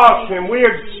 Exalt Him. We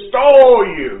extol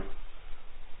you.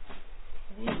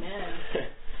 Amen.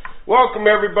 Welcome,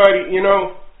 everybody. You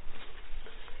know,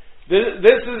 this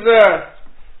is a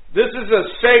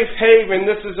safe haven.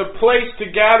 This is a place to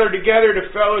gather together to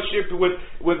fellowship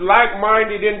with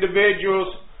like-minded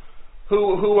individuals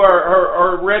who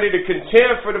are ready to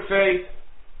contend for the faith,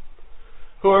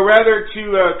 who are ready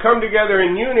to come together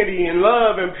in unity and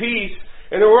love and peace.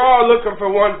 And we're all looking for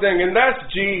one thing, and that's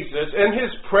Jesus and His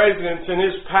presence and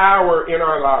His power in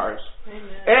our lives. Amen.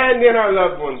 And in our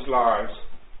loved ones' lives.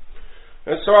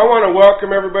 And so I want to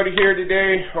welcome everybody here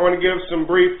today. I want to give some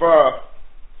brief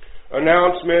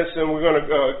announcements, and we're going to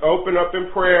open up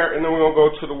in prayer, and then we're going to go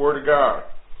to the Word of God.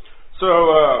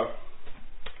 So,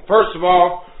 first of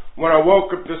all, when I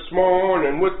woke up this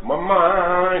morning with my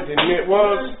mind, and it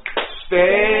was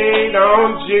stayed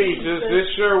on Jesus. This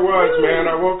sure was, man.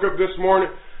 I woke up this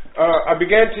morning. I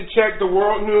began to check the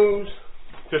world news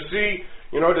to see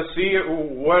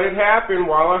what had happened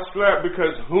while I slept,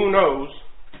 because who knows?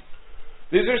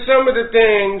 These are some of the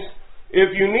things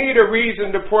if you need a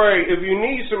reason to pray, if you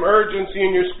need some urgency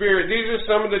in your spirit, these are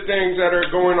some of the things that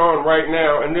are going on right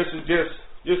now, and this is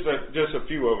just a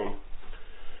few of them.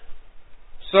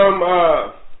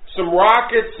 Some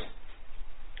rockets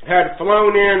had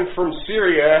flown in from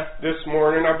Syria this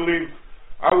morning. I believe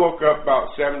I woke up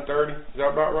about 7:30. Is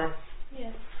that about right?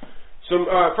 Yes. Some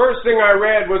first thing I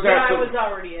read was that I was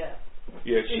already up.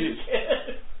 Yeah,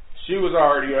 she was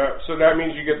already up. So that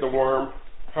means you get the worm.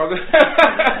 How's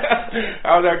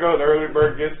that go? The early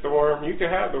bird gets the worm. You can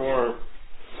have the worm,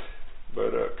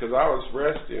 but because I was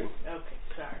resting. Okay,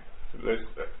 sorry.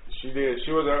 She did.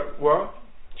 She was up. Well,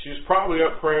 she was probably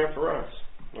up praying for us.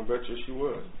 I bet you she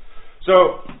was.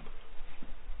 So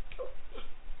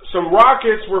some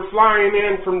rockets were flying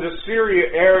in from the Syria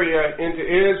area into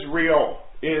Israel,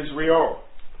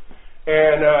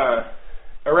 and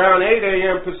around 8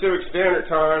 a.m. Pacific Standard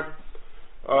Time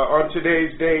on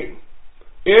today's date,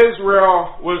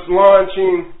 Israel was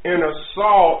launching an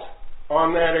assault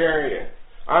on that area.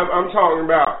 I'm talking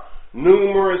about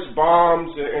numerous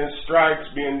bombs and strikes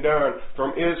being done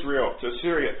from Israel to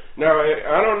Syria. Now,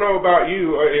 I don't know about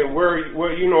you and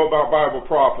what you know about Bible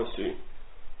prophecy,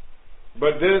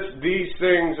 but these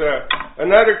things.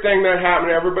 Another thing that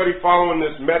happened. Everybody following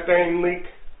this methane leak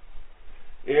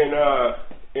in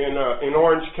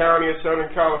Orange County of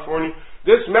Southern California.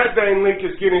 This methane leak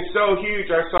is getting so huge,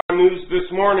 I saw news this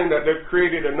morning that they've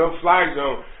created a no-fly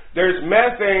zone. There's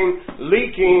methane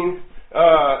leaking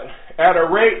at a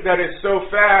rate that is so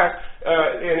fast,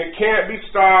 and it can't be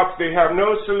stopped. They have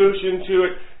no solution to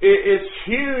it. It's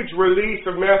huge release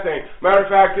of methane. Matter of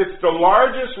fact, it's the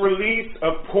largest release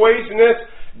of poisonous,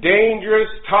 dangerous,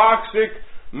 toxic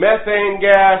methane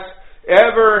gas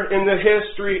ever in the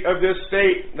history of this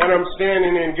state that I'm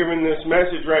standing in giving this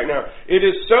message right now. It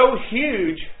is so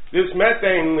huge, this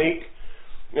methane leak,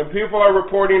 and people are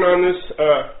reporting on this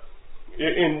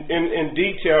in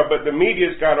detail, but the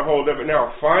media's got a hold of it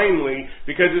now, finally,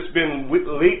 because it's been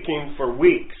leaking for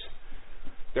weeks.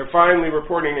 They're finally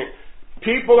reporting it.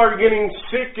 People are getting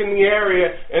sick in the area,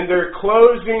 and they're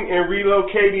closing and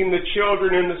relocating the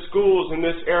children in the schools in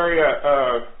this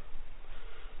area.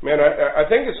 I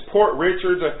think it's Port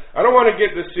Richards. I don't want to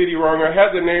get the city wrong. I have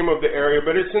the name of the area,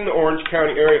 but it's in the Orange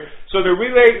County area. So they're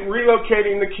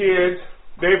relocating the kids.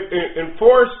 They've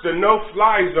enforced the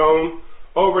no-fly zone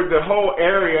over the whole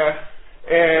area,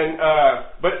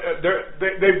 but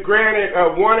they've granted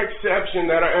one exception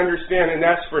that I understand, and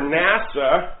that's for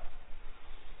NASA,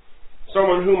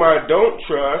 someone whom I don't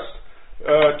trust,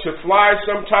 to fly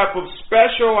some type of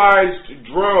specialized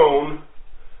drone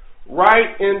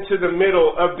right into the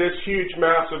middle of this huge,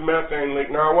 massive methane leak.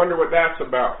 Now, I wonder what that's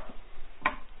about.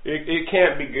 It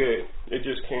can't be good. It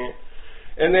just can't.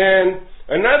 And then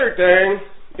another thing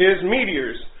is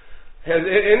meteors. Has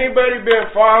anybody been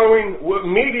following?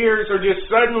 Meteors are just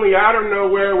suddenly out of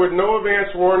nowhere with no advance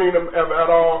warning at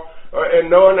all and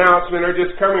no announcement, are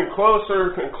just coming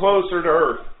closer and closer to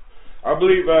Earth. I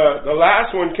believe the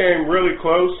last one came really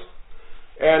close.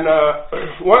 And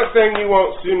one thing you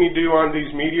won't see me do on these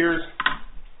meteors,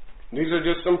 these are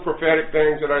just some prophetic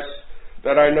things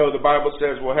that I know the Bible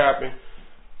says will happen.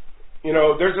 You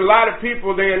know, there's a lot of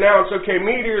people, they announce, okay,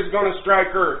 meteor is going to strike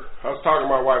Earth. I was talking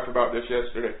to my wife about this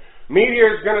yesterday.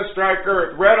 Meteor is going to strike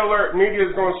Earth. Red alert, meteor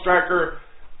is going to strike Earth.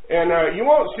 And you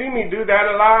won't see me do that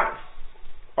a lot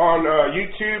on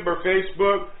YouTube or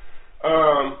Facebook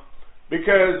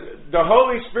because the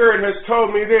Holy Spirit has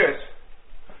told me this.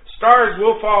 Stars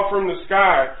will fall from the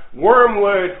sky.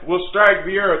 Wormwood will strike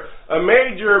the earth. A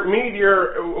major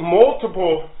meteor,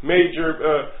 multiple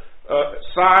major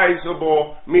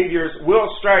sizable meteors will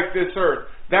strike this earth.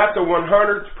 That's a 100%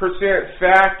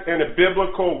 fact and a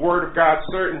biblical Word of God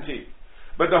certainty.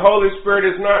 But the Holy Spirit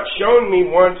has not shown me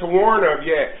one to warn of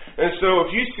yet. And so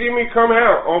if you see me come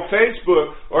out on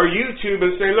Facebook or YouTube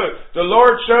and say, look, the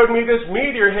Lord showed me this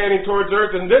meteor heading towards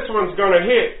earth and this one's going to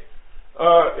hit.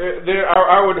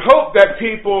 I would hope that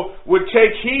people would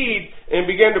take heed and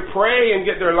begin to pray and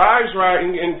get their lives right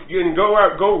and get in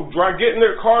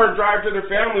their car and drive to their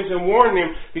families and warn them,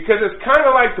 because it's kind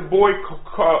of like the boy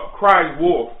cries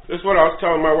wolf. This is what I was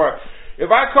telling my wife.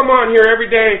 If I come on here every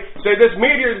day and say this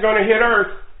meteor is going to hit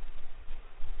Earth,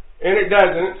 and it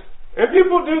doesn't, and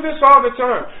people do this all the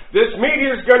time. This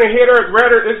meteor is going to hit Earth.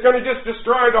 It's going to just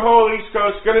destroy the whole East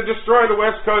Coast. It's going to destroy the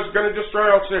West Coast. It's going to destroy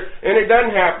Australia. And it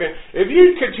doesn't happen. If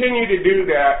you continue to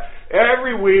do that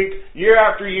every week, year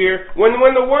after year, when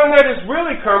the one that is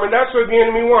really coming, that's what the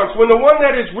enemy wants. When the one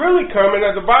that is really coming,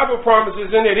 as the Bible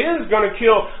promises, and it is going to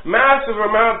kill massive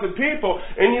amounts of people,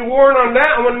 and you warn on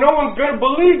that one, no one's going to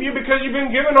believe you because you've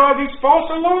been given all these false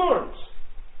alarms.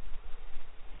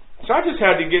 So I just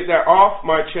had to get that off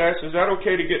my chest. Is that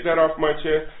okay to get that off my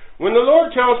chest? When the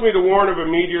Lord tells me to warn of a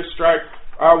meteor strike,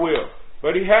 I will.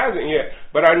 But He hasn't yet.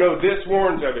 But I know this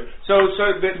warns of it. So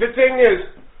the thing is,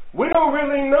 we don't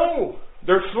really know.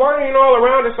 They're flying all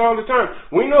around us all the time.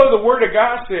 We know the Word of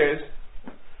God says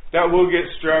that we'll get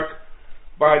struck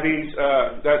by these,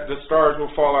 that the stars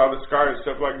will fall out of the sky and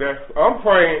stuff like that. I'm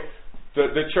praying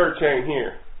that the church ain't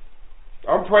here.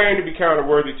 I'm praying to be counted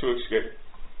worthy to escape.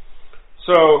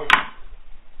 So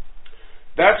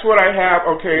that's what I have.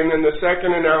 Okay, and then the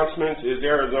second announcement is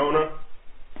Arizona.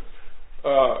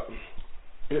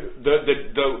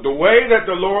 The way that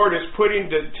the Lord is putting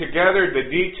together the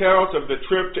details of the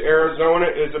trip to Arizona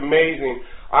is amazing.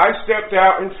 I stepped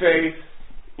out in faith.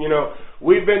 You know,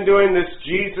 we've been doing this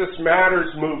Jesus Matters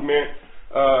movement,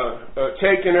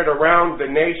 taking it around the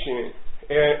nation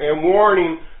and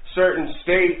warning certain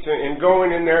states and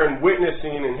going in there and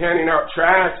witnessing and handing out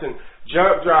tracts and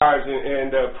jump drives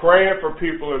and praying for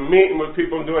people and meeting with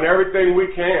people and doing everything we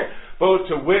can, both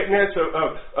to witness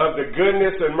of the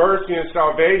goodness and mercy and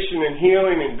salvation and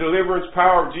healing and deliverance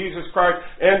power of Jesus Christ,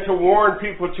 and to warn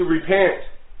people to repent.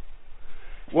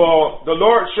 Well, the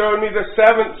Lord showed me the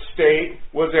seventh state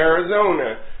was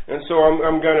Arizona, and so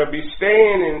I'm going to be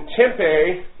staying in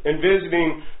Tempe and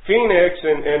visiting Phoenix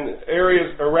and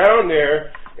areas around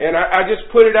there, and I just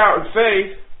put it out in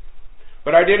faith,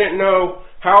 but I didn't know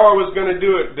how I was going to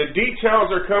do it. The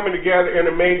details are coming together in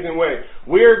an amazing way.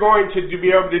 We're going to be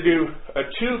able to do a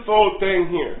twofold thing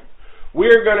here.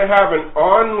 We're going to have an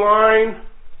online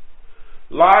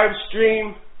live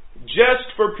stream just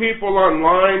for people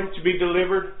online to be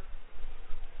delivered.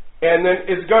 And then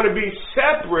it's going to be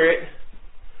separate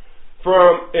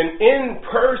from an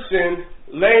in-person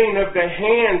laying of the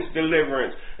hands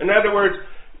deliverance. In other words,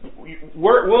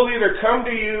 we'll either come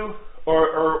to you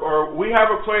or we have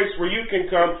a place where you can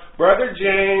come. Brother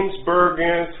James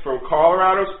Bergens from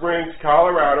Colorado Springs,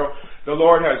 Colorado, the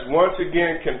Lord has once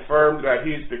again confirmed that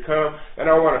He's to come, and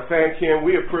I want to thank Him.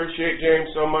 We appreciate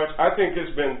James so much. I think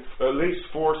it's been at least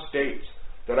 4 states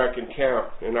that I can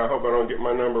count, and I hope I don't get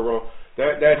my number wrong,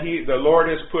 that the Lord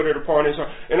has put it upon His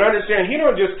heart. And understand, He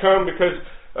don't just come because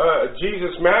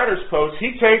Jesus Matters post.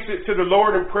 He takes it to the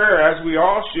Lord in prayer, as we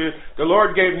all should. The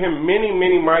Lord gave him many,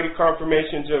 many mighty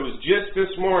confirmations. It was just this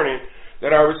morning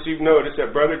that I received notice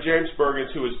that Brother James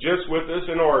Bergens, who was just with us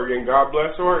in Oregon, God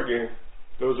bless Oregon,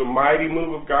 there was a mighty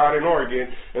move of God in Oregon,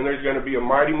 and there's going to be a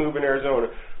mighty move in Arizona.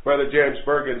 Brother James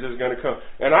Bergens is going to come.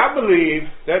 And I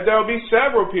believe that there will be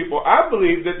several people. I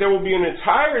believe that there will be an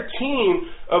entire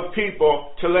team of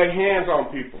people to lay hands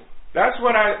on people. That's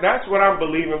what I'm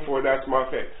believing for. That's my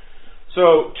faith.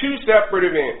 So 2 separate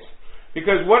events.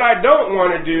 Because what I don't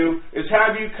want to do is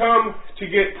have you come to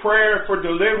get prayer for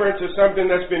deliverance of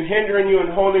something that's been hindering you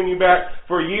and holding you back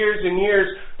for years and years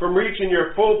from reaching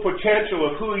your full potential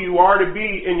of who you are to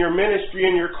be in your ministry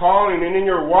and your calling and in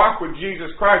your walk with Jesus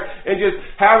Christ, and just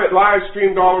have it live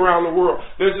streamed all around the world.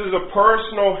 This is a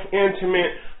personal,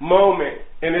 intimate moment.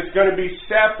 And it's going to be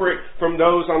separate from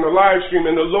those on the live stream.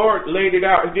 And the Lord laid it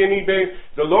out. And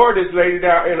the Lord has laid it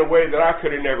out in a way that I could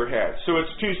have never had. So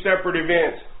it's 2 separate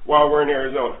events while we're in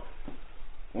Arizona.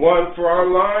 One for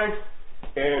online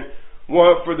and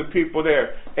one for the people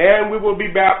there. And we will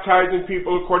be baptizing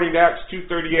people according to Acts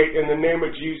 2:38 in the name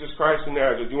of Jesus Christ of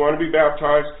Nazareth. Do you want to be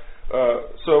baptized?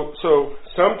 So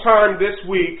sometime this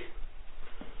week,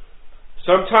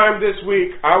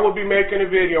 I will be making a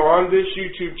video on this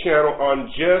YouTube channel on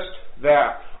just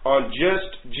that, on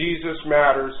just Jesus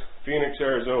Matters, Phoenix,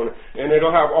 Arizona. And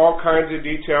it'll have all kinds of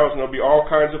details, and there'll be all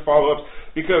kinds of follow-ups,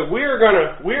 because we're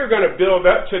gonna build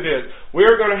up to this.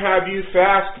 We're going to have you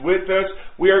fast with us.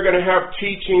 We are going to have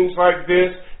teachings like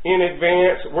this in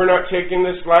advance. We're not taking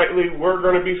this lightly. We're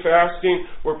going to be fasting.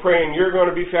 We're praying you're going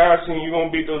to be fasting. You're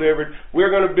going to be delivered. We're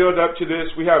going to build up to this.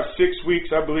 We have 6 weeks,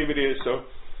 I believe it is, so...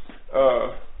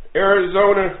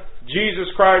 Arizona,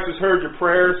 Jesus Christ has heard your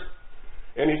prayers,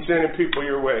 and He's sending people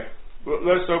your way.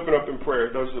 Let's open up in prayer.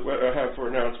 Those that I have for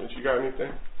announcements. You got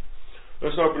anything?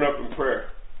 Let's open up in prayer.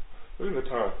 Look at the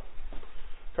time.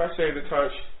 Can I say the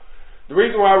time? The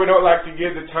reason why we don't like to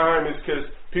give the time is because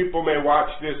people may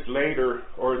watch this later,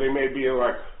 or they may be in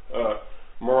like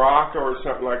Morocco or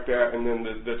something like that, and then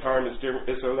the time is different.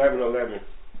 It's 11:11.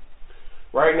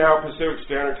 Right now, Pacific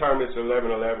Standard Time, it's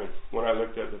 11:11 when I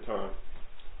looked at the time.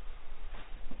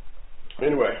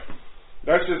 Anyway,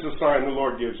 that's just a sign the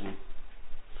Lord gives me.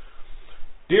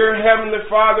 Dear Heavenly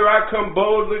Father, I come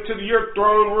boldly to your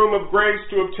throne room of grace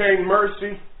to obtain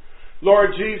mercy.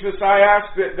 Lord Jesus, I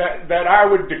ask that I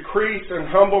would decrease and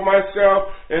humble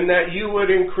myself, and that you would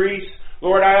increase.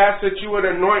 Lord, I ask that you would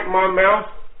anoint my mouth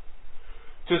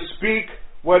to speak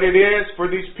what it is for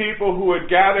these people who would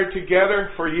gather together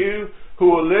for you, who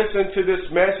will listen to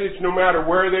this message no matter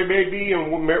where they may be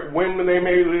and when they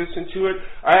may listen to it.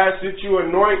 I ask that you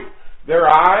anoint their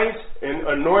eyes and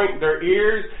anoint their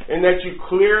ears, and that you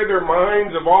clear their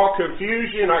minds of all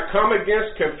confusion. I come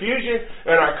against confusion,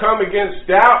 and I come against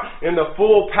doubt in the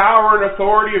full power and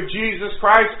authority of Jesus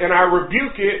Christ, and I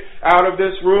rebuke it out of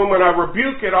this room, and I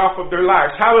rebuke it off of their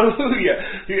lives.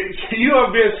 Hallelujah. You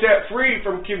have been set free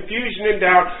from confusion and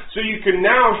doubt, so you can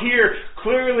now hear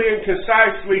clearly and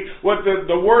concisely what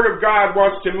the Word of God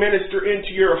wants to minister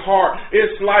into your heart.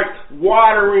 It's like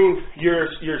watering your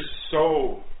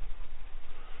soul.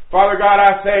 Father God,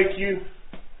 I thank you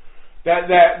that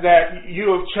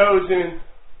you have chosen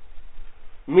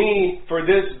me for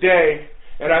this day.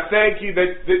 And I thank you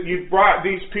that you brought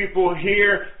these people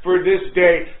here for this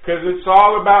day, because it's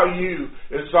all about you.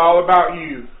 It's all about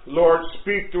you. Lord,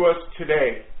 speak to us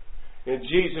today. In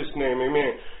Jesus' name,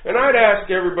 amen. And I'd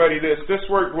ask everybody this. This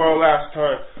worked well last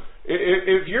time.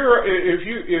 If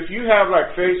you have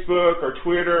like Facebook or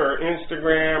Twitter or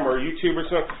Instagram or YouTube or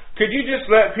something, could you just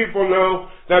let people know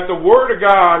that the Word of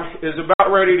God is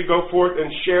about ready to go forth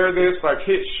and share this, like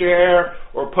hit share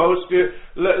or post it.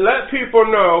 Let people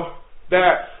know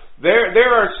that there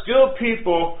are still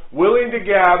people willing to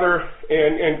gather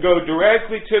and go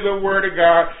directly to the Word of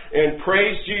God and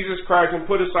praise Jesus Christ and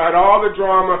put aside all the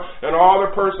drama and all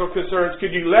the personal concerns.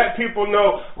 Could you let people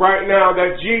know right now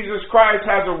that Jesus Christ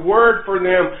has a word for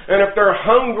them, and if they're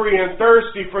hungry and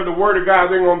thirsty for the Word of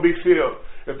God, they're going to be filled.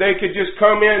 If they could just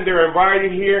come in, they're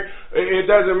invited here. It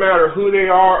doesn't matter who they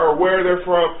are or where they're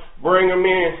from. Bring them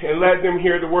in and let them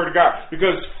hear the Word of God.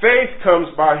 Because faith comes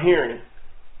by hearing.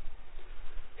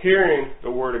 Hearing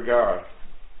the Word of God.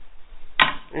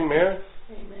 Amen.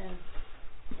 Amen.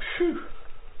 Phew.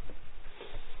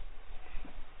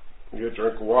 Get a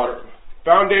drink of water.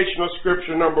 Foundational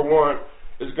scripture number 1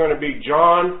 is going to be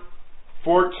John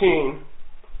 14,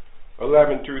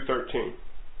 11 through 13.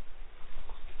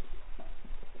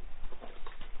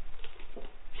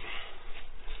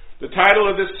 The title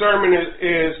of this sermon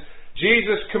is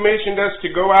Jesus commissioned us to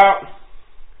go out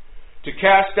to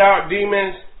cast out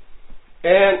demons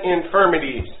and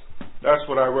infirmities. That's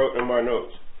what I wrote in my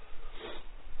notes.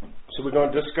 So we're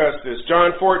going to discuss this.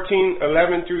 John 14,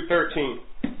 11 through 13.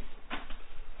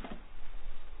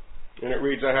 And it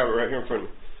reads, I have it right here in front of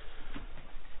me.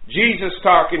 Jesus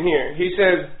talking here. He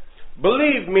says,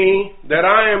 believe me that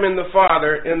I am in the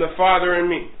Father and the Father in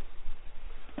me.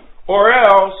 Or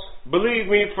else, believe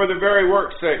me for the very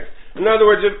work's sake. In other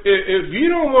words, if you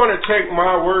don't want to take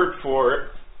my word for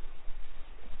it,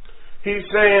 he's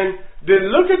saying,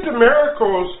 then look at the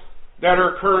miracles that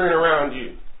are occurring around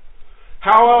you.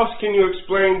 How else can you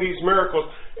explain these miracles?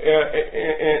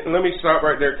 And let me stop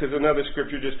right there, because another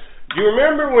scripture just... Do you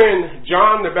remember when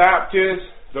John the Baptist,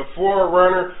 the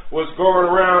forerunner, was going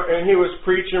around and he was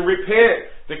preaching,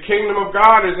 repent, the kingdom of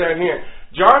God is at hand.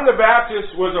 John the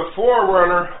Baptist was a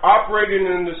forerunner operating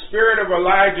in the spirit of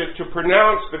Elijah to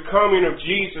pronounce the coming of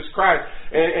Jesus Christ.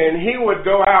 And he would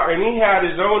go out and he had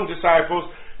his own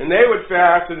disciples, and they would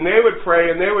fast, and they would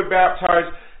pray, and they would baptize,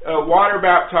 water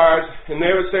baptize, and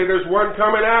they would say, there's one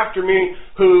coming after me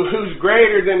who's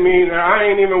greater than me, and I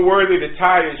ain't even worthy to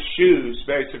tie his shoes,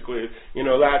 basically,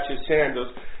 latch his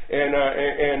sandals. And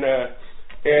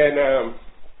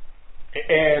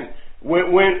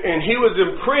when he was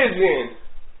in prison,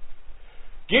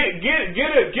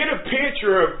 get a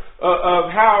picture of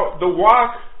how the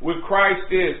walk with Christ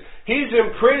is. He's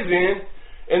in prison,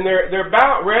 and they're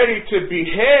about ready to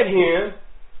behead him,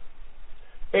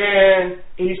 and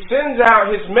he sends out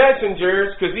his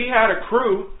messengers, because he had a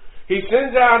crew. He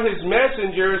sends out his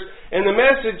messengers, and the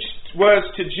message was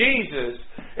to Jesus.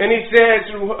 And he says,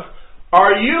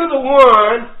 are you the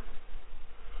one,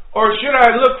 or should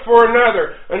I look for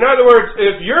another? In other words,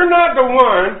 if you're not the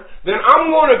one, then I'm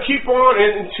going to keep on,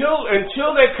 and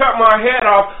until they cut my head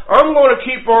off, I'm going to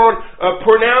keep on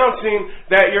pronouncing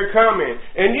that you're coming.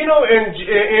 And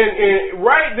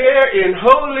right there in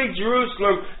holy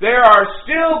Jerusalem, there are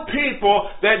still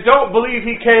people that don't believe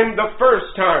he came the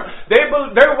first time.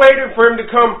 They're waiting for him to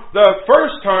come the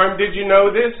first time. Did you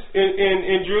know this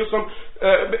in Jerusalem?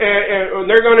 And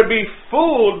they're going to be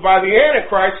fooled by the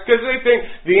Antichrist, because they think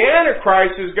the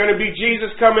Antichrist is going to be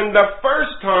Jesus coming the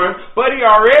first time, but he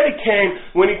already came.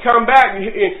 When he come back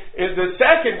the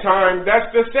second time, that's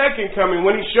the second coming.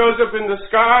 When he shows up in the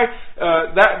sky,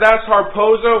 that's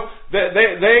harpazo.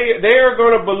 They are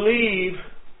going to believe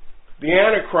the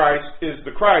Antichrist is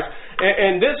the Christ.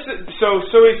 And this, so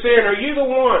he's saying, are you the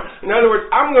one? In other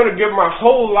words, I'm going to give my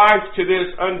whole life to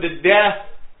this unto death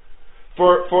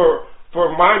for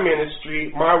for my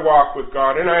ministry, my walk with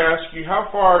God. And I ask you, how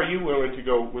far are you willing to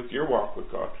go with your walk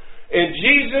with God? And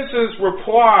Jesus'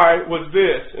 reply was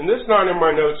this, and this is not in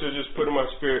my notes, I just put in my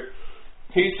spirit.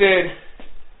 He said,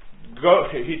 "Go."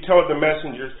 He told the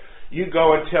messengers, "You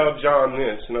go and tell John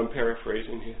this," and I'm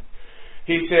paraphrasing him.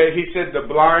 He said, "The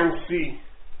blind see,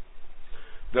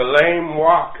 the lame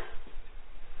walk."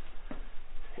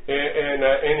 And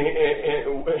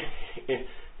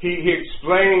he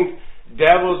explained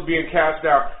devils being cast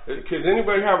out. Does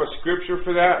anybody have a scripture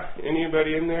for that?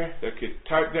 Anybody in there that could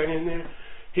type that in there?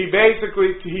 He's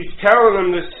telling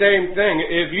them the same thing.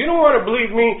 If you don't want to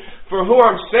believe me for who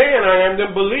I'm saying I am,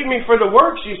 then believe me for the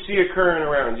works you see occurring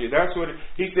around you. That's what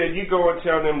he said. You go and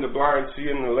tell them the blind see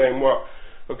and the lame walk.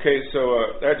 Okay,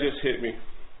 so that just hit me.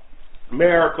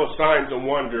 Miracle signs and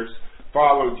wonders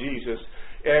follow Jesus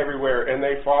everywhere, and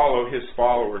they follow his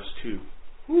followers too.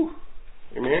 Whew.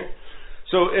 Amen.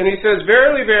 So, and he says,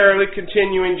 "Verily, verily,"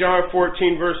 continuing John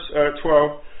 14, verse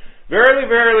 12, "Verily,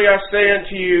 verily, I say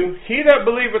unto you, he that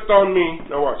believeth on me,"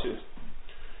 now watch this,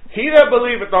 "he that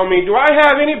believeth on me," do I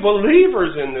have any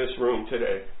believers in this room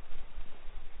today?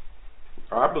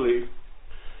 I believe.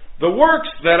 "The works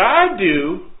that I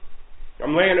do,"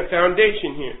 I'm laying a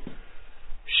foundation here,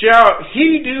 "shall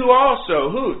he do also,"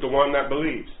 who? The one that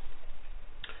believes.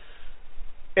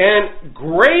 "And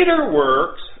greater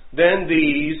works than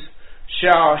these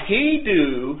shall he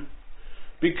do,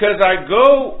 because I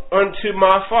go unto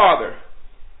my Father.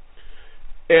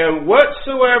 And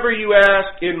whatsoever you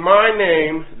ask in my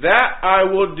name, that I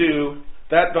will do,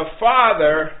 that the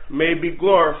Father may be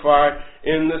glorified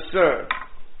in the Son."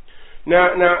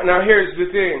 Now here's the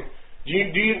thing.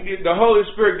 The Holy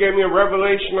Spirit gave me a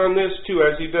revelation on this too,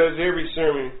 as he does every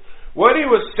sermon. What he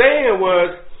was saying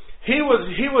was, he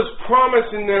was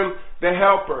promising them the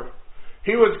helper.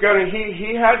 He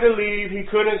had to leave. He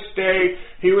couldn't stay.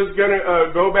 He was going to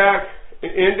go back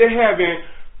into heaven,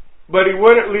 but he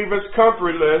wouldn't leave us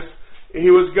comfortless.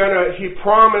 He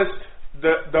promised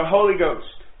the Holy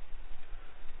Ghost.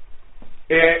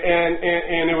 And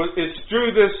it's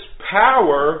through this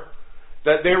power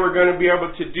that they were going to be able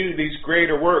to do these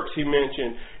greater works he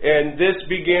mentioned. And this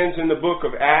begins in the book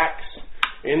of Acts.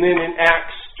 And then in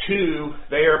Acts 2,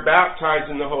 they are baptized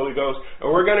in the Holy Ghost.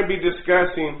 And we're going to be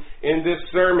discussing in this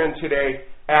sermon today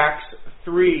Acts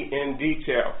 3 in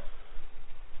detail.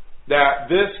 That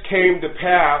this came to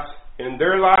pass in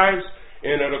their lives,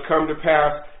 and it'll come to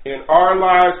pass in our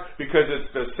lives, because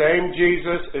it's the same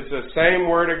Jesus, it's the same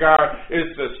Word of God,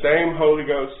 it's the same Holy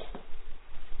Ghost.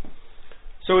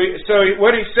 So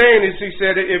what he's saying is, he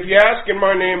said, "If you ask in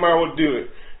my name, I will do it."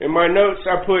 In my notes,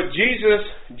 I put, Jesus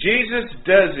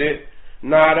does it,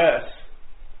 not us.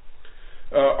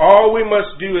 All we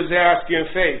must do is ask in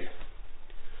faith.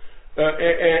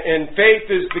 And faith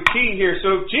is the key here.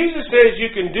 So if Jesus says you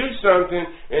can do something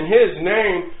in his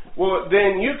name, well,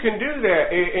 then you can do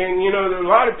that. And you know, a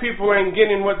lot of people ain't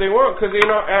getting what they want because they're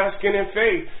not asking in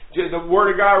faith. The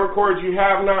Word of God records you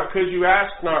have not because you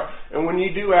ask not. And when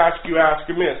you do ask, you ask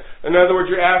amiss. In other words,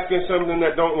 you're asking something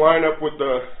that don't line up with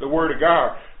the Word of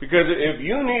God. Because if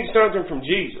you need something from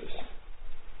Jesus,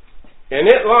 and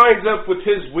it lines up with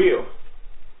his will,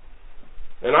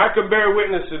 and I can bear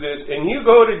witness to this, and you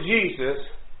go to Jesus,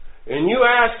 and you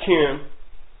ask him,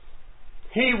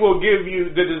 he will give you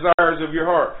the desires of your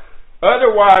heart.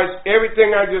 Otherwise,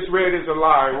 everything I just read is a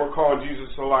lie, and we're calling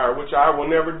Jesus a liar, which I will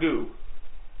never do.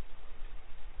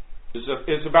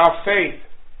 It's about faith.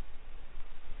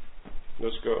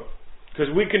 Let's go.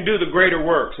 Because we can do the greater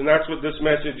works, and that's what this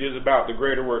message is about, the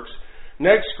greater works.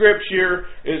 Next scripture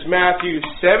is Matthew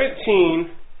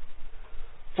 17,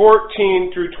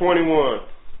 14 through 21.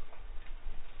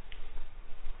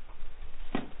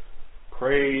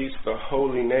 Praise the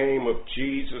holy name of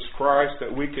Jesus Christ,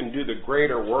 that we can do the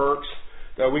greater works,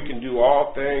 that we can do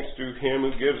all things through him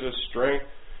who gives us strength.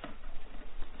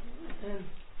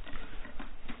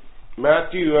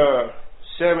 Matthew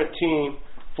 17,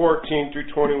 14 through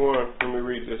 21. Let me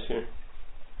read this here.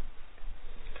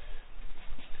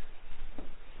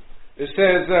 It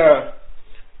says,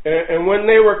 "And when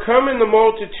they were come in the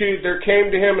multitude, there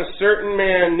came to him a certain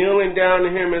man, kneeling down to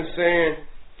him and saying,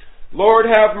 Lord,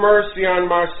 have mercy on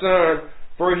my son,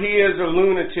 for he is a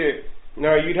lunatic."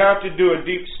 Now, you'd have to do a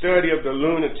deep study of the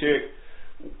lunatic.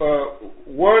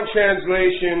 One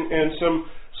translation and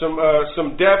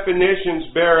some definitions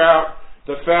bear out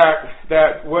the fact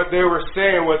that what they were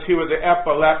saying was he was an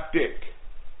epileptic.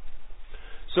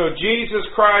 So Jesus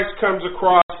Christ comes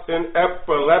across an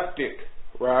epileptic,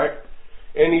 right?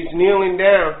 And he's kneeling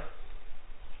down.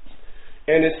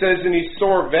 And it says, and he's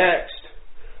sore vexed.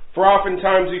 For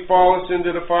oftentimes he falleth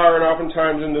into the fire, and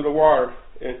oftentimes into the water.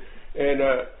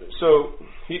 so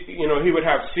he would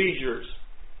have seizures.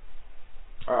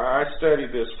 I studied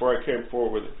this before I came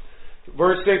forward with it.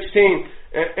 Verse 16,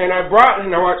 and I brought,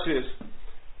 now watch this.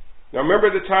 Now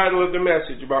remember the title of the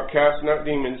message about casting out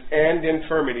demons and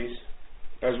infirmities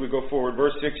as we go forward.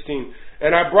 Verse 16,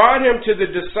 and I brought him to the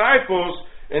disciples,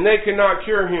 and they could not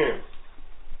cure him.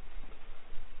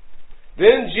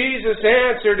 Then Jesus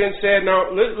answered and said,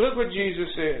 now look what Jesus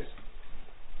says.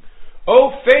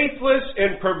 O faithless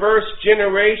and perverse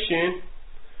generation,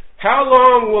 how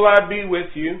long will I be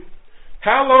with you?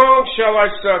 How long shall I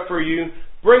suffer you?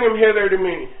 Bring him hither to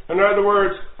me. In other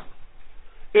words,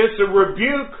 it's a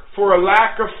rebuke for a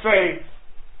lack of faith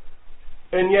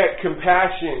and yet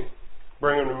compassion.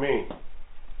 Bring him to me.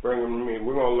 Bring him to me.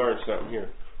 We're going to learn something here.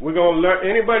 We're going to learn.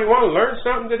 Anybody want to learn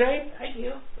something today? I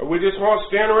do. Or we just want to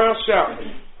stand around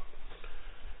shouting?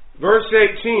 Verse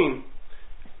 18.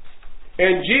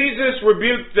 And Jesus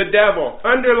rebuked the devil.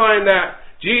 Underline that.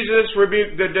 Jesus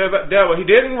rebuked the devil. He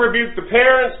didn't rebuke the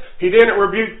parents. He didn't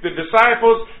rebuke the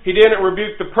disciples. He didn't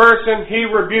rebuke the person. He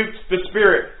rebuked the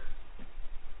spirit.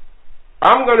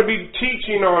 I'm going to be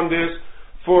teaching on this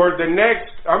for the next,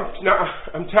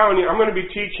 I'm telling you, I'm going to be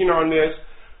teaching on this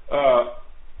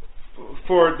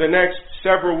for the next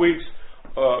several weeks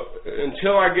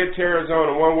until I get to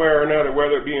Arizona one way or another,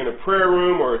 whether it be in a prayer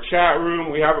room or a chat room.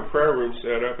 We have a prayer room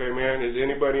set up, amen. Has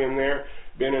anybody in there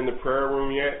been in the prayer room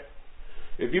yet?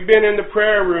 If you've been in the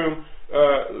prayer room,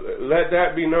 let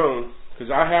that be known,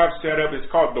 because I have set up. It's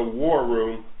called the War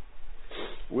Room.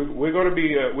 We're going to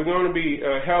be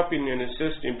helping and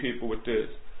assisting people with this.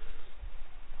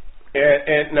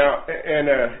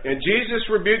 And Jesus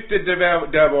rebuked the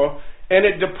devil, and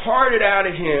it departed out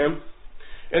of him,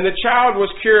 and the child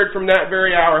was cured from that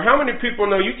very hour. How many people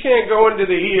know you can't go into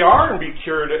the ER and be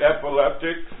cured of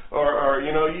epileptic? Or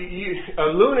a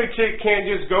lunatic can't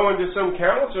just go into some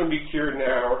council and be cured in an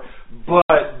hour.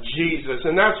 But Jesus.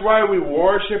 And that's why we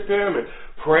worship him and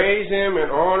praise him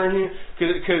and honor him,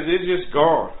 because it's just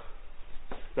gone.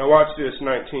 Now watch this,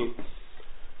 19.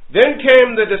 Then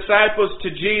came the disciples to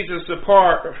Jesus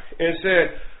apart and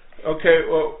said, okay,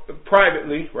 well,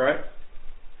 privately, right?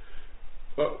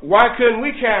 Why couldn't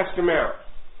we cast him out?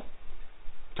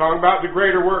 Talking about the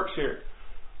greater works here.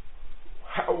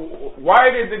 Why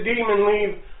did the demon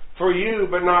leave for you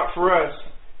but not for us?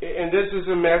 And this is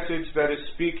a message that is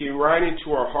speaking right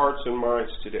into our hearts and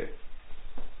minds today.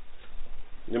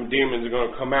 Them demons are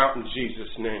going to come out in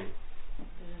Jesus' name.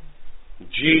 In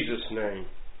Jesus' name.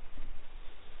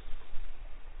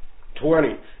 20.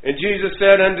 And Jesus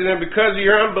said unto them, because of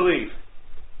your unbelief.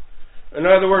 In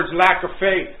other words, lack of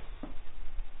faith.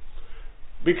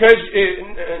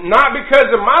 Not because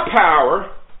of my power,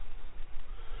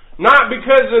 not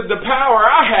because of the power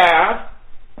I have.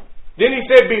 Then he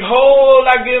said, behold,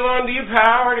 I give unto you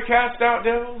power to cast out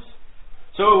devils.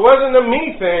 So it wasn't a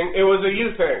me thing, it was a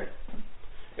you thing.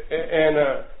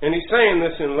 And he's saying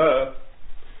this in love.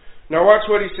 Now watch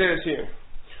what he says here.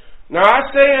 Now I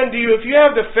say unto you, if you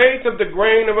have the faith of the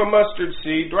grain of a mustard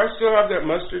seed, do I still have that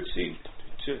mustard seed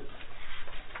to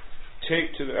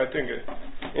take to the,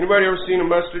 anybody ever seen a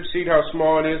mustard seed, how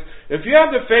small it is? If you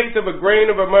have the faith of a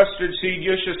grain of a mustard seed,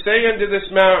 you shall say unto this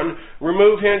mountain,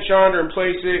 remove hence yonder and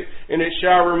place it, and it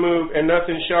shall remove, and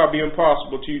nothing shall be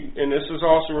impossible to you. And this is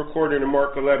also recorded in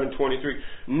Mark 11:23.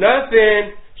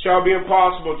 Nothing shall be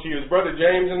impossible to you. Is Brother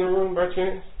James in the room by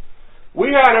chance?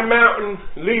 We had a mountain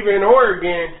leaving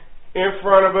Oregon in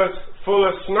front of us full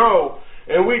of snow,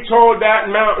 and we told that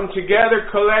mountain together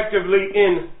collectively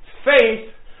in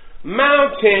faith,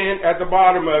 mountain at the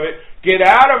bottom of it, get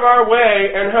out of our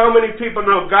way. And how many people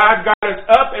know God got us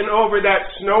up and over that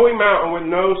snowy mountain with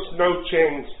no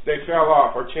chains? They fell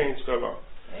off, or chains fell off.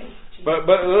 But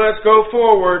let's go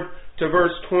forward to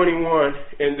verse 21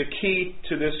 and the key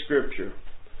to this scripture.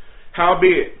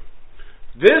 Howbeit,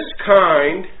 this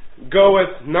kind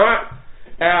goeth not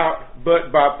out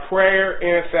but by prayer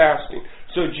and fasting.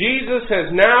 So Jesus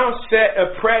has now set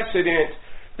a precedent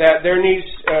that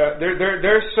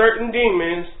there's certain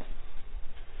demons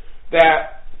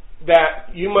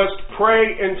that you must pray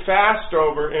and fast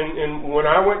over. And when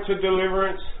I went to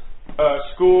deliverance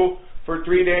school for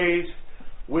 3 days,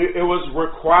 it was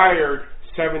required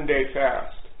 7-day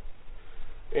fast.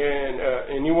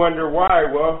 And you wonder why?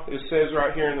 Well, it says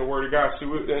right here in the Word of God. So,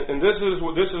 and this is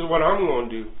what I'm going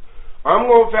to do. I'm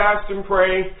going to fast and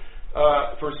pray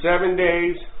for 7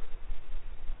 days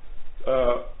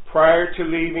prior to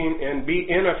leaving, and be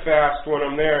in a fast when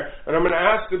I'm there. And I'm going to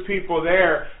ask the people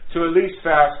there to at least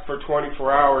fast for 24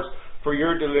 hours for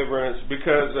your deliverance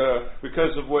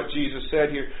because of what Jesus said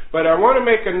here. But I want to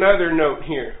make another note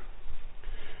here,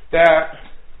 that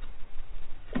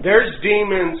There's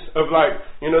demons of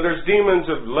there's demons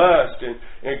of lust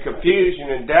and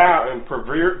confusion and doubt and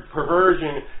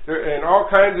perversion and all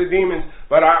kinds of demons.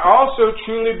 But I also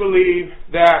truly believe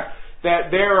that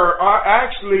there are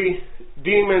actually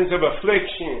demons of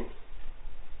affliction.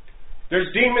 There's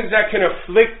demons that can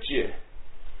afflict you.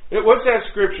 What's that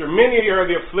scripture? Many are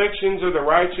the afflictions of the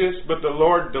righteous, but the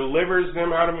Lord delivers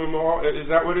them out of them all. Is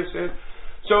that what it says?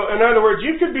 So, in other words,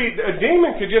 a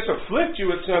demon could just afflict you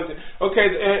with something. Okay,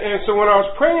 and so when I was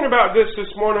praying about this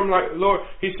morning, I'm like, Lord,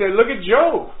 He said, look at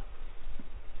Job.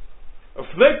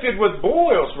 Afflicted with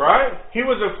boils, right? He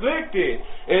was afflicted.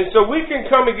 And so we can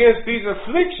come against these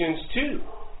afflictions too.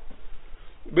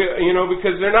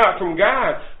 Because they're not from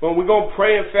God. But we're going to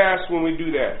pray and fast when we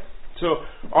do that. So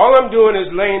all I'm doing is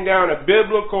laying down a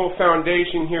biblical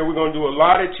foundation here. We're going to do a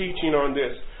lot of teaching on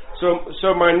this.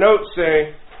 So my notes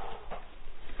say,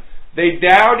 they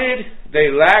doubted, they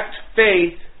lacked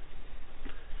faith,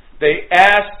 they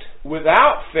asked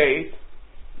without faith,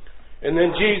 and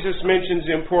then Jesus mentions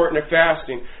the importance of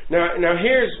fasting. Now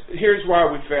here's why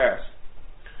we fast.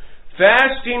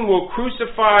 Fasting will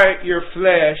crucify your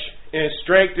flesh and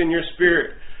strengthen your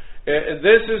spirit.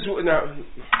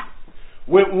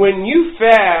 When you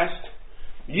fast,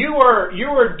 you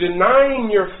are denying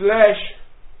your flesh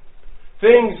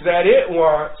things that it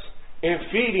wants and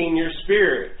feeding your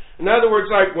spirit. In other words,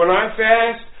 like when I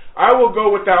fast, I will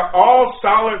go without all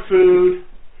solid food,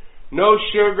 no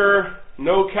sugar,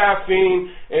 no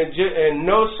caffeine, and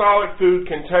no solid food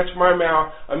can touch my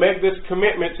mouth. I make this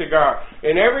commitment to God.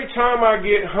 And every time I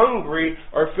get hungry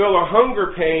or feel a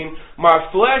hunger pain, my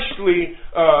fleshly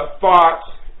thoughts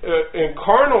and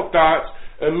carnal thoughts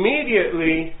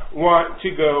immediately want to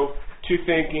go to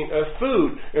thinking of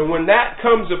food. And when that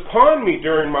comes upon me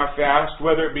during my fast,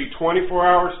 whether it be 24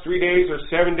 hours, 3 days, or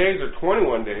 7 days, or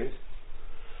 21 days,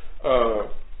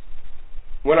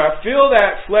 when I feel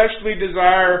that fleshly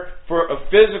desire for a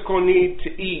physical need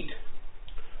to eat,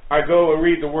 I go and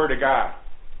read the Word of God.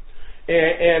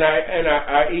 And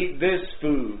I eat this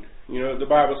food. The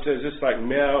Bible says it's like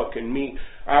milk and meat.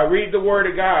 I read the Word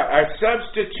of God. I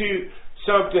substitute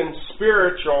something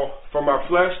spiritual for my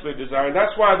fleshly desire. And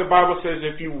that's why the Bible says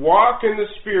if you walk in the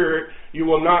Spirit, you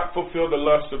will not fulfill the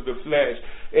lust of the flesh.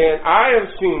 And I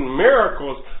have seen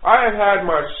miracles. I have had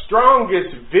my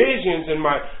strongest visions and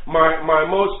my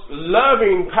most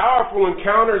loving, powerful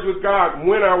encounters with God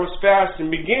when I was fasting,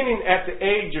 beginning at the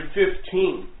age of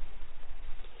 15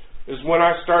 is when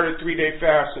I started 3-day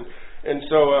fasting. And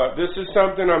so this is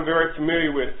something I'm very familiar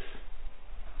with.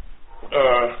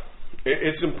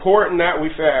 It's important that we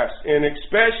fast, and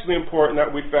especially important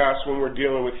that we fast when we're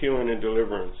dealing with healing and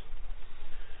deliverance.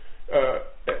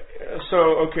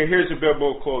 Here's a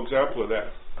biblical example of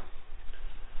that.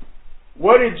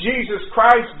 What did Jesus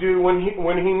Christ do when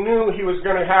he knew he was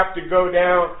going to have to go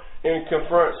down and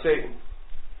confront Satan?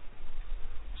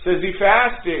 It says he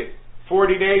fasted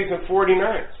 40 days and 40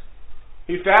 nights.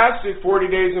 He fasted 40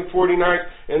 days and 40 nights,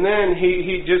 and then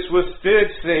he just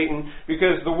withstood Satan,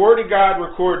 because the Word of God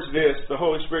records this. The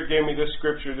Holy Spirit gave me this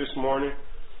scripture this morning.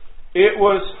 It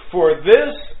was for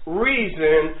this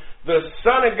reason the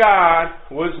Son of God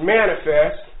was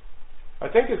manifest. I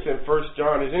think it's in 1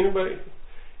 John. Is anybody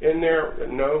in there?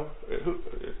 No?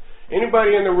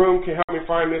 Anybody in the room can help me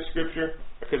find this scripture?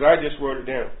 Because I just wrote it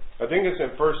down. I think it's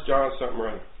in 1 John something or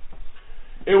other.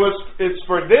 It's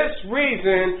for this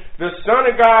reason the Son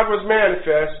of God was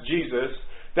manifest, Jesus,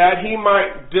 that He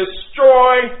might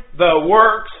destroy the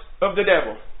works of the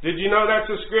devil. Did you know that's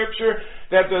a scripture?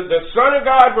 That the Son of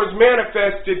God was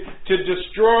manifested to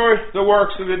destroy the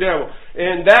works of the devil.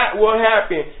 And that will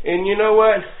happen. And you know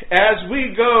what? As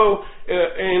we go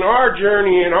in our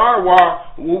journey, in our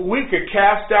walk, we could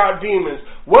cast out demons.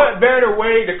 What better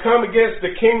way to come against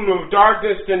the kingdom of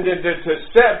darkness than to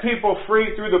set people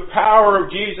free through the power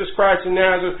of Jesus Christ of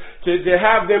Nazareth, to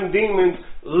have them demons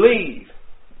leave?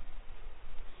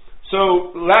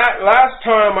 So last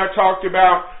time I talked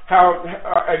about how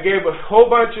I gave a whole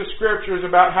bunch of scriptures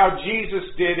about how Jesus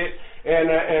did it, and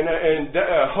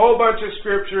a whole bunch of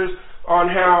scriptures on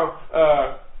how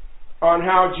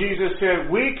Jesus said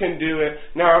we can do it.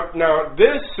 Now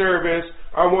this service,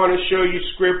 I want to show you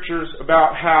scriptures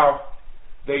about how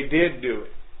they did do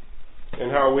it and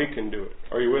how we can do it.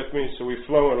 Are you with me? So we're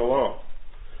flowing along.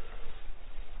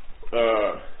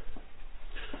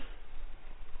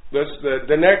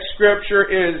 The next scripture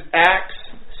is Acts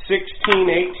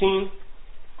 16:18.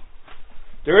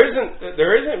 There isn't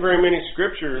very many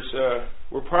scriptures.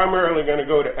 We're primarily going to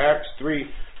go to Acts 3.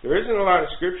 There isn't a lot of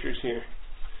scriptures here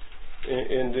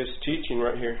in this teaching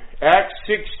right here. Acts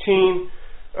 16.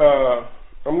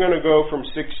 I'm going to go from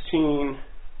 16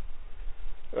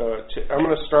 I'm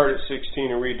going to start at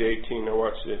 16 and read to 18. Now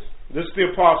watch this. This is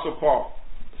the Apostle Paul.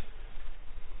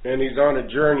 And he's on a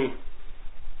journey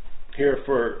here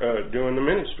for doing the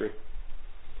ministry.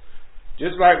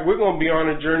 Just like we're going to be on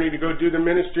a journey to go do the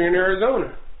ministry in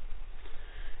Arizona.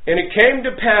 And it came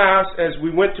to pass as we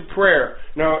went to prayer.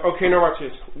 Now watch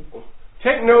this.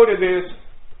 Take note of this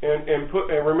and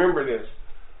remember this.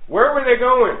 Where were they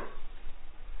going?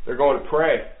 They're going to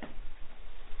pray.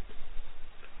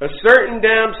 A certain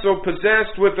damsel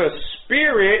possessed with a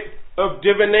spirit of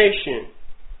divination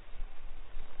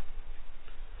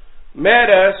met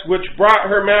us, which brought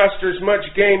her masters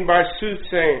much gain by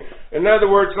soothsaying. In other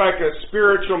words, like a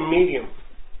spiritual medium.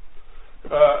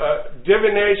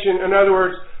 Divination, in other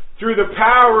words, through the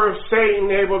power of Satan,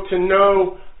 able to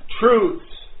know truths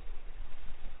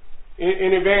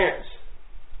in advance.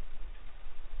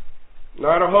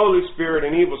 Not a Holy Spirit,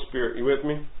 an evil spirit. You with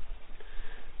me?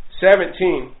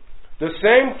 17. The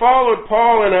same followed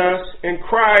Paul and us and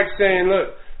cried, saying,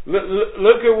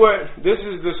 Look at what, this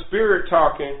is the Spirit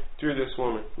talking through this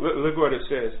woman. Look what it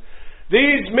says.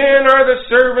 These men are the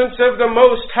servants of the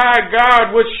Most High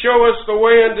God, which show us the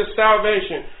way unto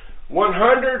salvation.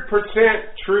 100%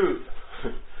 truth.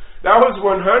 That was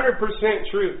 100%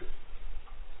 truth.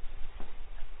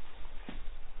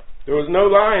 There was no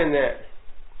lie in that.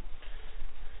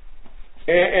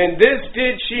 And this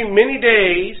did she many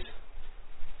days.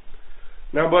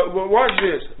 Now, but watch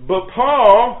this. But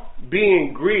Paul,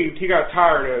 being grieved, he got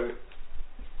tired of it,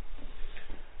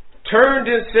 turned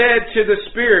and said to the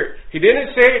Spirit. He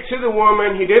didn't say it to the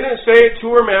woman. He didn't say it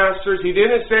to her masters. He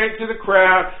didn't say it to the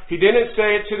crowd. He didn't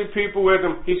say it to the people with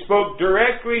him. He spoke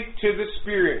directly to the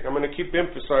Spirit. I'm going to keep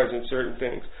emphasizing certain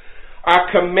things.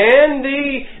 I command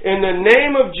thee in the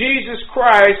name of Jesus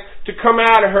Christ to come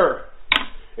out of her.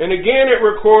 And again it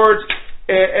records,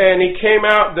 and he came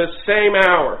out the same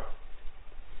hour.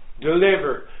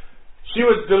 Delivered. She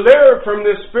was delivered from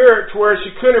this spirit to where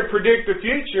she couldn't predict the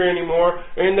future anymore,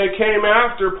 and they came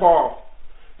after Paul.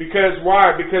 Because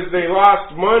why? Because they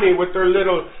lost money with their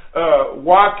little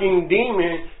walking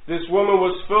demon. This woman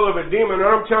was full of a demon. And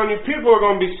I'm telling you, people are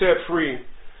going to be set free.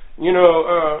 You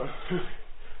know,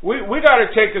 we got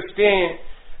to take a stand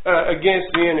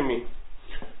against the enemy.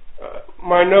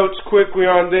 My notes quickly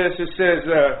on this. It says,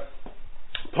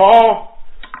 Paul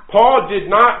did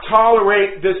not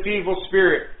tolerate this evil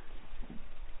spirit.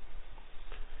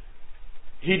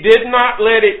 He did not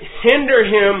let it hinder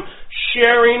him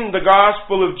sharing the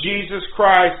gospel of Jesus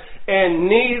Christ, and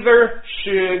neither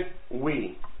should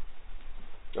we.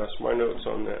 That's my notes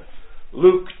on that.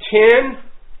 Luke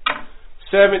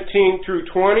 10:17 through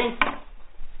 20.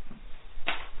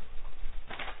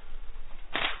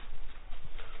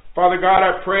 Father God,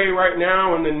 I pray right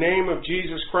now in the name of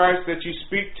Jesus Christ that you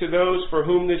speak to those for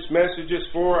whom this message is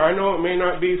for. I know it may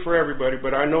not be for everybody,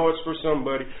 but I know it's for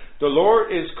somebody. The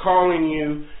Lord is calling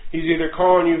you. He's either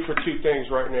calling you for two things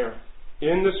right now.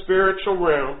 In the spiritual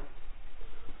realm,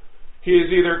 He is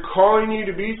either calling you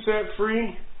to be set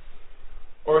free,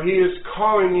 or He is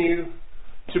calling you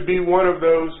to be one of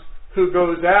those who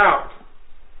goes out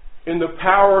in the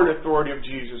power and authority of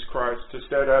Jesus Christ to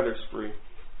set others free.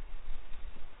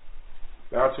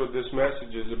 That's what this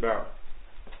message is about.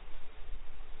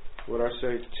 What I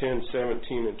say, 10,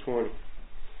 17, and 20.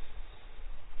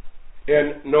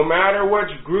 And no matter which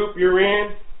group you're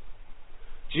in,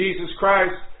 Jesus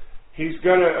Christ, He's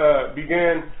going to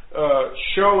begin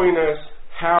showing us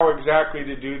how exactly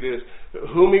to do this.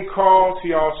 Whom He calls,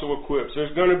 He also equips.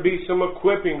 There's going to be some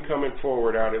equipping coming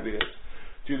forward out of this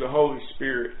through the Holy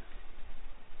Spirit.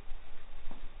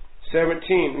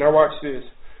 17. Now watch this.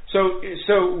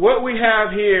 So what we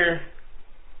have here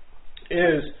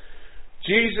is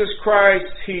Jesus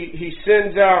Christ, He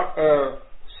sends out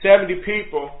 70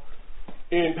 people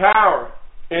in power.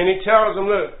 And He tells them,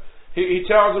 look, He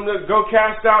tells them, look, go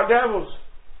cast out devils.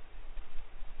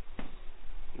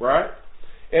 Right?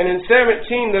 And in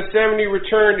 17, the 70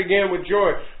 returned again with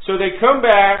joy. So they come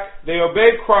back, they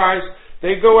obey Christ,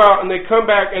 they go out and they come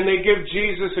back and they give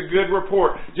Jesus a good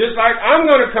report. Just like I'm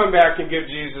going to come back and give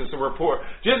Jesus a report.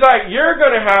 Just like you're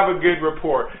going to have a good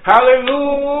report.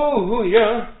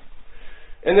 Hallelujah.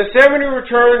 And the 70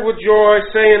 returned with joy,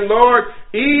 saying, Lord,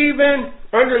 even,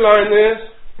 underline this,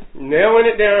 nailing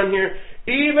it down here,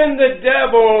 even the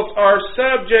devils are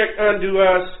subject unto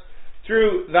us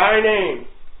through thy name.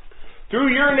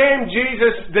 Through your name,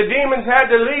 Jesus, the demons had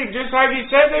to leave just like He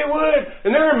said they would.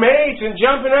 And they're amazed and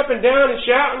jumping up and down and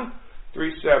shouting.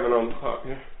 3:7 on the clock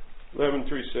here.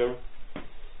 11:3:7.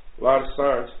 A lot of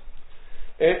signs.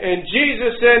 And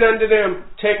Jesus said unto them,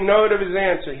 take note of His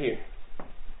answer here.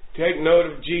 Take note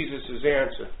of Jesus'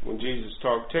 answer when Jesus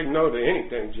talked. Take note of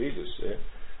anything Jesus said.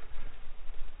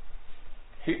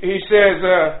 He says,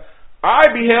 I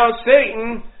beheld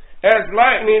Satan as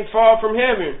lightning fall from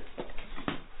heaven.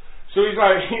 So he's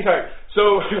like,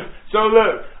 so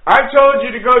look, I told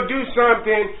you to go do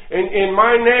something in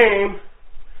my name,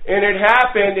 and it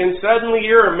happened, and suddenly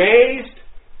you're amazed?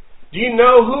 Do you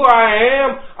know who I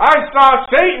am? I saw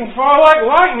Satan fall like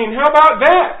lightning. How about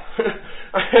that?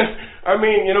 I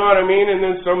mean, you know what I mean? And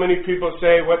then so many people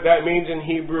say what that means in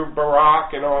Hebrew,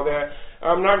 barak and all that.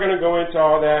 I'm not going to go into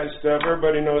all that stuff.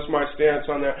 Everybody knows my stance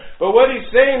on that. But what he's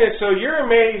saying is, so you're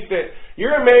amazed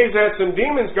that some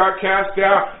demons got cast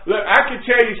out. Look, I could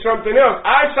tell you something else.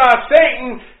 I saw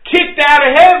Satan kicked out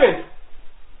of heaven.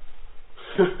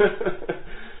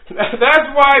 That's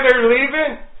why they're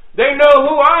leaving. They know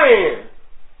who I am.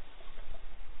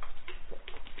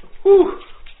 Whew.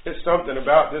 There's something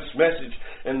about this message,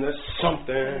 and there's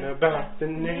something about the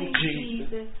name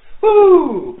Jesus.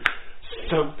 Woo!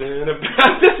 Something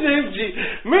about the name Jesus.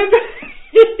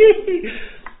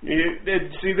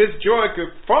 See, this joy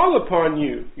could fall upon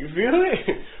you. You feel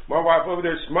it? My wife over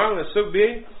there smiling so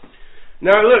big.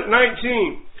 Now look,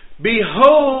 19.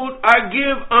 Behold, I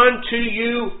give unto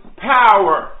you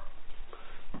power.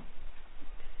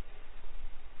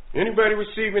 Anybody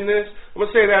receiving this? I'm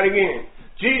going to say that again.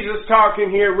 Jesus talking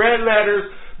here, red letters.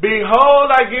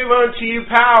 Behold, I give unto you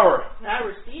power. I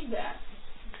received that.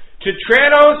 To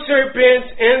tread on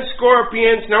serpents and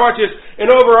scorpions. Now watch this.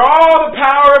 And over all the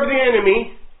power of the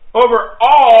enemy. Over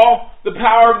all the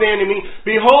power of the enemy.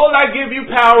 Behold, I give you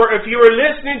power. If you are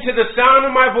listening to the sound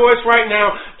of my voice right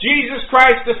now, Jesus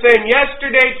Christ the same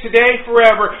yesterday, today,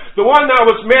 forever, the one that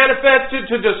was manifested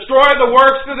to destroy the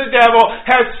works of the devil,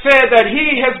 has said that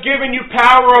he has given you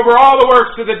power over all the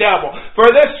works of the devil.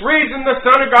 For this reason the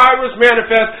Son of God was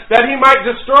manifest, that he might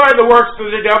destroy the works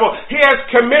of the devil. He has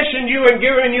commissioned you and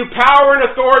given you power and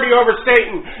authority over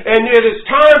Satan. And it is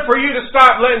time for you to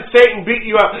stop letting Satan beat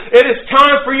you up. It is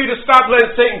time for you to stop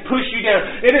letting Satan push you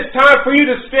down. It is time for you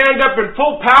to stand up in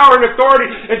full power and authority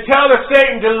and tell the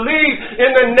Satan to leave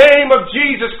in the name of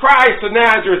Jesus Christ of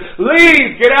Nazareth.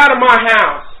 Leave! Get out of my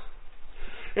house.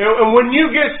 And when you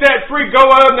get set free, go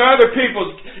out to other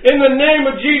people's. In the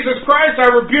name of Jesus Christ, I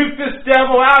rebuke this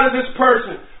devil out of this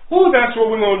person. Ooh, that's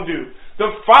what we're going to do.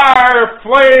 The fire,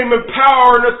 flame, and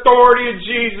power and authority of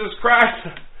Jesus Christ.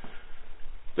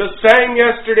 The same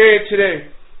yesterday and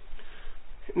today.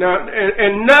 Now,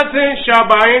 and nothing shall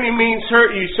by any means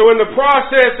hurt you. So in the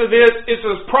process of this, it's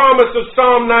a promise of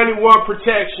Psalm 91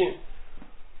 protection.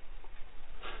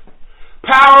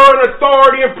 Power and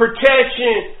authority and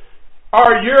protection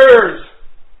are yours.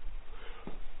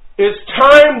 It's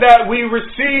time that we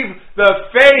receive the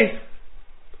faith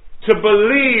to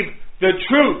believe the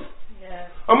truth. Yes.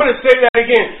 I'm going to say that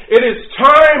again. It is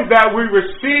time that we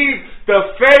receive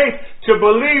the faith to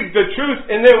believe the truth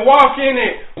and then walk in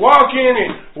it, walk in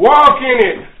it, walk in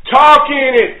it, talk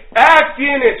in it, act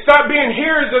in it. Stop being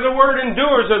hearers of the word and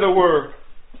doers of the word.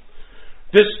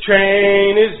 This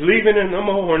train is leaving in the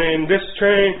morning. This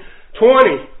train,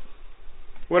 20.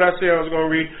 What I say I was going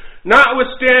to read.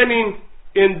 Notwithstanding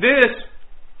in this,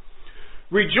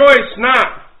 rejoice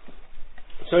not.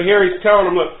 So here he's telling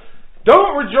them, look,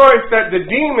 don't rejoice that the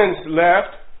demons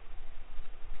left.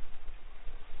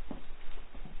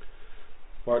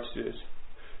 Watch this.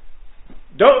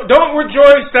 Don't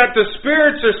rejoice that the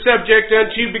spirits are subject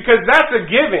unto you, because that's a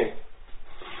given.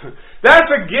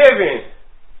 That's a given.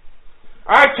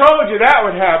 I told you that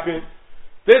would happen.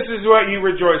 This is what you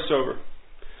rejoice over.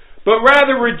 But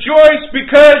rather rejoice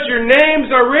because your names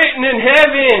are written in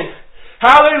heaven.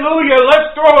 Hallelujah.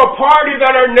 Let's throw a party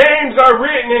that our names are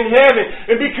written in heaven.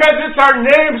 And because it's our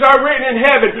names are written in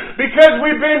heaven, because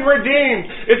we've been redeemed,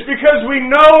 it's because we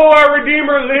know our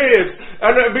Redeemer lives.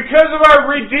 And because of our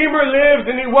Redeemer lives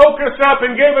and He woke us up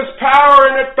and gave us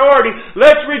power and authority,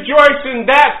 let's rejoice in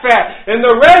that fact. And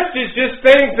the rest is just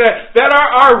things that are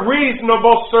our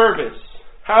reasonable service.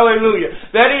 Hallelujah.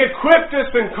 That He equipped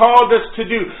us and called us to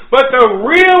do. But the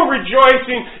real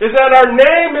rejoicing is that our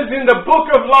name is in the book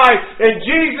of life, and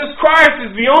Jesus Christ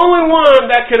is the only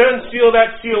one that can unseal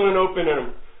that seal and open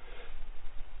it.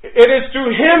 It is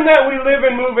through Him that we live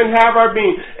and move and have our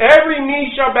being. Every knee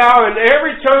shall bow and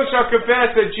every tongue shall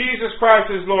confess that Jesus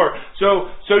Christ is Lord. So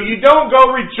you don't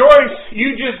go rejoice.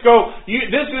 You just go. You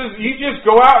just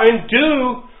go out and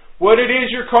do what it is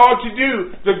you're called to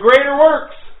do. The greater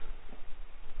works.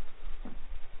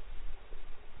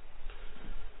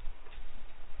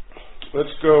 Let's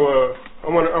go. I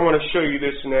want to show you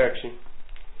this in action.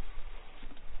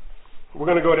 We're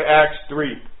going to go to Acts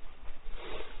 3.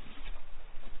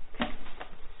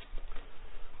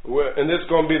 And this is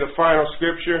going to be the final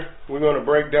scripture. We're going to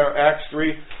break down Acts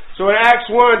 3. So in Acts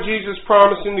 1, Jesus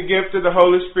promising the gift of the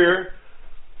Holy Spirit.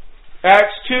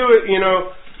 Acts 2,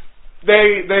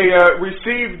 they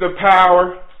received the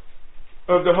power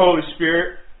of the Holy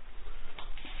Spirit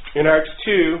in Acts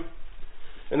 2.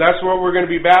 And that's what we're going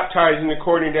to be baptizing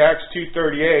according to Acts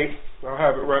 2:38. I'll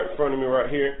have it right in front of me right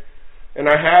here. And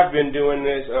I have been doing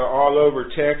this all over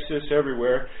Texas,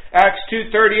 everywhere. Acts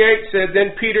 2:38 said,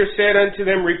 Then Peter said unto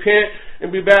them, Repent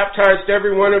and be baptized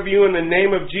every one of you in the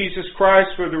name of Jesus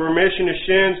Christ for the remission of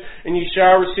sins, and ye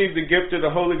shall receive the gift of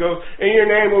the Holy Ghost, and your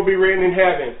name will be written in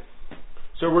heaven.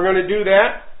 So we're going to do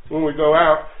that when we go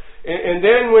out. And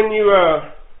then when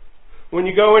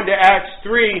you go into Acts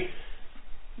 3,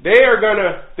 they are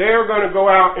gonna go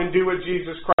out and do what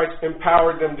Jesus Christ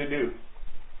empowered them to do.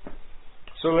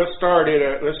 So let's start at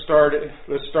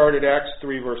Acts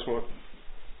 3 verse 1.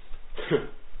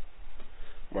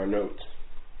 My notes.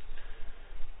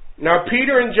 Now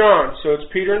Peter and John, so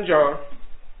it's Peter and John,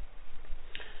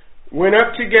 went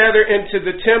up together into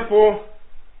the temple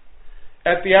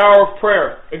at the hour of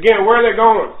prayer. Again, where are they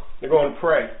going? They're going to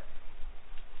pray.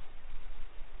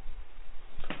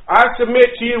 I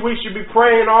submit to you, we should be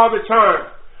praying all the time.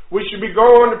 We should be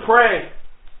going to pray.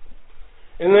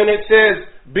 And then it says,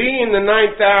 being the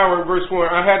 9th hour in verse 1.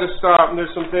 I had to stop, and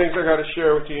there's some things I got to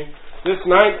share with you. This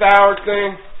 9th hour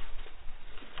thing,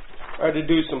 I had to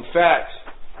do some facts.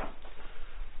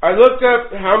 I looked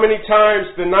up how many times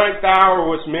the 9th hour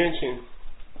was mentioned.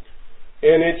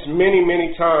 And it's many,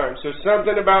 many times. There's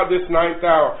something about this 9th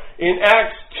hour. In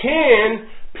Acts 10,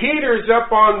 Peter's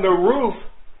up on the roof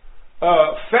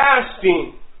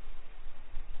fasting.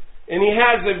 And he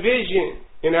has a vision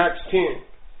in Acts 10.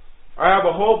 I have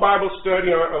a whole Bible study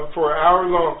for an hour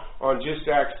long on just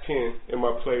Acts 10 in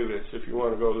my playlist if you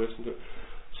want to go listen to it.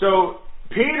 So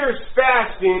Peter's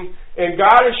fasting and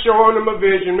God is showing him a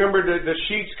vision. Remember the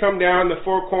sheets come down the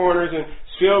four corners and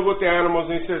it's filled with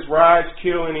animals, and he says rise,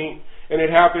 kill and eat. And it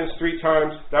happens 3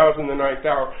 times. That was in the 9th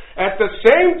hour. At the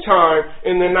same time,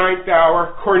 in the 9th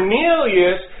hour,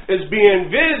 Cornelius is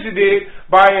being visited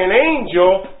by an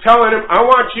angel telling him, I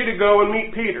want you to go and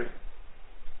meet Peter.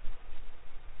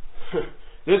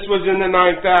 This was in the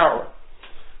 9th hour.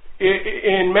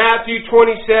 In Matthew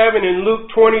 27, in Luke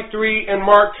 23, and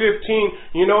Mark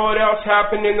 15, you know what else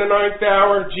happened in the 9th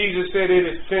hour? Jesus said it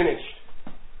is finished.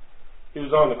 He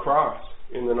was on the cross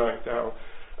in the 9th hour.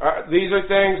 These are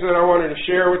things that I wanted to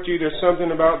share with you. There's something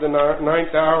about the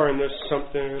 9th hour, and there's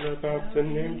something about the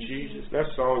name Jesus. That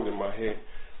song's in my head.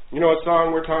 You know what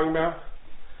song we're talking about?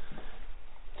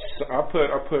 I'll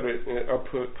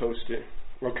post it.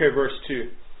 Okay, verse 2.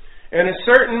 And a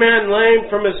certain man lame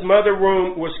from his mother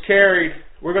womb was carried.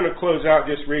 We're going to close out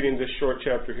just reading this short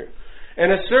chapter here.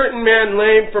 And a certain man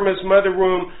lame from his mother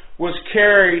womb was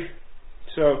carried.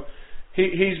 So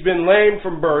he's been lame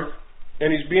from birth,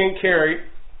 and he's being carried.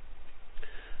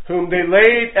 Whom they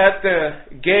laid at the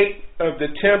gate of the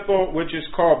temple, which is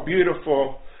called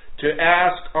Beautiful, to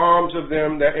ask alms of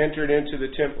them that entered into the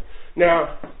temple.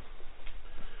 Now,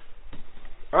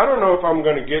 I don't know if I'm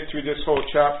going to get through this whole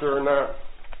chapter or not.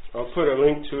 I'll put a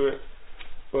link to it,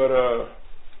 but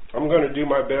I'm going to do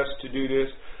my best to do this.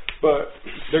 But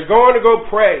they're going to go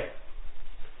pray,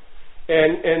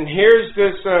 and here's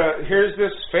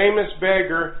this famous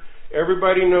beggar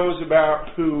everybody knows about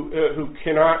who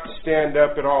cannot stand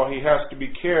up at all. He has to be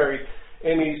carried,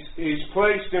 and he's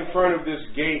placed in front of this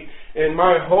gate. And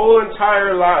my whole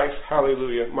entire life,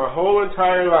 hallelujah, my whole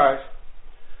entire life,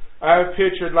 I've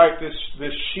pictured like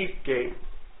this sheep gate.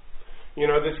 You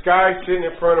know, this guy sitting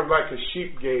in front of like a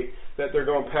sheep gate that they're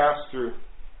going to pass through.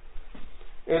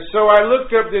 And so I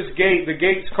looked up this gate. The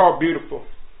gate's called Beautiful.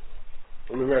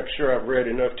 Let me make sure I've read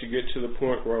enough to get to the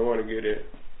point where I want to get in.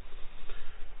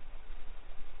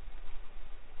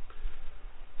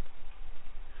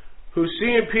 Who,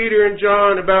 seeing Peter and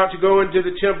John about to go into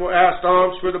the temple, asked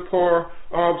alms for the poor,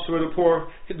 alms for the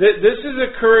poor. This is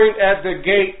occurring at the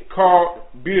gate called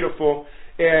Beautiful,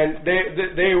 and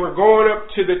they were going up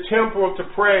to the temple to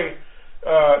pray.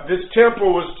 This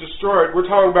temple was destroyed. We're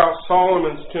talking about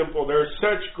Solomon's temple. There's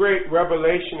such great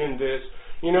revelation in this.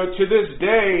 You know, to this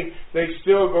day, they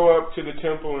still go up to the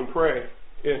temple and pray.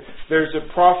 There's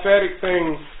a prophetic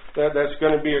thing that's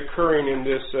going to be occurring in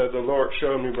this, the Lord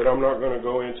showed me, but I'm not going to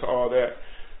go into all that.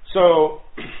 So,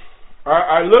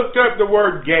 I looked up the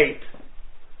word gate.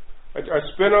 I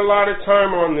spent a lot of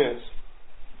time on this.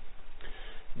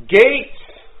 Gates,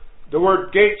 the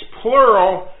word gates,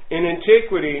 plural, in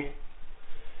antiquity,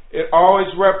 it always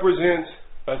represents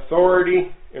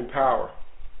authority and power.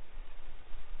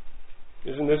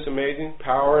 Isn't this amazing?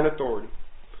 Power and authority.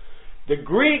 The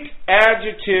Greek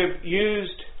adjective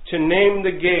used to name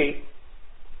the gate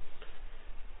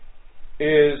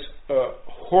is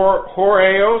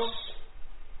horeos,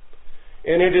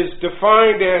 and it is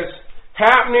defined as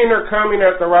happening or coming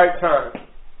at the right time.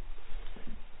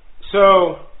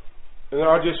 So, and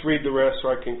I'll just read the rest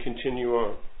so I can continue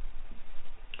on.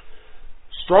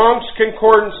 Strong's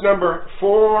Concordance number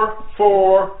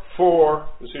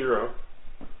 4440.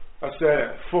 I said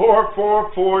it.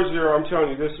 4440. I'm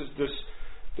telling you,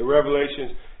 the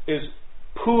Revelation is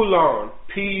Pulon.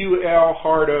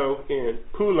 P-U-L-H-O-N.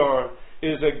 Pulon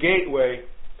is a gateway.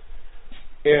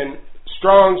 And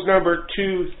Strong's number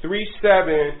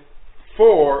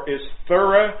 2374 is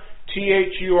Thura.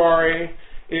 T-H-U-R-A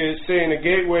is saying a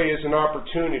gateway is an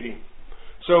opportunity.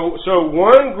 So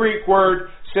one Greek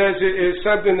word says it is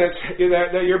something that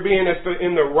you're being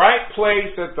in the right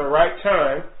place at the right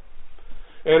time.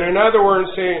 And another word is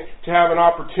saying to have an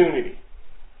opportunity.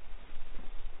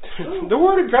 The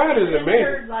Word of God is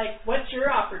amazing. Like, what's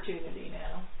your opportunity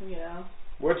now? You know.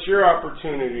 What's your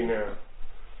opportunity now?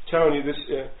 I'm telling you this.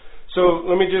 So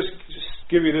let me just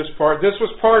give you this part. This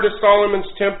was part of Solomon's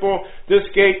temple. This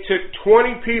gate took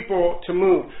 20 people to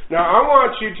move. Now I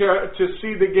want you to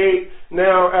see the gate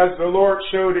now as the Lord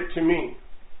showed it to me.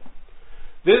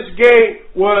 This gate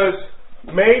was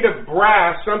made of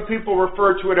brass. Some people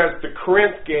refer to it as the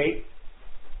Corinth gate,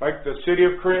 like the city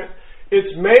of Corinth.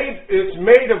 It's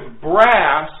made of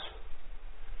brass,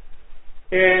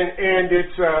 and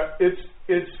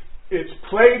it's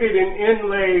plated and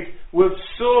inlaid with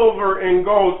silver and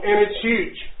gold, and it's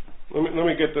huge. Let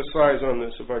me get the size on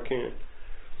this if I can.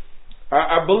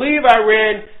 I believe I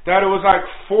read that it was like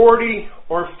 40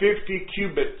 or 50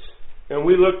 cubits, and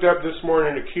we looked up this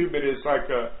morning. A cubit is like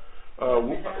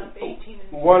about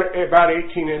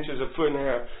 18 inches, a foot and a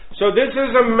half. So this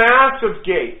is a massive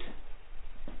gate.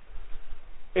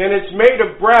 And it's made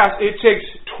of brass. It takes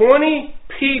 20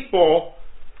 people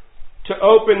to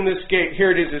open this gate. Here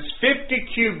it is. It's 50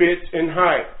 cubits in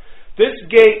height. This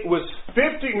gate was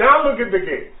 50. Now look at the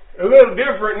gate. A little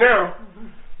different now.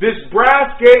 This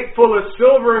brass gate full of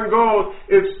silver and gold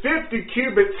is 50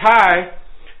 cubits high.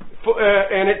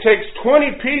 And it takes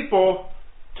 20 people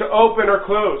to open or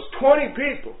close. 20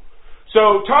 people.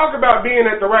 So talk about being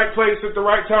at the right place at the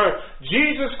right time.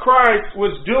 Jesus Christ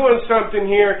was doing something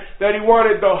here that He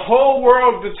wanted the whole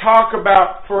world to talk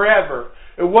about forever.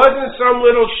 It wasn't some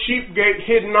little sheep gate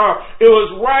hidden off. It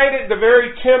was right at the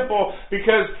very temple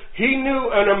because He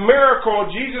knew a miracle.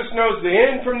 Jesus knows the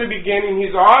end from the beginning.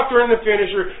 He's the author and the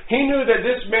finisher. He knew that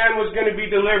this man was going to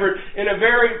be delivered in a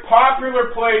very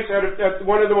popular place at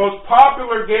one of the most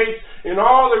popular gates in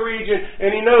all the region.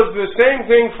 And He knows the same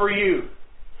thing for you.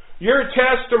 Your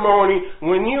testimony,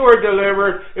 when you are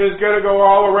delivered, is going to go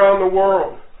all around the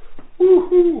world.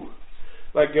 Woo-hoo.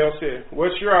 Like Gail said,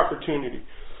 what's your opportunity?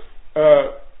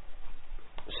 And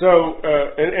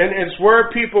it's where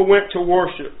people went to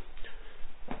worship.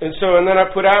 And then I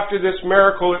put after this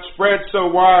miracle, it spread so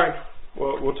wide.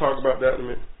 Well, we'll talk about that in a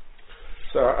minute.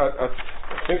 So I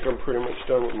think I'm pretty much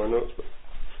done with my notes. But.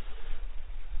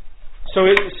 So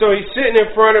he's sitting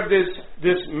in front of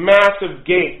this massive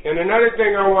gate. And another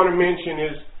thing I want to mention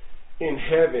is in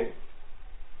heaven.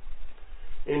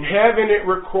 In heaven it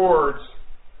records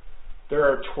there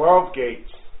are 12 gates.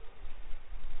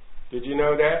 Did you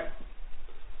know that?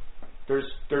 There's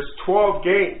 12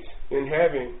 gates in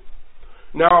heaven.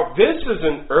 Now this is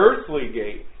an earthly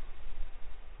gate.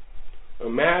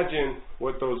 Imagine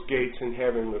what those gates in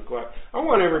heaven look like. I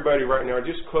want everybody right now,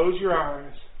 just close your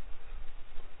eyes.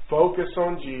 Focus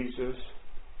on Jesus.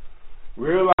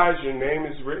 Realize your name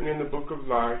is written in the book of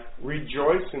life.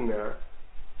 Rejoice in that.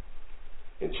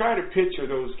 And try to picture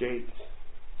those gates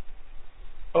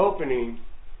opening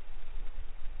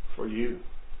for you.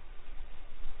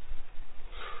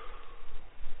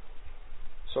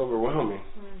 It's overwhelming.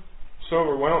 It's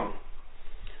overwhelming.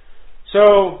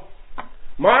 So,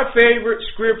 my favorite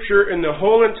scripture in the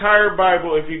whole entire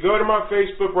Bible, if you go to my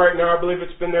Facebook right now, I believe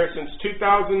it's been there since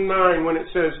 2009 when it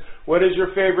says, what is your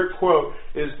favorite quote,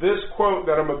 is this quote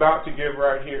that I'm about to give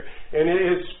right here. And it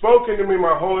has spoken to me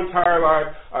my whole entire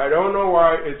life. I don't know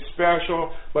why it's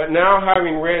special, but now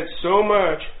having read so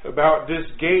much about this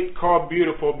gate called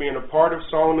Beautiful being a part of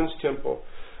Solomon's temple,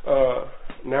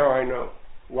 now I know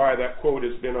why that quote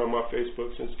has been on my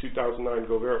Facebook since 2009.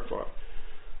 Go verify.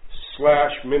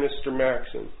 /Minister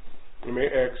Maxon.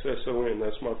 MAXSON.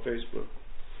 That's my Facebook.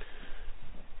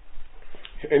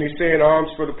 And he's saying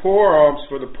alms for the poor, alms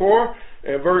for the poor.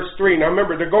 And verse 3. Now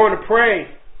remember, they're going to pray.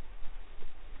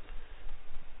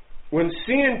 When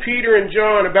seeing Peter and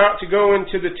John about to go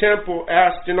into the temple,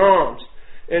 asked an alms.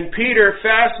 And Peter,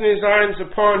 fastening his eyes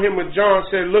upon him with John,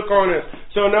 said, look on us.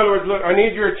 So in other words, look, I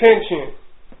need your attention.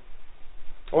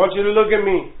 I want you to look at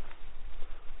me.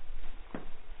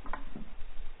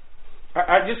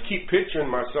 I just keep picturing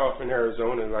myself in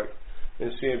Arizona, like,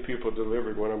 and seeing people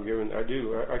delivered when I'm giving. I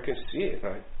do. I can see it.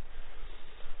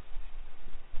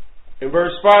 In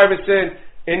verse 5 it said,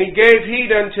 and he gave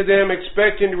heed unto them,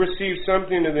 expecting to receive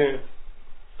something of them.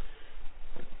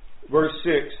 Verse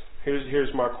 6,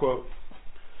 here's my quote.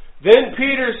 Then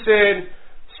Peter said,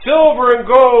 silver and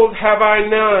gold have I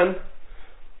none,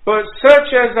 but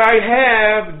such as I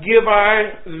have give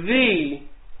I thee.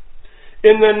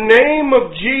 In the name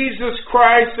of Jesus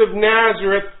Christ of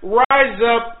Nazareth, rise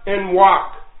up and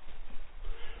walk.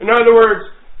 In other words,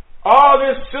 all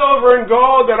this silver and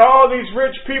gold that all these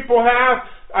rich people have,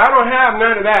 I don't have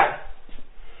none of that.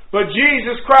 But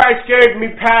Jesus Christ gave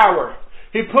me power.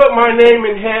 He put my name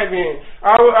in heaven.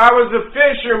 I was a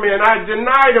fisherman. I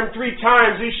denied him 3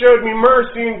 times. He showed me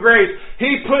mercy and grace.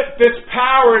 He put this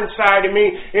power inside of me,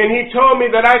 and he told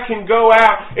me that I can go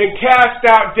out and cast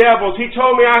out devils. He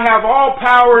told me I have all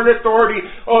power and authority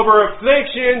over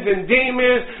afflictions and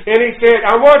demons. And he said,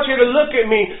 I want you to look at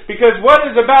me, because what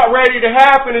is about ready to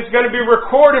happen is going to be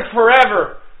recorded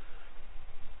forever.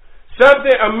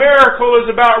 A miracle is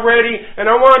about ready, and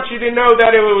I want you to know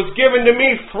that it was given to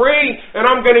me free, and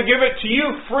I'm going to give it to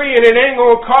you free, and it ain't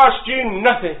going to cost you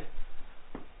nothing.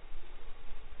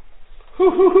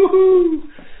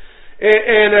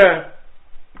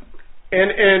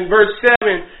 And verse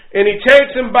 7, and he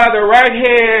takes him by the right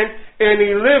hand, and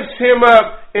he lifts him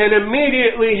up, and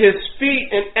immediately his feet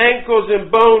and ankles and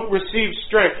bone receive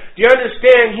strength. Do you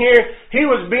understand here? He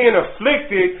was being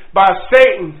afflicted by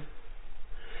Satan.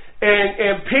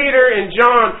 And Peter and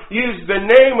John used the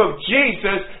name of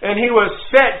Jesus, and he was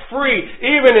set free.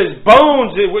 Even his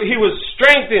bones, he was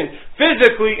strengthened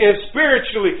physically and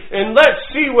spiritually. And let's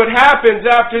see what happens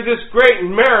after this great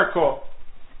miracle.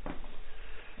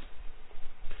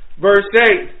 Verse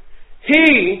 8.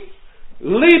 He,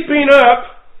 leaping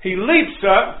up, he leaps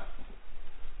up.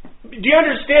 Do you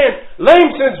understand?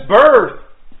 Lame since birth.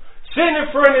 Sitting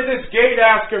in front of this gate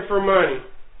asking for money.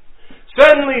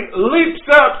 Suddenly leaps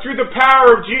up through the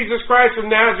power of Jesus Christ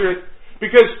of Nazareth,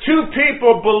 because 2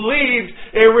 people believed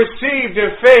and received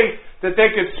in faith that they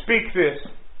could speak this.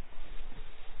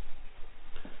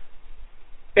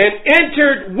 And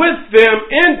entered with them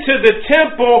into the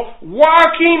temple,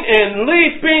 walking and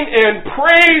leaping and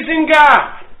praising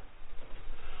God.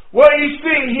 What you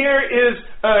see here is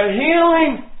a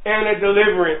healing and a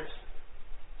deliverance.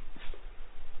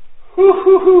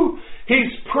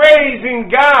 He's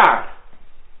praising God.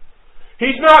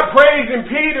 He's not praising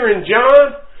Peter and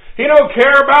John. He don't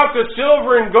care about the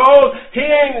silver and gold. He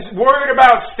ain't worried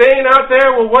about staying out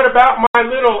there. Well, what about my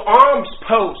little alms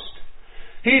post?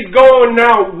 He's going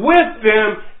now with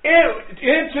them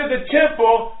into the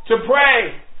temple to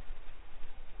pray.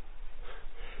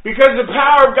 Because the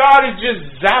power of God has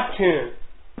just zapped him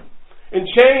and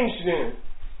changed him.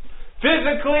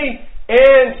 Physically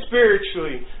and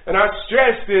spiritually. And I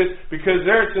stress this because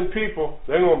there are some people,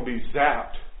 they're going to be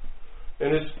zapped.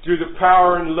 And it's through the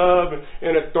power and love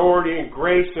and authority and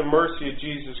grace and mercy of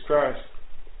Jesus Christ.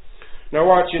 Now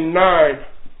watch in 9.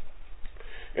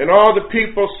 And all the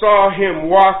people saw him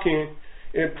walking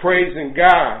and praising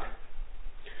God.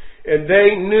 And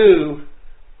they knew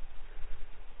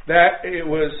that it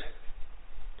was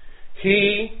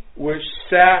he which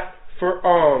sat for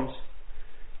alms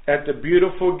at the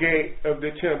beautiful gate of the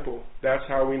temple. That's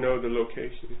how we know the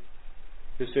location.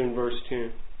 It's in verse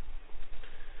 10.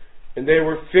 And they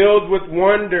were filled with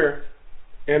wonder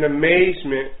and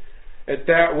amazement at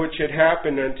that which had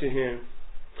happened unto him.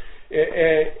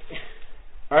 And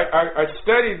I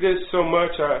studied this so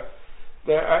much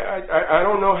that I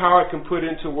don't know how I can put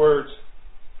into words.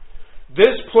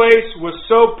 This place was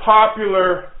so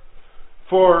popular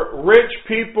for rich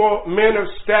people, men of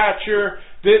stature.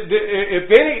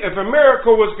 If a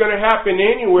miracle was going to happen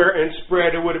anywhere and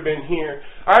spread, it would have been here.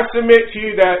 I submit to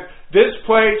you that this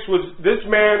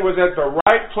man was at the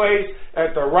right place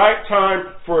at the right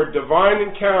time for a divine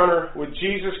encounter with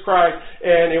Jesus Christ,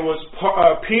 and it was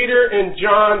Peter and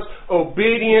John's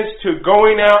obedience to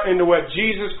going out into what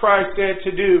Jesus Christ said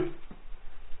to do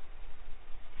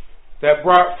that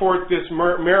brought forth this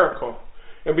miracle.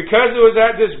 And because it was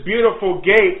at this beautiful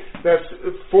gate that's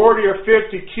 40 or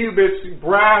 50 cubits,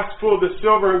 brass full of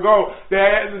silver and gold,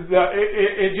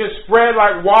 it just spread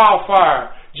like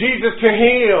wildfire. Jesus can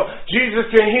heal. Jesus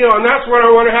can heal. And that's what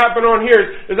I want to happen on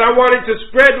here, is I want it to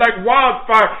spread like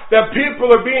wildfire, that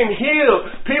people are being healed.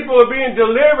 People are being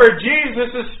delivered. Jesus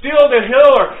is still the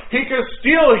healer. He can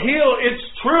still heal. It's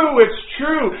true. It's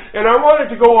true. And I want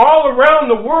it to go all around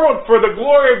the world for the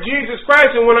glory of Jesus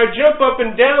Christ. And when I jump up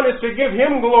and down, it's to give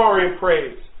Him glory and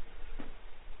praise.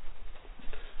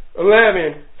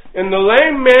 11. And the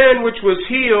lame man which was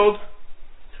healed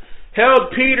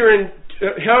held Peter and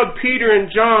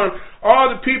John. All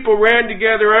the people ran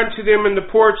together unto them in the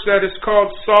porch that is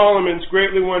called Solomon's,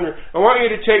 greatly wondering. I want you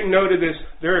to take note of this.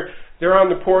 They're on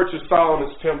the porch of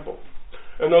Solomon's temple.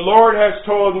 And the Lord has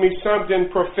told me something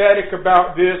prophetic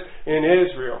about this in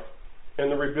Israel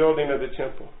and the rebuilding of the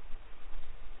temple.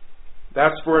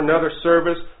 That's for another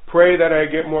service. Pray that I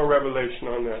get more revelation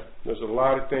on that. There's a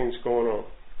lot of things going on.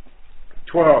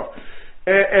 12.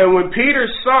 And when Peter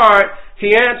saw it,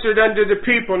 he answered unto the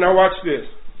people. Now watch this.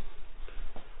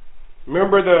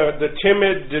 Remember the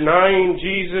timid denying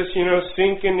Jesus,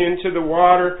 sinking into the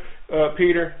water,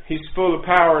 Peter? He's full of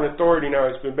power and authority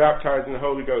now. He's been baptized in the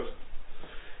Holy Ghost.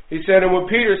 He said, and when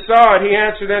Peter saw it, he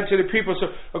answered unto the people. So,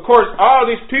 of course, all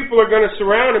these people are going to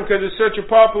surround him because it's such a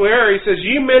popularity. He says,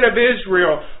 ye men of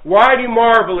Israel, why do you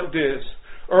marvel at this?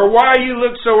 Or why you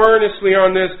look so earnestly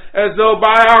on this, as though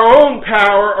by our own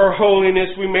power or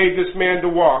holiness we made this man to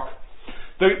walk?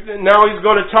 Now he's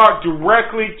going to talk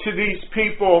directly to these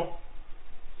people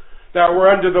that were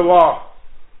under the law.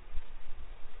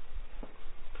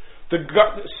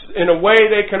 In a way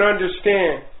they can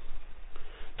understand.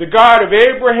 The God of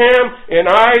Abraham and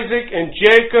Isaac and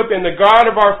Jacob and the God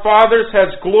of our fathers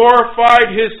has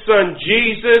glorified His Son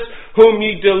Jesus, whom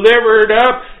ye delivered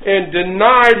up and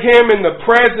denied Him in the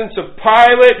presence of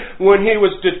Pilate when he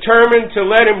was determined to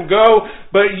let Him go.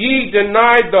 But ye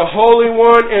denied the Holy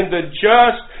One and the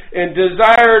just, and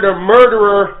desired a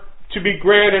murderer to be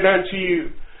granted unto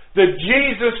you. The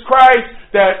Jesus Christ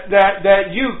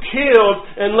that you killed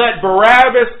and let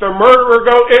Barabbas the murderer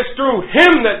go, it's through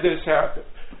Him that this happened.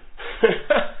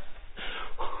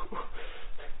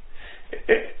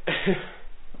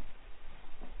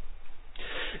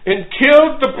 And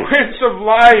killed the Prince of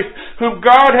Life, whom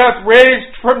God hath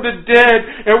raised from the dead,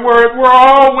 and we're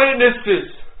all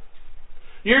witnesses.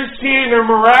 You're seeing a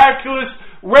miraculous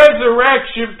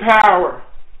resurrection power.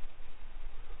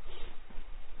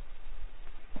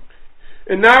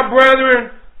 And now,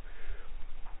 brethren,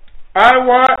 I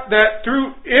wot that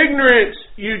through ignorance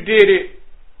you did it,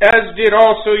 as did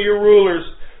also your rulers.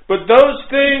 But those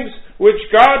things which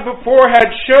God before had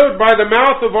showed by the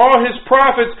mouth of all His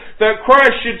prophets that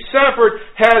Christ should suffer,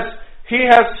 He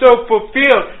has so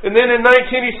fulfilled. And then in 19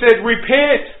 he said,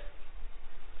 repent.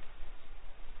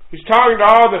 He's talking to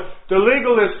all the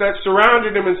legalists that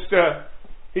surrounded him and stuff.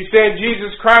 He's saying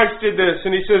Jesus Christ did this.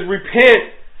 And he says,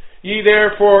 repent ye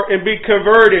therefore, and be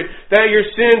converted, that your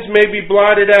sins may be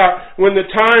blotted out, when the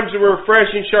times of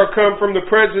refreshing shall come from the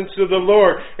presence of the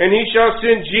Lord. And He shall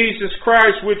send Jesus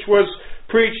Christ, which was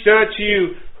preached unto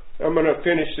you. I'm going to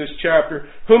finish this chapter.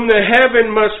 Whom the heaven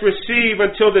must receive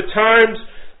until the times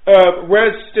of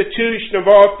restitution of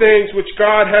all things, which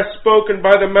God hath spoken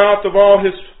by the mouth of all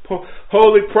His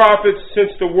holy prophets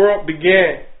since the world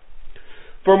began.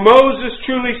 For Moses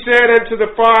truly said unto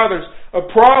the fathers, a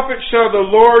prophet shall the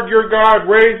Lord your God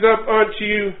raise up unto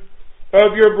you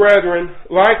of your brethren,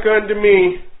 like unto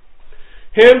me.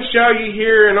 Him shall ye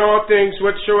hear in all things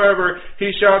whatsoever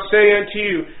He shall say unto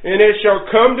you. And it shall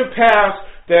come to pass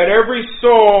that every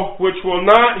soul which will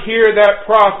not hear that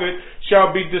prophet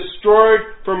shall be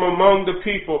destroyed from among the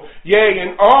people. Yea,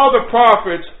 and all the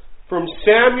prophets from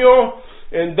Samuel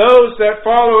and those that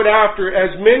followed after,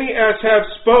 as many as have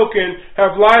spoken,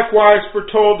 have likewise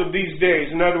foretold of these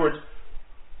days. In other words,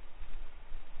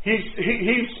 He's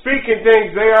speaking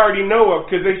things they already know of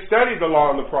because they studied the law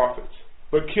and the prophets,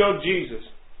 but killed Jesus.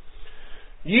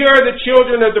 Ye are the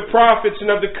children of the prophets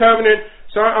and of the covenant.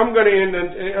 So I'm going to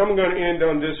end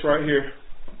on this right here.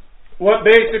 What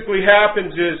basically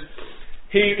happens is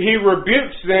he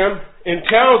rebukes them and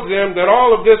tells them that all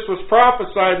of this was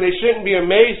prophesied and they shouldn't be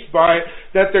amazed by it,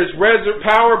 that there's resurrection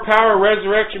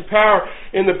power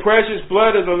in the precious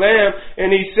blood of the Lamb, and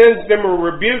he sends them a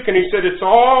rebuke, and he said it's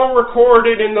all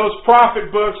recorded in those prophet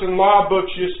books and law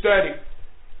books you study.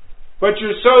 But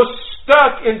you're so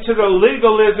stuck into the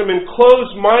legalism and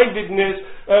closed-mindedness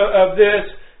of this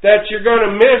that you're going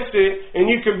to miss it and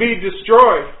you can be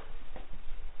destroyed.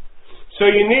 So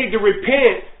you need to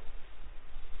repent.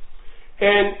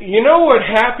 And you know what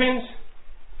happens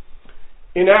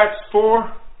in Acts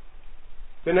 4,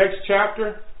 the next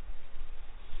chapter?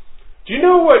 Do you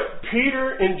know what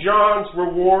Peter and John's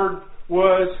reward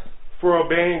was for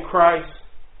obeying Christ?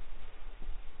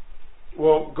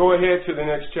 Well, go ahead to the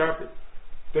next chapter.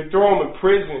 They throw him in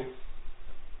prison.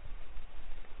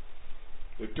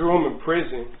 They threw him in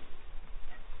prison.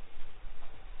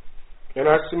 And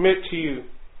I submit to you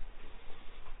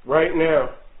right now,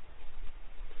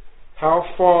 how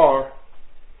far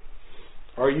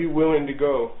are you willing to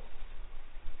go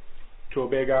to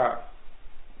obey God?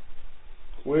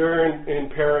 We're in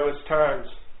perilous times,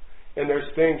 and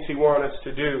there's things He wants us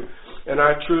to do. And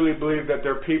I truly believe that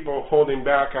there are people holding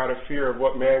back out of fear of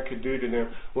what man could do to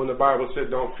them, when the Bible said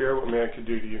don't fear what man could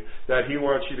do to you, that He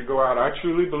wants you to go out. I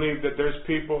truly believe that there's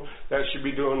people that should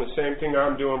be doing the same thing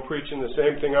I'm doing, preaching the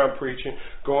same thing I'm preaching,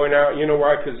 going out. You know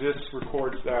why? Because this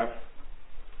records that.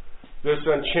 This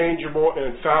unchangeable,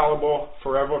 infallible,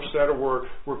 forever set of word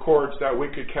records that we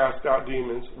could cast out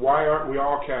demons. Why aren't we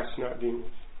all casting out demons?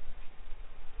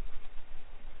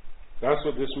 That's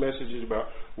what this message is about.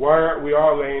 Why aren't we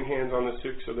all laying hands on the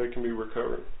sick so they can be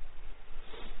recovered?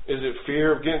 Is it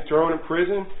fear of getting thrown in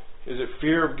prison? Is it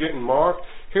fear of getting mocked?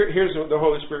 Here's what the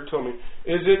Holy Spirit told me.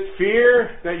 Is it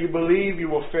fear that you believe you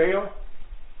will fail?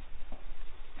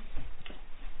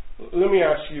 Let me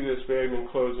ask you this, babe, in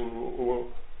closing.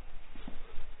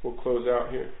 We'll close out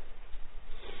here.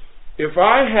 If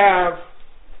I have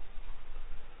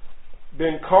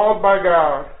been called by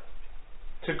God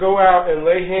to go out and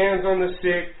lay hands on the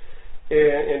sick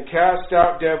and cast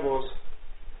out devils,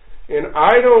 and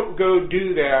I don't go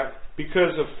do that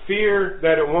because of fear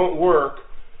that it won't work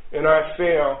and I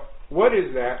fail, what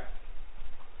is that?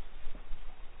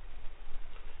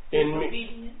 In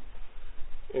me.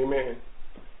 Amen.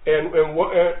 And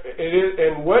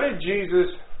what did Jesus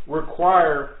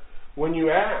require when you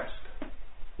ask?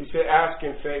 He said, ask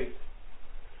in faith.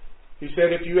 He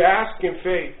said, if you ask in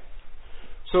faith.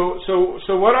 So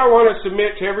what I want to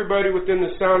submit to everybody within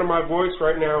the sound of my voice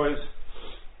right now is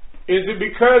it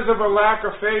because of a lack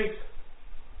of faith?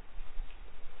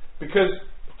 Because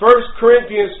 1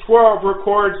 Corinthians 12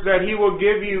 records that He will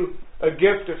give you a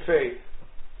gift of faith.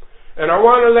 And I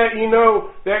want to let you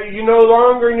know that you no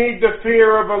longer need the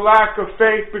fear of a lack of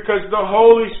faith, because the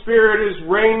Holy Spirit is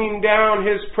raining down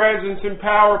His presence and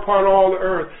power upon all the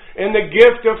earth. And the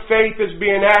gift of faith is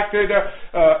being activated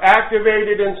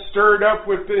and stirred up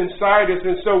inside us.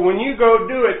 And so when you go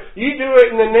do it, you do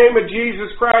it in the name of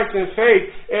Jesus Christ in faith.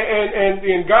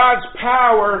 And God's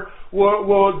power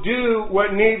will do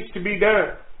what needs to be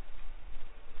done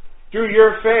through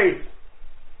your faith.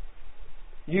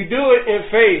 You do it in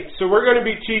faith. So we're going to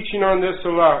be teaching on this a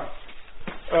lot.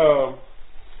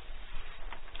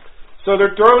 So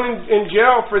they're thrown in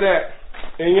jail for that.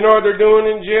 And you know what they're doing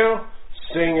in jail?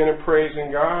 Singing and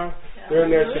praising God. They're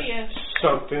in there saying,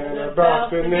 something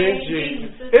about the name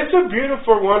Jesus. It's a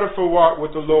beautiful, wonderful walk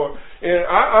with the Lord. And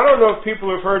I don't know if people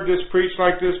have heard this preached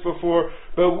like this before,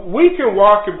 but we can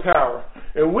walk in power.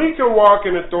 And we can walk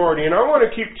in authority. And I want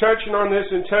to keep touching on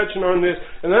this and touching on this.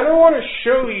 And then I want to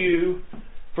show you,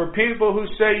 for people who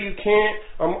say you can't,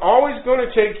 I'm always going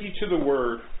to take you to the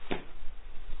Word.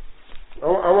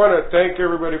 I want to thank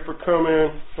everybody for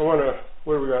coming. I want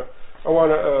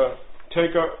to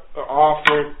take an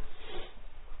offering.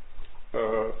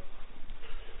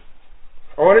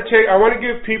 I want to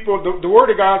give people, the Word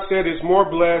of God said is more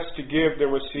blessed to give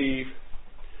than receive,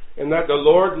 and that the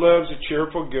Lord loves a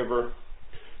cheerful giver.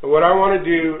 And what I want to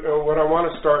do, what I want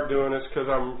to start doing is, because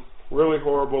I'm really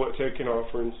horrible at taking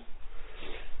offerings,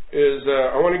 is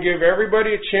I want to give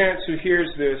everybody a chance who hears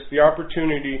this the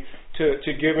opportunity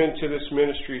to give into this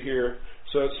ministry here,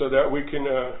 so that we can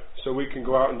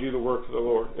go out and do the work of the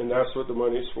Lord, and that's what the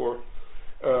money is for.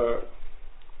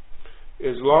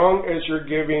 As long as your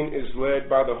giving is led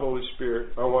by the Holy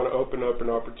Spirit, I want to open up an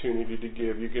opportunity to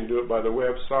give. You can do it by the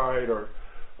website or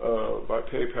by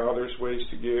PayPal. There's ways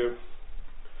to give,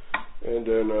 and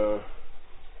then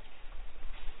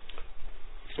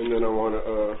I want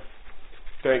to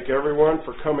thank everyone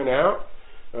for coming out,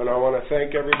 and I want to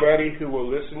thank everybody who will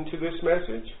listen to this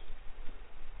message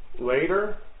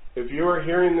later. If you are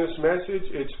hearing this message,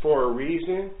 it's for a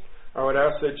reason. I would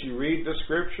ask that you read the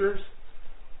scriptures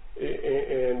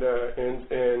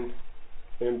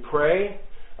and pray.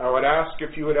 I would ask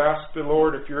if you would ask the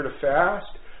Lord if you're to fast.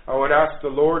 I would ask the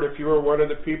Lord if you are one of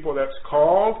the people that's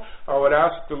called. I would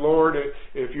ask the Lord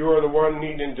if you are the one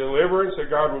needing deliverance, that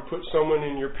God would put someone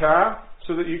in your path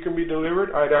so that you can be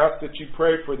delivered. I'd ask that you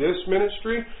pray for this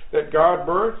ministry that God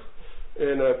birthed,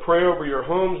 and pray over your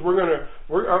homes.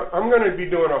 I'm going to be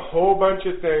doing a whole bunch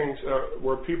of things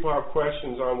where people have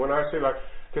questions on. When I say, like,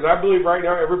 because I believe right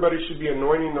now everybody should be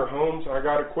anointing their homes. I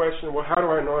got a question. Well, how do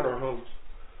I anoint our homes?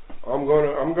 I'm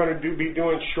gonna be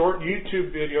doing short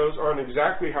YouTube videos on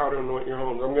exactly how to anoint your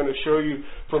homes. I'm going to show you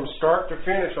from start to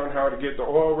finish on how to get the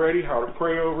oil ready, how to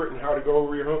pray over it, and how to go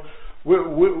over your home.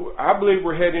 I believe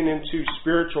we're heading into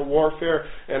spiritual warfare,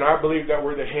 and I believe that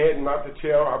we're the head and not the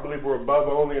tail. I believe we're above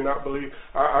only, and I believe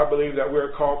that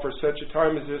we're called for such a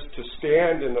time as this to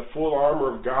stand in the full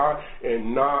armor of God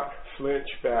and not flinch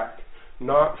back,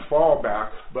 not fall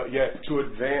back, but yet to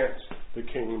advance the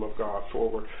kingdom of God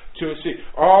forward. To see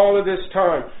all of this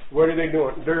time, what are they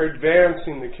doing? They're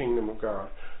advancing the kingdom of God.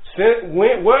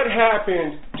 What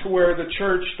happened to where the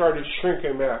church started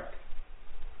shrinking back?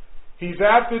 He's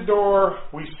at the door,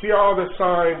 we see all the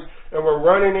signs, and we're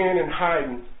running in and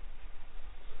hiding.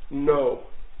 No.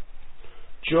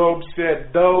 Job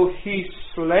said, though he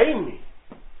slay me,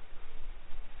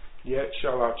 yet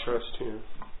shall I trust him.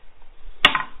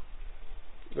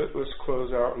 Let's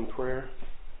close out in prayer.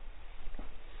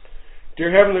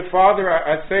 Dear Heavenly Father,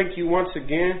 I thank you once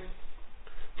again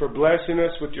for blessing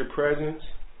us with your presence.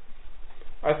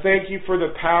 I thank you for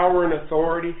the power and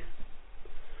authority.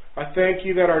 I thank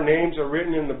you that our names are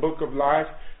written in the book of life.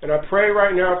 And I pray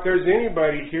right now, if there's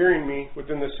anybody hearing me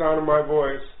within the sound of my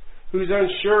voice who's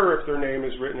unsure if their name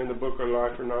is written in the book of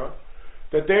life or not,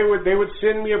 that they would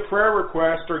send me a prayer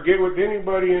request or get with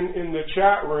anybody in the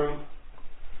chat room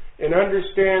and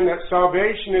understand that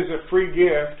salvation is a free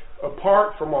gift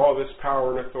apart from all this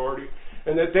power and authority,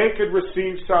 and that they could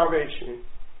receive salvation.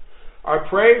 I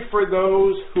pray for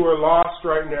those who are lost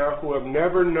right now, who have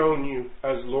never known you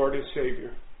as Lord and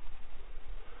Savior.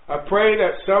 I pray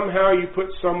that somehow you put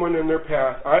someone in their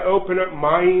path. I open up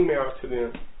my email to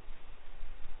them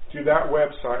through that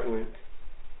website link.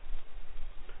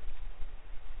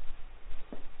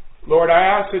 Lord,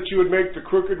 I ask that you would make the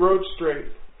crooked road straight.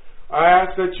 I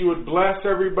ask that you would bless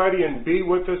everybody and be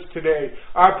with us today.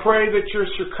 I pray that your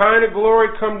Shekinah glory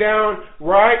come down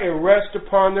right and rest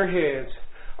upon their heads.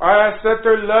 I ask that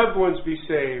their loved ones be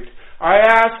saved. I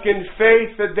ask in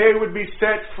faith that they would be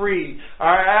set free.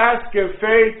 I ask in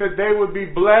faith that they would be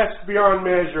blessed beyond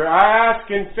measure. I ask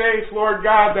in faith, Lord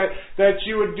God, that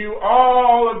you would do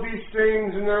all of these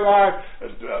things in their life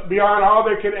beyond all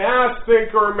they can ask,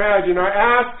 think, or imagine. I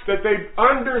ask that they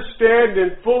understand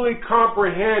and fully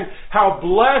comprehend how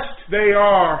blessed they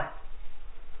are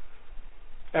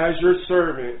as your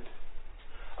servant.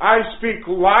 I speak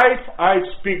life, I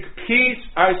speak peace,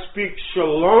 I speak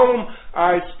shalom,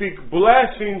 I speak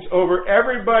blessings over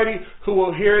everybody who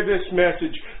will hear this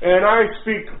message. And I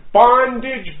speak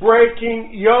bondage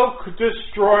breaking, yoke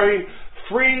destroying,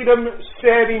 freedom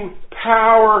setting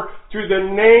power through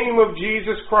the name of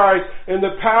Jesus Christ and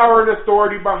the power and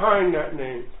authority behind that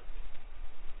name.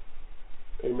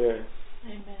 Amen.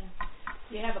 Amen.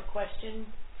 Do you have a question?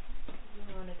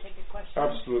 You want to take a question?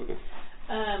 Absolutely.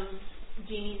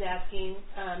 Jeannie's asking,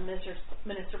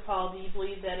 Minister Paul, do you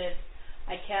believe that if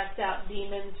I cast out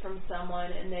demons from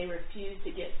someone and they refuse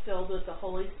to get filled with the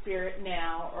Holy Spirit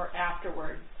now or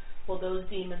afterwards, will those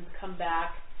demons come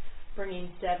back,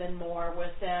 bringing 7 more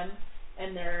with them,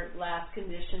 and their last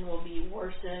condition will be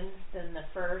worsened than the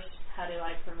first? How do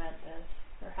I prevent this?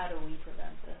 Or how do we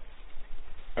prevent this?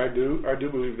 I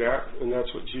do believe that, and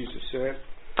that's what Jesus said.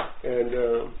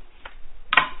 And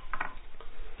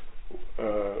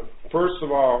first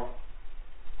of all,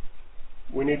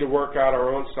 we need to work out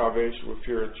our own salvation with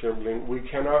fear and trembling. We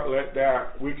cannot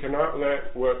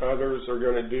let what others are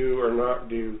going to do or not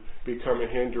do become a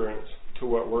hindrance to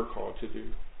what we're called to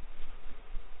do.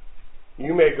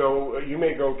 You may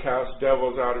go cast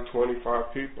devils out of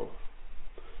 25 people,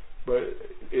 but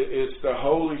it's the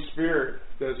Holy Spirit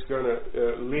that's going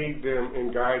to lead them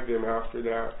and guide them after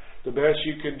that. The best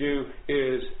you can do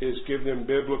is give them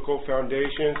biblical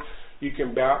foundations. You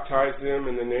can baptize them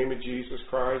in the name of Jesus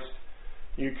Christ.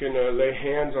 You can lay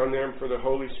hands on them for the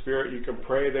Holy Spirit. You can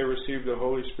pray they receive the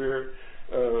Holy Spirit.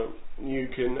 You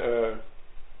can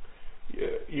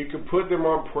put them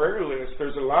on prayer lists.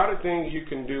 There's a lot of things you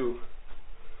can do,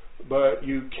 but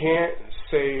you can't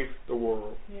save the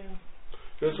world. Yeah.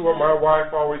 This is what my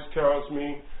wife always tells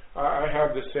me. I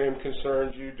have the same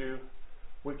concerns you do.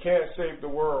 We can't save the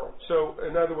world. So,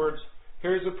 in other words,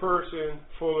 here's a person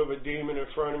full of a demon in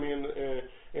front of me,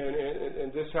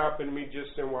 and this happened to me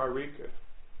just in Wairika.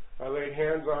 I laid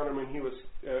hands on him, and he was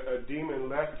a demon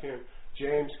left him.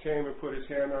 James came and put his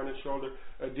hand on his shoulder.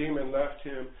 A demon left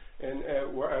him, and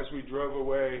as we drove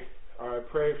away, I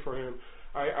prayed for him.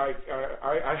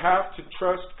 I have to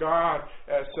trust God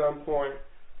at some point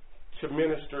to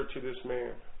minister to this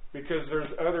man, because there's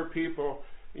other people,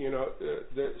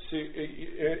 that see,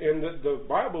 and the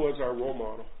Bible is our role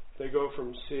model. They go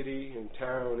from city and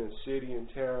town and city and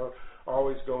town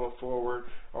always going forward,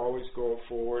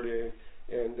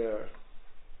 and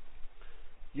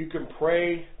you can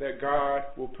pray that God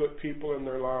will put people in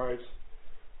their lives,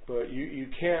 but you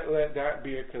can't let that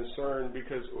be a concern,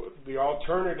 because the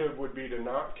alternative would be to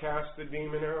not cast the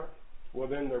demon out. Well,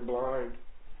 then they're blind.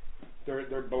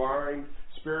 They're blind,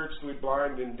 spiritually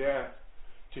blind and deaf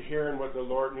to hearing what the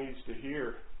Lord needs to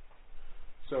hear.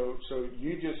 So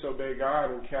you just obey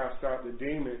God and cast out the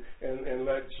demon, and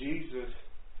let Jesus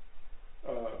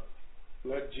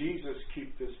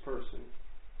keep this person.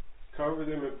 Cover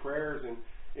them in prayers and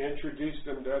introduce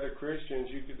them to other Christians.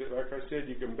 You could, like I said,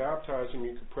 you can baptize them,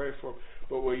 you can pray for them,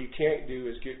 but what you can't do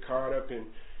is get caught up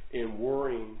in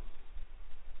worrying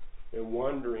and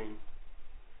wondering.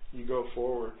 You go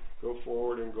forward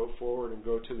and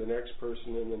go to the next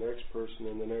person and the next person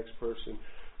and the next person,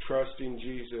 trusting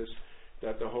Jesus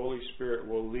that the Holy Spirit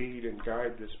will lead and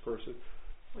guide this person.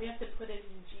 We have to put it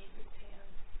in Jesus'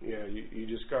 hands. Yeah, you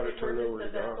just got to turn over to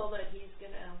God. The vessel that He's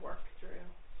going to work through.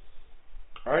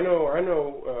 I know.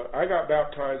 I got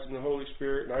baptized in the Holy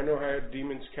Spirit, and I know I had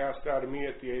demons cast out of me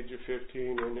at the age of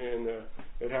 15, and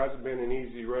it hasn't been an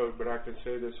easy road, but I can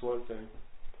say this one thing.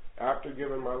 After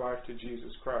giving my life to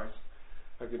Jesus Christ,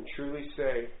 I can truly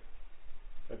say,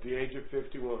 at the age of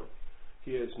 51,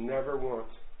 He has never once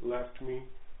left me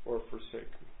or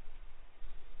forsake me.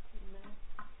 Amen.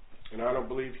 And I don't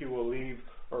believe He will leave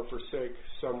or forsake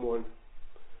someone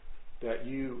that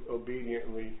you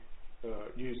obediently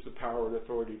use the power and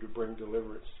authority to bring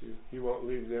deliverance to. He won't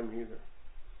leave them either.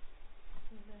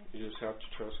 Amen. You just have to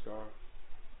trust God.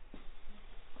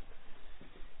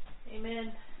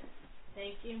 Amen.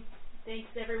 Thank you. Thanks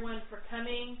everyone for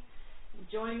coming and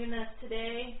joining us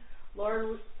today.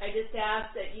 Lord, I just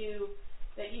ask that you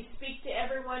speak to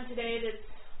everyone today that's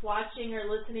watching or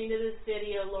listening to this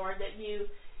video, Lord, that you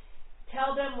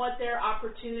tell them what their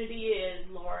opportunity is,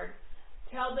 Lord.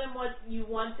 Tell them what you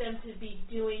want them to be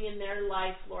doing in their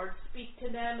life, Lord. Speak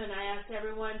to them, and I ask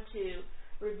everyone to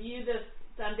review the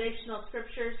foundational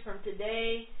scriptures from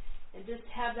today and just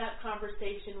have that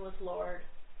conversation with Lord.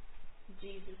 In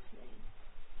Jesus' name.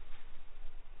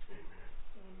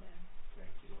 Amen.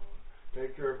 Thank you, Lord.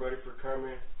 Thank you, everybody, for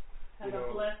coming. Have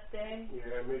a blessed day.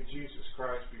 Yeah, may Jesus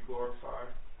Christ be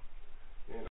glorified.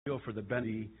 For the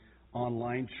Benny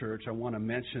Online Church, I want to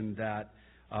mention that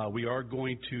we are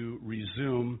going to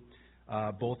resume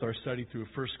both our study through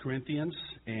 1 Corinthians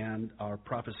and our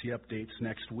prophecy updates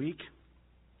next week.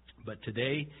 But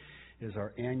today is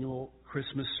our annual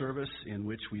Christmas service in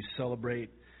which we celebrate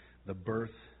the birth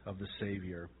of the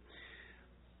Savior.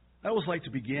 I always like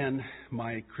to begin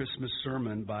my Christmas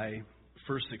sermon by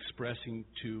first expressing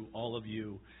to all of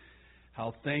you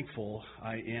how thankful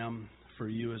I am for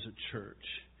you as a church.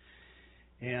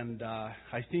 And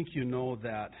I think you know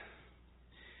that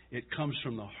it comes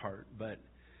from the heart, but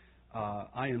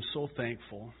I am so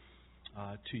thankful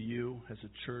to you as a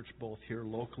church, both here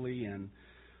locally and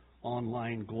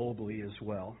online globally as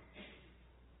well.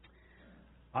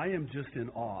 I am just in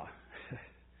awe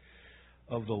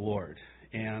of the Lord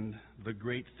and the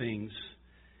great things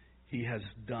He has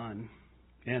done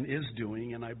and is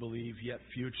doing, and I believe yet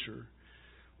future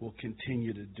will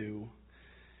continue to do.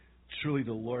 Truly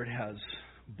the Lord has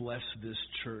blessed this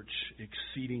church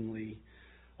exceedingly,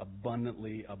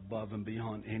 abundantly, above and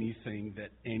beyond anything that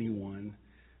anyone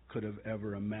could have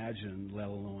ever imagined, let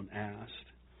alone asked.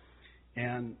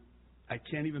 And I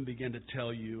can't even begin to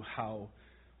tell you how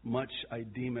much I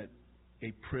deem it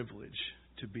a privilege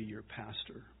to be your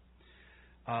pastor.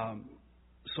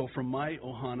 So from my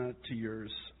ohana to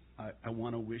yours, I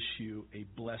want to wish you a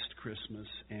blessed Christmas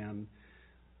and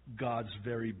God's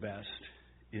very best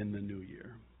in the new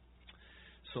year.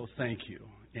 So thank you.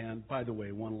 And by the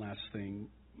way, one last thing.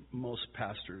 Most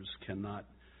pastors cannot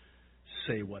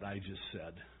say what I just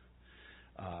said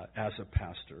as a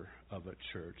pastor of a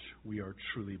church. We are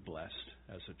truly blessed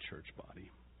as a church body.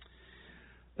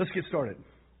 Let's get started.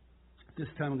 This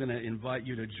time I'm going to invite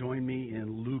you to join me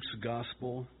in Luke's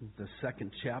Gospel, the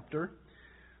 2nd chapter.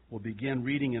 We'll begin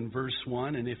reading in verse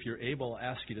 1, and if you're able,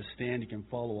 I'll ask you to stand. You can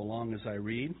follow along as I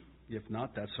read. If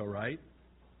not, that's all right.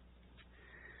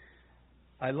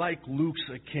 I like Luke's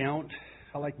account.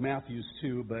 I like Matthew's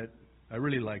too, but I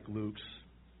really like Luke's.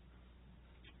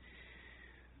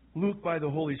 Luke, by the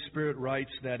Holy Spirit,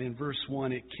 writes that in verse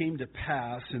 1, it came to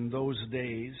pass in those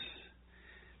days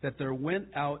that there went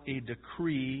out a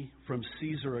decree from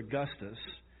Caesar Augustus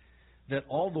that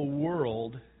all the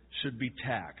world should be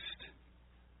taxed.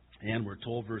 And we're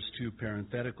told, verse 2,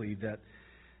 parenthetically, that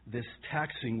this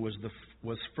taxing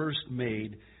was first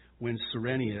made when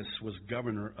Cyrenius was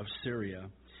governor of Syria.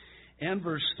 And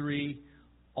verse 3,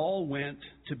 all went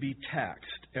to be taxed,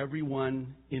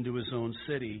 everyone into his own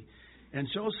city. And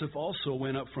Joseph also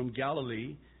went up from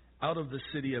Galilee, out of the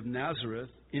city of Nazareth,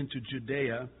 into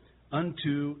Judea,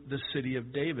 unto the city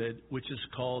of David, which is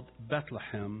called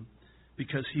Bethlehem,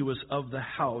 because he was of the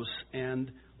house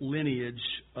and lineage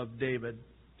of David.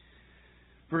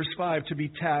 Verse 5, to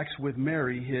be taxed with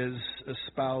Mary, his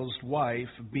espoused wife,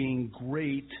 being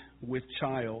great with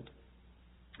child.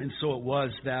 And so it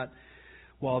was that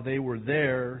while they were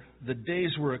there, the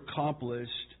days were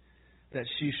accomplished that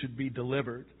she should be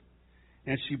delivered.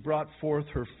 And she brought forth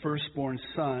her firstborn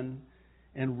son,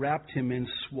 and wrapped him in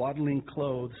swaddling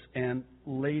clothes, and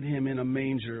laid him in a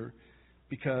manger,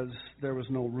 because there was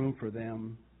no room for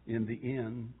them in the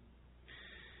inn.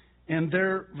 And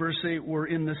there, verse 8, were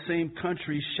in the same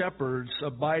country shepherds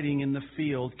abiding in the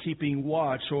field, keeping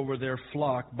watch over their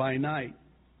flock by night.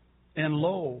 And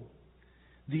lo,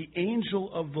 the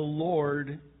angel of the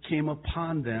Lord came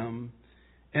upon them,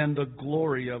 and the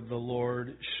glory of the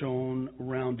Lord shone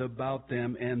round about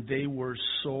them, and they were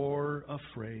sore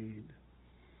afraid.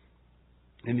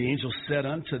 And the angel said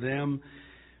unto them,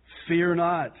 Fear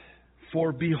not,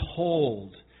 for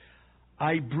behold,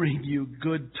 I bring you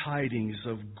good tidings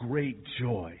of great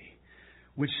joy,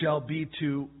 which shall be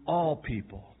to all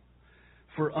people.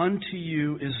 For unto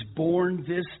you is born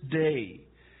this day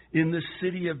in the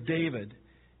city of David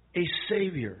a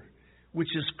Savior, which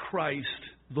is Christ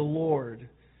the Lord.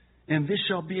 And this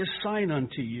shall be a sign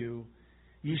unto you.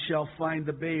 Ye shall find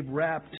the babe wrapped